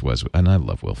movie this was. And I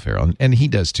love Will Ferrell. And he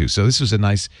does too. So this was a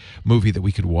nice movie that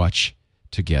we could watch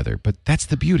together. But that's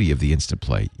the beauty of the Instant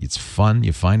Play. It's fun.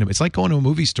 You find them. It's like going to a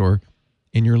movie store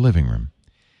in your living room.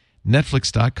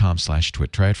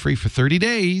 Netflix.com/twit. Try it free for 30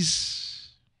 days.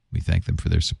 We thank them for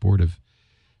their support of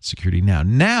Security Now.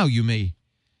 Now you may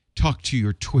talk to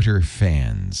your Twitter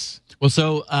fans. Well,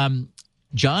 so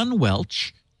John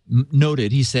Welch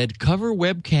noted, he said, cover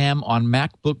webcam on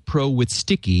MacBook Pro with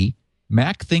Sticky.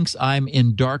 Mac thinks I'm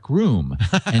in dark room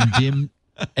and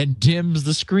dims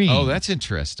the screen. Oh, that's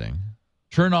interesting.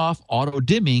 Turn off auto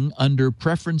dimming under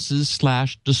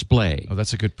preferences/display. Oh,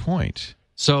 that's a good point.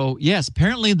 So, yes,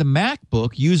 apparently the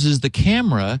MacBook uses the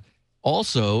camera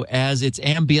also as its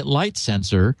ambient light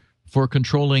sensor for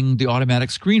controlling the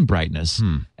automatic screen brightness.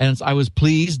 And I was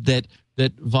pleased that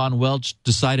Von Welch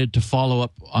decided to follow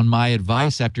up on my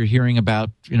advice after hearing about,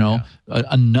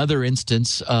 another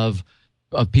instance of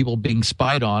people being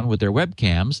spied on with their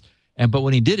webcams. But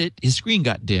when he did it, his screen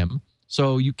got dim.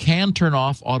 So you can turn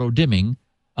off auto dimming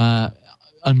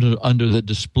under the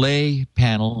display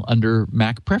panel under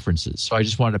Mac preferences. So I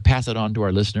just wanted to pass it on to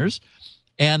our listeners.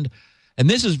 And And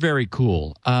this is very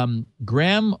cool.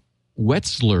 Graham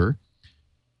Wetzler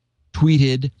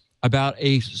tweeted about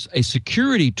a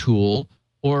security tool,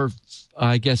 or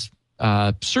I guess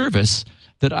service,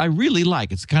 that I really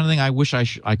like. It's the kind of thing I wish I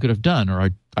could have done, or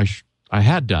I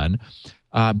had done,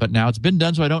 but now it's been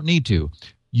done, so I don't need to.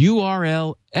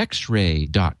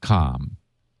 URLxray.com.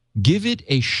 Give it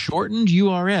a shortened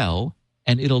URL,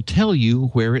 and it'll tell you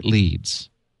where it leads.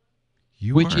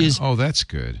 Which is that's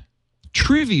good.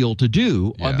 Trivial to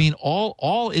do. Yeah. I mean,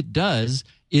 all it does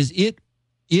is it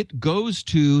goes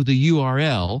to the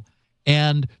URL,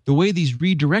 and the way these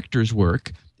redirectors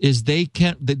work is they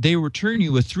return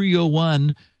you a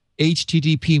 301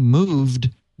 HTTP moved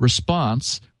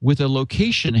response with a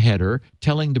location header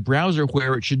telling the browser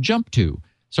where it should jump to.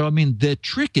 So, I mean, the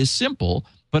trick is simple,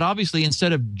 but obviously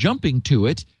instead of jumping to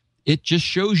it, it just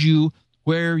shows you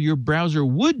where your browser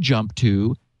would jump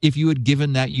to if you had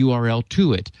given that URL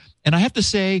to it. And I have to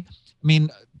say, I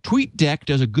mean, TweetDeck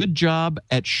does a good job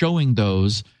at showing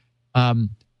those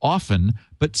often,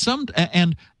 but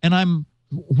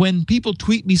when people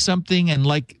tweet me something and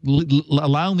like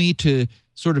allow me to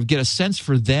sort of get a sense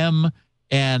for them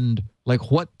and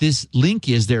like what this link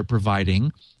is they're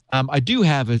providing, I do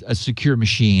have a secure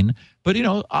machine, but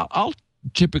I'll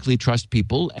typically trust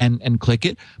people and click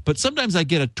it. But sometimes I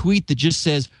get a tweet that just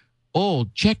says, "Oh,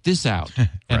 check this out,"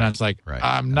 and I was like,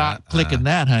 "I'm not clicking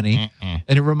that, honey."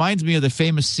 And it reminds me of the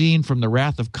famous scene from The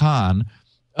Wrath of Khan,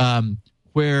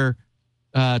 where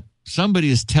somebody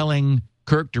is telling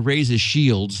Kirk to raise his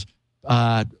shields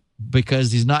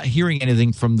because he's not hearing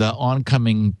anything from the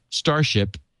oncoming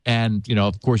starship, and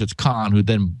of course it's Khan who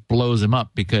then blows him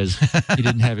up because he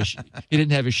didn't have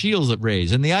his shields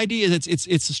raised. And the idea is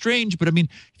it's strange, but I mean,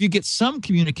 if you get some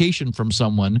communication from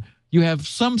someone, you have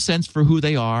some sense for who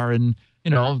they are and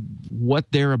what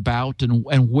they're about and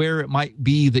where it might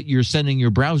be that you're sending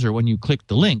your browser when you click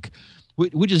the link,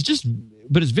 which is just.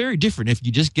 But it's very different if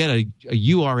you just get a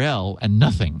URL and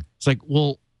nothing. It's like,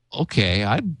 well, okay,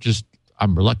 I'm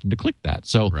reluctant to click that.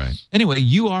 So anyway,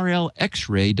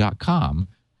 URLxray.com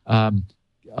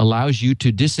allows you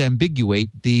to disambiguate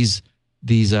these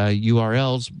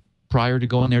URLs prior to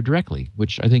going there directly,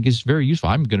 which I think is very useful.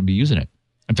 I'm going to be using it.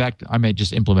 In fact, I may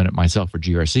just implement it myself for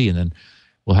GRC, and then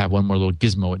we'll have one more little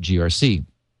gizmo at GRC.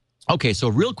 Okay, so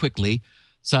real quickly,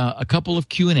 a couple of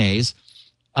Q&As.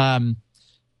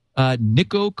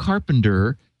 Nico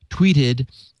Carpenter tweeted,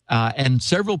 and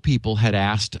several people had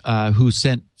asked who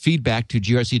sent feedback to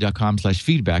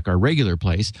grc.com/feedback, our regular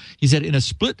place. He said, in a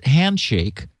split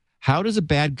handshake, how does a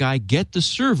bad guy get the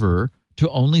server to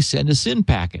only send a SYN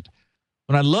packet?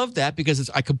 And I love that because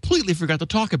I completely forgot to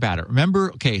talk about it.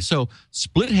 Remember? Okay, so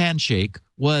split handshake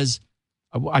was,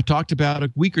 I talked about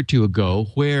a week or two ago,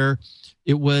 where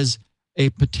it was a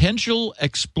potential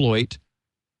exploit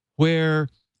where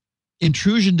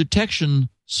intrusion detection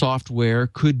software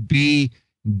could be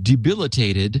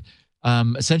debilitated,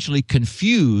 essentially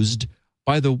confused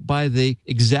by the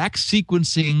exact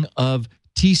sequencing of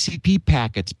TCP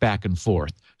packets back and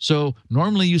forth. So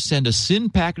normally you send a SYN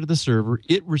packet to the server,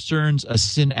 it returns a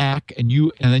SYN ACK, and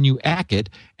then you ACK it,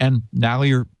 and now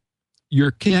you're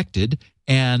connected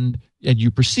and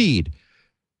you proceed.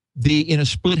 In a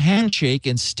split handshake,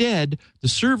 instead, the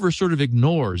server sort of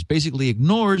ignores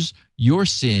your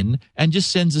SYN and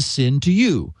just sends a SYN to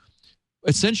you,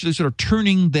 essentially sort of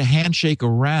turning the handshake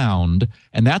around,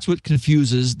 and that's what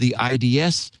confuses the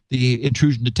IDS, the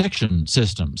intrusion detection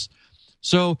systems.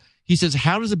 So he says,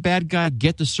 how does a bad guy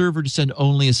get the server to send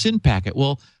only a SYN packet?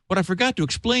 Well, what I forgot to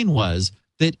explain was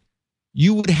that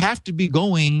you would have to be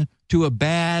going to a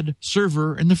bad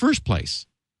server in the first place.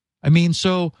 I mean,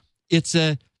 so it's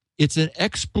an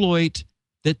exploit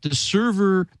that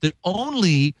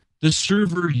only the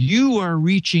server you are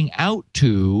reaching out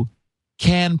to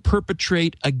can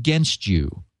perpetrate against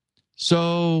you.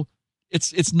 So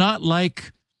it's not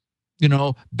like,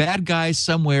 bad guys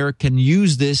somewhere can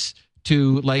use this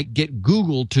to like get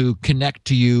Google to connect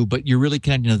to you, but you're really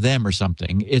connecting to them or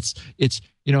something. It's if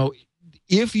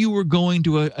you were going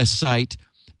to a site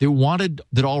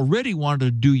that already wanted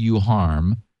to do you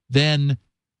harm, then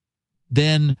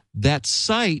that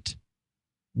site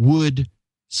would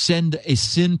send a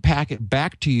SYN packet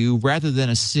back to you rather than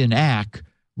a SYN ACK,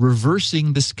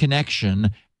 reversing this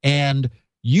connection and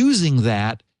using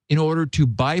that in order to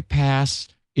bypass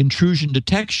intrusion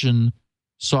detection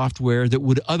software that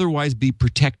would otherwise be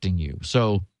protecting you.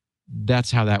 So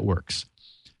that's how that works.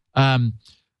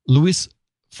 Luis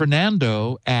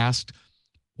Fernando asked,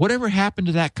 whatever happened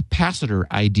to that capacitor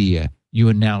idea you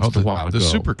announced a while ago? The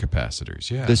supercapacitors,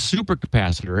 yeah. The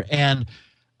supercapacitor. And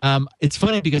it's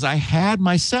funny because I had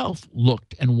myself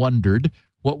looked and wondered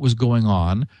what was going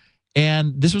on.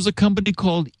 And this was a company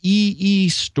called EE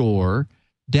Store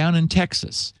down in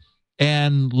Texas.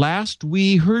 And last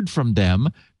we heard from them,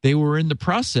 they were in the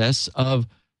process of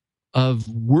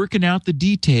working out the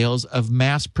details of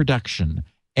mass production,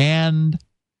 and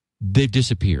they've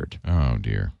disappeared. Oh,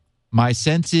 dear. My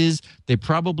sense is they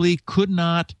probably could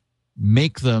not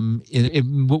make them,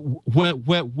 whether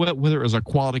it was a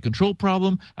quality control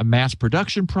problem, a mass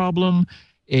production problem,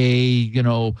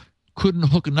 couldn't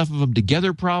hook enough of them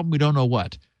together problem. We don't know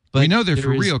what. But we know they're for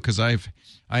real because I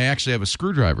actually have a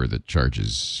screwdriver that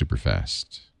charges super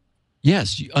fast.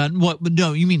 Yes.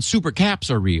 No, you mean super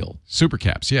caps are real. Super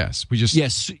caps, yes.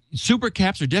 Yes, super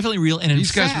caps are definitely real. And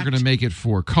these guys were going to make it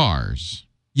for cars.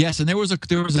 Yes, and there was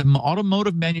an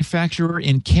automotive manufacturer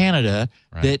in Canada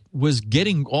that was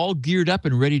getting all geared up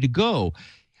and ready to go.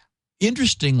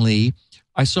 Interestingly,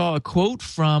 I saw a quote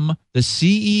from the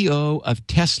CEO of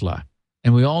Tesla.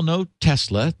 And we all know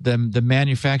Tesla, the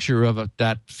manufacturer of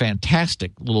that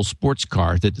fantastic little sports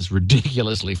car that is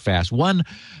ridiculously fast. One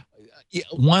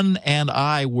and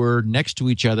I were next to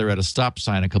each other at a stop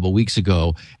sign a couple of weeks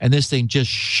ago, and this thing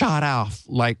just shot off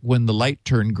like when the light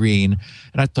turned green.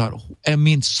 And I thought,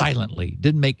 silently,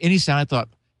 didn't make any sound. I thought,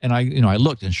 and I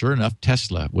looked, and sure enough,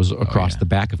 Tesla was across the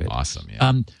back of it. Awesome.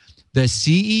 Yeah. The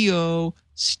CEO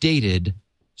stated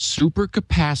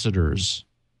supercapacitors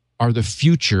are the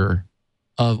future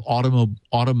of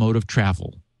automotive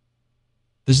travel.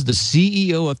 This is the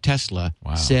CEO of Tesla.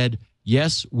 Wow. Said,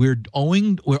 yes, we're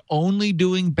only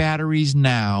doing batteries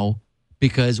now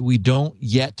because we don't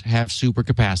yet have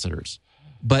supercapacitors.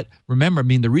 But remember,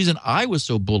 the reason I was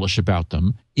so bullish about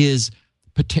them is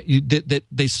that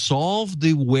they solved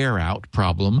the wear out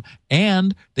problem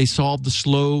and they solved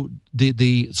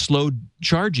the slow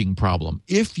charging problem.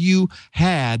 If you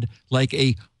had like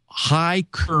a high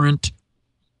current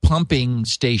pumping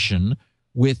station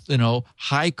with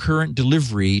high current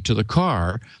delivery to the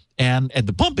car, and at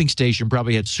the pumping station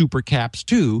probably had super caps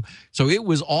too, so it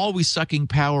was always sucking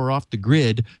power off the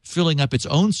grid, filling up its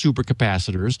own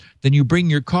supercapacitors. Then you bring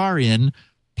your car in,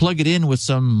 plug it in with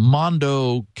some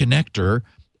Mondo connector,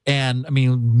 and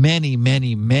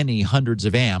many hundreds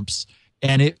of amps,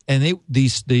 and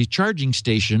the charging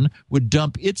station would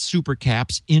dump its super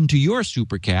caps into your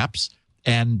super caps,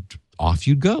 and off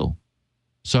you'd go.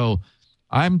 So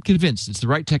I'm convinced it's the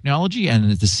right technology, and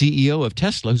the CEO of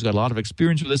Tesla, who's got a lot of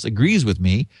experience with this, agrees with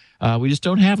me. We just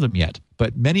don't have them yet.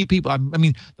 But many people,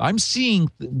 I'm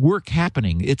seeing work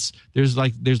happening. There's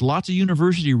lots of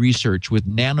university research with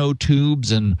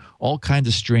nanotubes and all kinds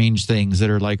of strange things that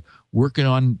are like working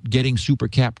on getting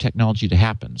supercap technology to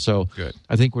happen. So good.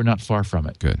 I think we're not far from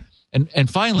it. Good. And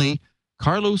finally,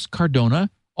 Carlos Cardona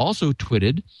also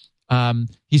tweeted.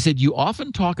 He said, you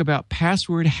often talk about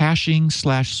password hashing /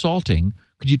 salting.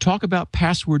 Could you talk about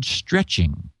password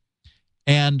stretching?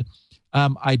 And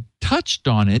I touched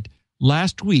on it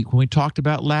last week when we talked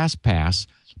about LastPass,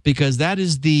 because that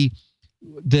is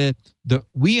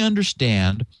we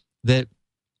understand that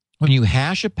when you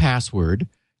hash a password,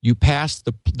 you pass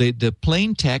the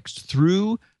plain text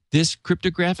through this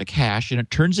cryptographic hash, and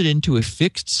it turns it into a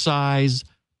fixed size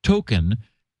token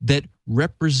that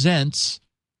represents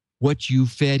what you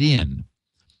fed in.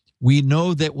 We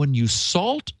know that when you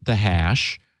salt the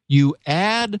hash, you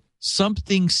add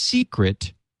something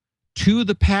secret to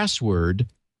the password,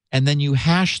 and then you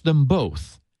hash them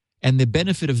both. And the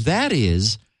benefit of that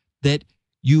is that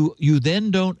you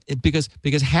then don't, because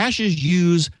hashes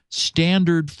use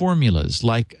standard formulas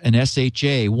like an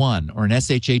SHA-1 or an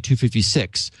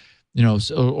SHA-256,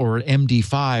 or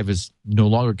MD5 is no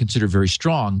longer considered very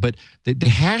strong, but the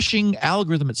hashing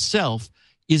algorithm itself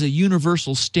is a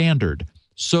universal standard.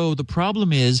 So the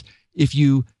problem is, if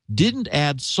you didn't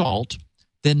add salt,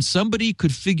 then somebody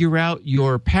could figure out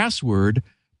your password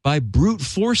by brute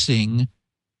forcing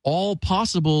all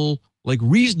possible,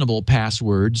 reasonable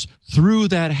passwords through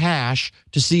that hash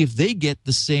to see if they get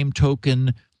the same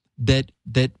token that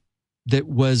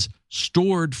was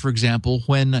stored, for example,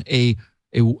 when a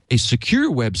secure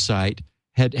website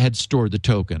had stored the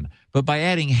token. But by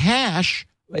adding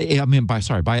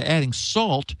by adding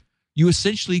salt, you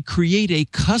essentially create a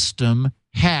custom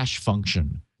hash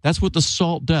function. That's what the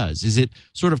salt does, is it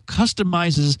sort of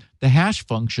customizes the hash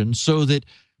function so that,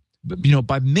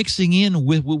 by mixing in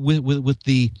with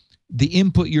the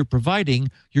input you're providing,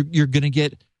 you're going to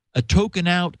get a token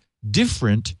out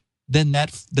different than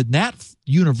that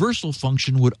universal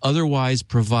function would otherwise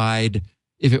provide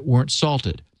if it weren't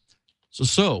salted.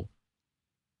 So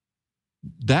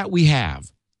that we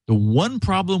have. The one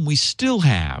problem we still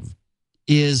have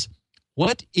is,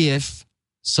 what if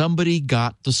somebody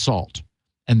got the salt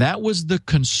And that was the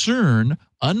concern,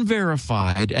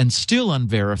 unverified and still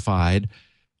unverified,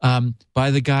 by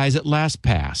the guys at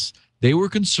LastPass. They were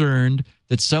concerned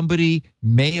that somebody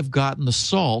may have gotten the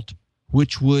salt,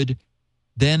 which would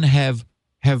then have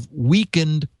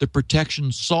weakened the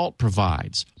protection salt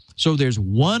provides. So there's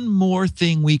one more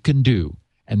thing we can do,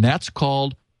 and that's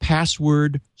called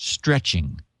password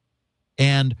stretching.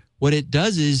 And what it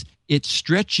does is it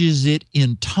stretches it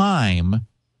in time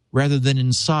rather than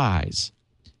in size.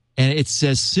 And it's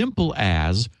as simple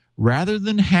as, rather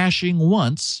than hashing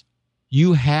once,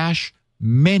 you hash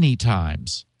many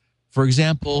times. For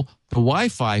example, the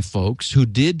Wi-Fi folks who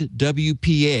did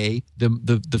WPA,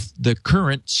 the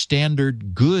current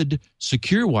standard good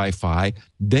secure Wi-Fi,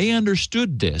 they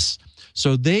understood this.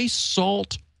 So they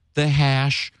salt the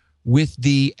hash with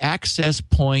the access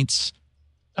point's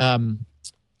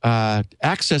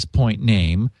access point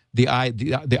name, the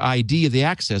ID of the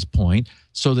access point,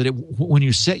 so that when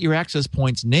you set your access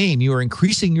point's name, you are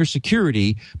increasing your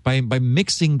security by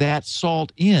mixing that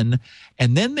salt in,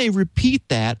 and then they repeat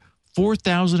that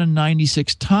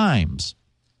 4,096 times.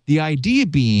 The idea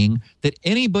being that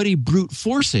anybody brute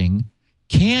forcing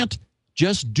can't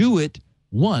just do it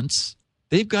once.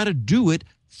 They've got to do it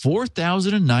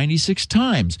 4,096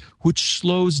 times, which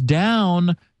slows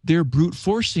down their brute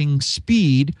forcing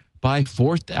speed by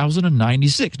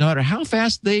 4,096. No matter how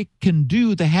fast they can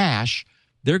do the hash,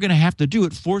 they're going to have to do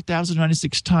it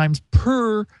 4,096 times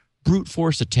per brute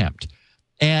force attempt.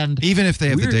 And even if they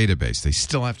have the database, they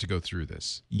still have to go through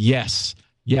this. Yes.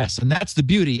 And that's the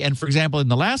beauty. And for example, in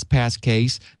the LastPass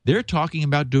case, they're talking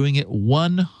about doing it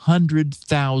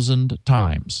 100,000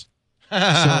 times.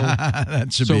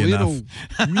 That should be enough. So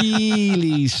it'll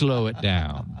really slow it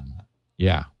down.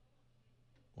 Yeah.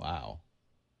 Wow.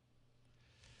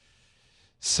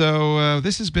 So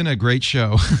this has been a great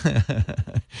show.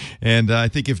 And I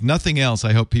think if nothing else,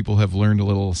 I hope people have learned a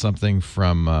little something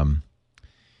from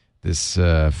this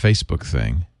Facebook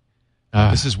thing.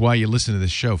 This is why you listen to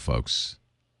this show, folks.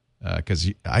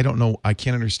 Because I don't know, I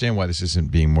can't understand why this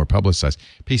isn't being more publicized.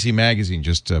 PC Magazine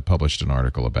just published an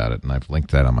article about it, and I've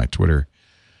linked that on my Twitter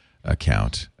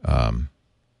account.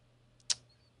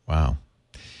 Wow.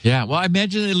 Yeah, well, I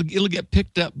imagine it'll get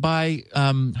picked up by,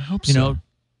 I hope so.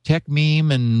 Tech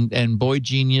Meme and Boy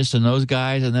Genius and those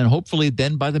guys, and then hopefully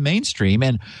then by the mainstream.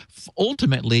 And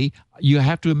ultimately, you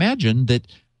have to imagine that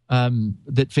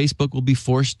that Facebook will be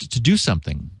forced to do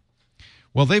something.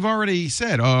 Well, they've already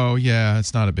said, "Oh, yeah,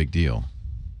 it's not a big deal."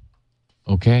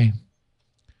 Okay.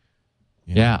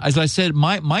 Yeah, as I said,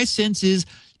 my sense is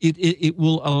it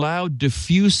will allow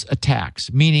diffuse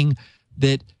attacks, meaning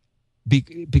that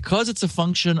because it's a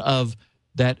function of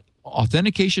that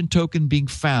authentication token being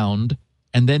found,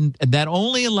 and that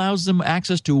only allows them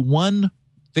access to one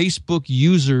Facebook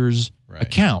user's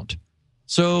account.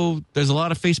 So there's a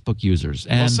lot of Facebook users.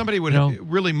 And somebody would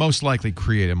really most likely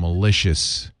create a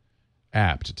malicious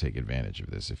app to take advantage of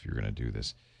this if you're going to do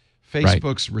this.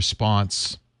 Facebook's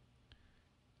response,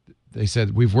 they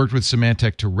said, we've worked with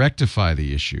Symantec to rectify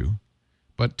the issue,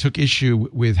 but took issue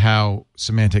with how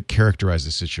Symantec characterized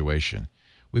the situation.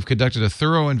 We've conducted a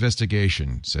thorough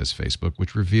investigation, says Facebook,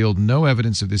 which revealed no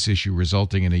evidence of this issue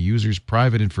resulting in a user's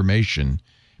private information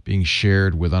being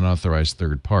shared with unauthorized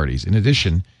third parties. In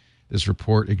addition, this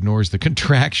report ignores the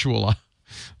contractual...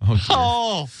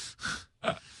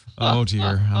 Oh,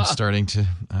 dear. I'm starting to...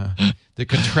 the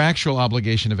contractual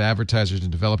obligation of advertisers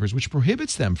and developers, which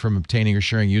prohibits them from obtaining or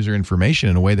sharing user information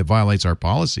in a way that violates our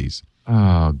policies.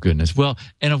 Oh, goodness. Well,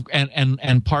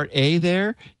 and part A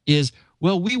there is...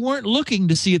 Well, we weren't looking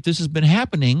to see if this has been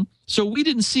happening, so we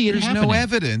didn't see it happening. There's no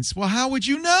evidence. Well, how would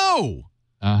you know?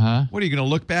 What, are you going to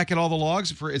look back at all the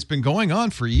logs? It's been going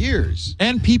on for years.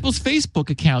 And people's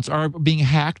Facebook accounts are being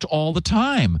hacked all the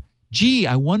time. Gee,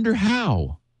 I wonder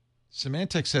how.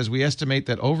 Symantec says we estimate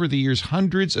that over the years,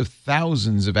 hundreds of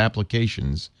thousands of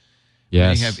applications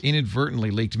may have inadvertently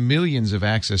leaked millions of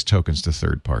access tokens to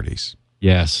third parties.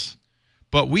 Yes.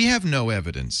 But we have no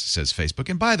evidence, says Facebook.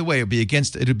 And by the way, it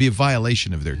would be a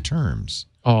violation of their terms.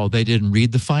 Oh, they didn't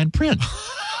read the fine print.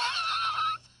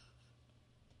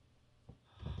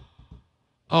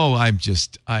 Oh, I am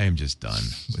just done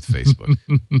with Facebook.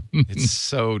 I'm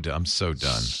so done.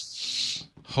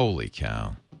 Holy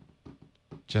cow.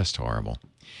 Just horrible.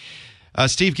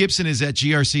 Steve Gibson is at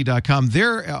grc.com.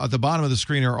 There at the bottom of the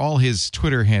screen are all his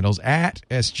Twitter handles. At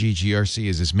SGGRC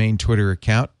is his main Twitter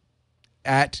account.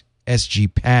 At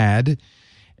SGPad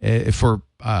for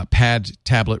pad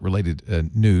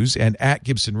tablet-related news. And at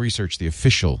Gibson Research, the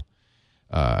official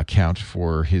account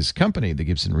for his company, the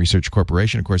Gibson Research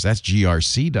Corporation. Of course, that's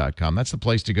grc.com. That's the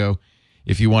place to go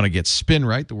If you want to get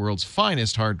SpinRite, the world's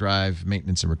finest hard drive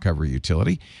maintenance and recovery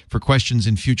utility. For questions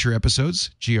in future episodes,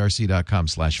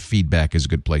 grc.com/feedback is a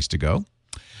good place to go.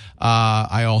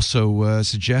 I also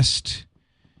suggest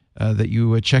that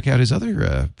you check out his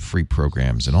other free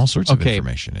programs and all sorts of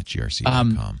information at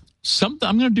grc.com.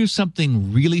 I'm going to do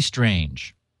something really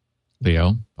strange,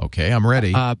 Leo. Okay, I'm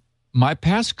ready. My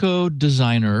passcode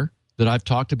designer that I've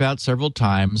talked about several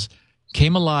times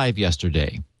came alive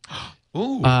yesterday.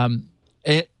 Ooh.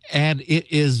 It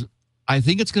is, I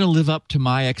think it's going to live up to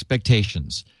my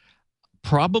expectations.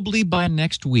 Probably by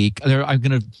next week, I'm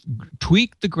going to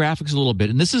tweak the graphics a little bit.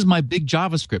 And this is my big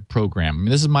JavaScript program. I mean,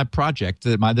 this is my project.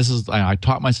 I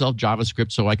taught myself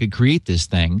JavaScript so I could create this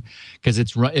thing because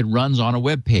it runs on a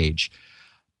web page.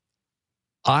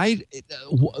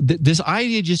 This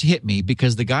idea just hit me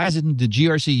because the guys in the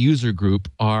GRC user group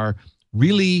are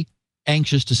really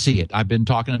anxious to see it. I've been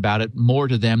talking about it more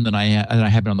to them than I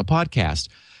have been on the podcast.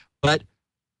 But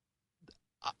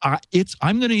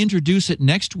I'm going to introduce it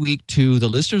next week to the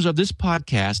listeners of this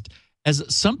podcast as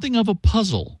something of a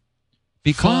puzzle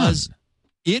because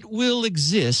it will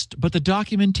exist, but the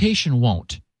documentation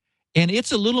won't. And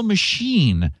it's a little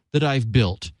machine that I've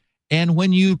built. And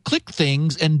when you click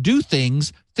things and do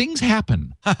things, things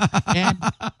happen.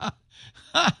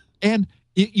 And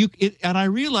I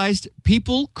realized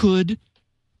people could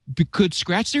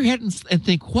scratch their head and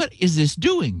think, what is this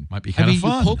doing? Might be kind of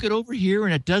fun. You poke it over here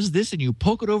and it does this, and you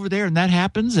poke it over there and that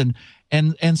happens.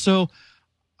 And so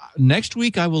next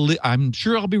week I'm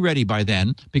sure I'll be ready by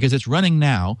then because it's running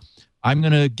now. I'm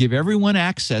going to give everyone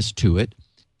access to it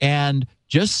and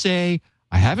just say,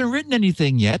 I haven't written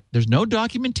anything yet. There's no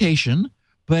documentation,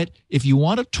 but if you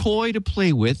want a toy to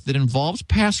play with that involves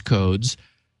passcodes,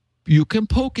 you can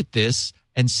poke at this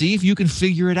and see if you can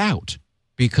figure it out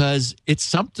because it's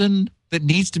something that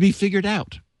needs to be figured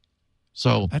out.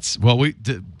 So we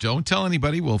don't tell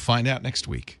anybody. We'll find out next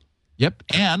week. Yep,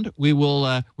 and we're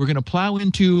going to plow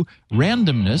into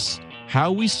randomness,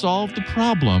 how we solve the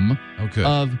problem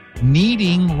of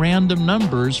needing random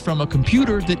numbers from a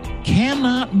computer that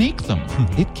cannot make them.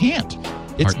 It can't.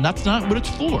 That's not what it's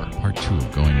for. Part 2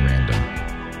 of going random.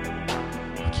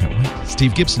 I can't wait.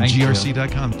 Steve Gibson,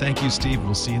 grc.com. Thank you, Steve.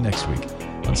 We'll see you next week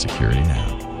on Security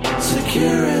Now.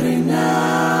 Security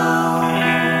Now.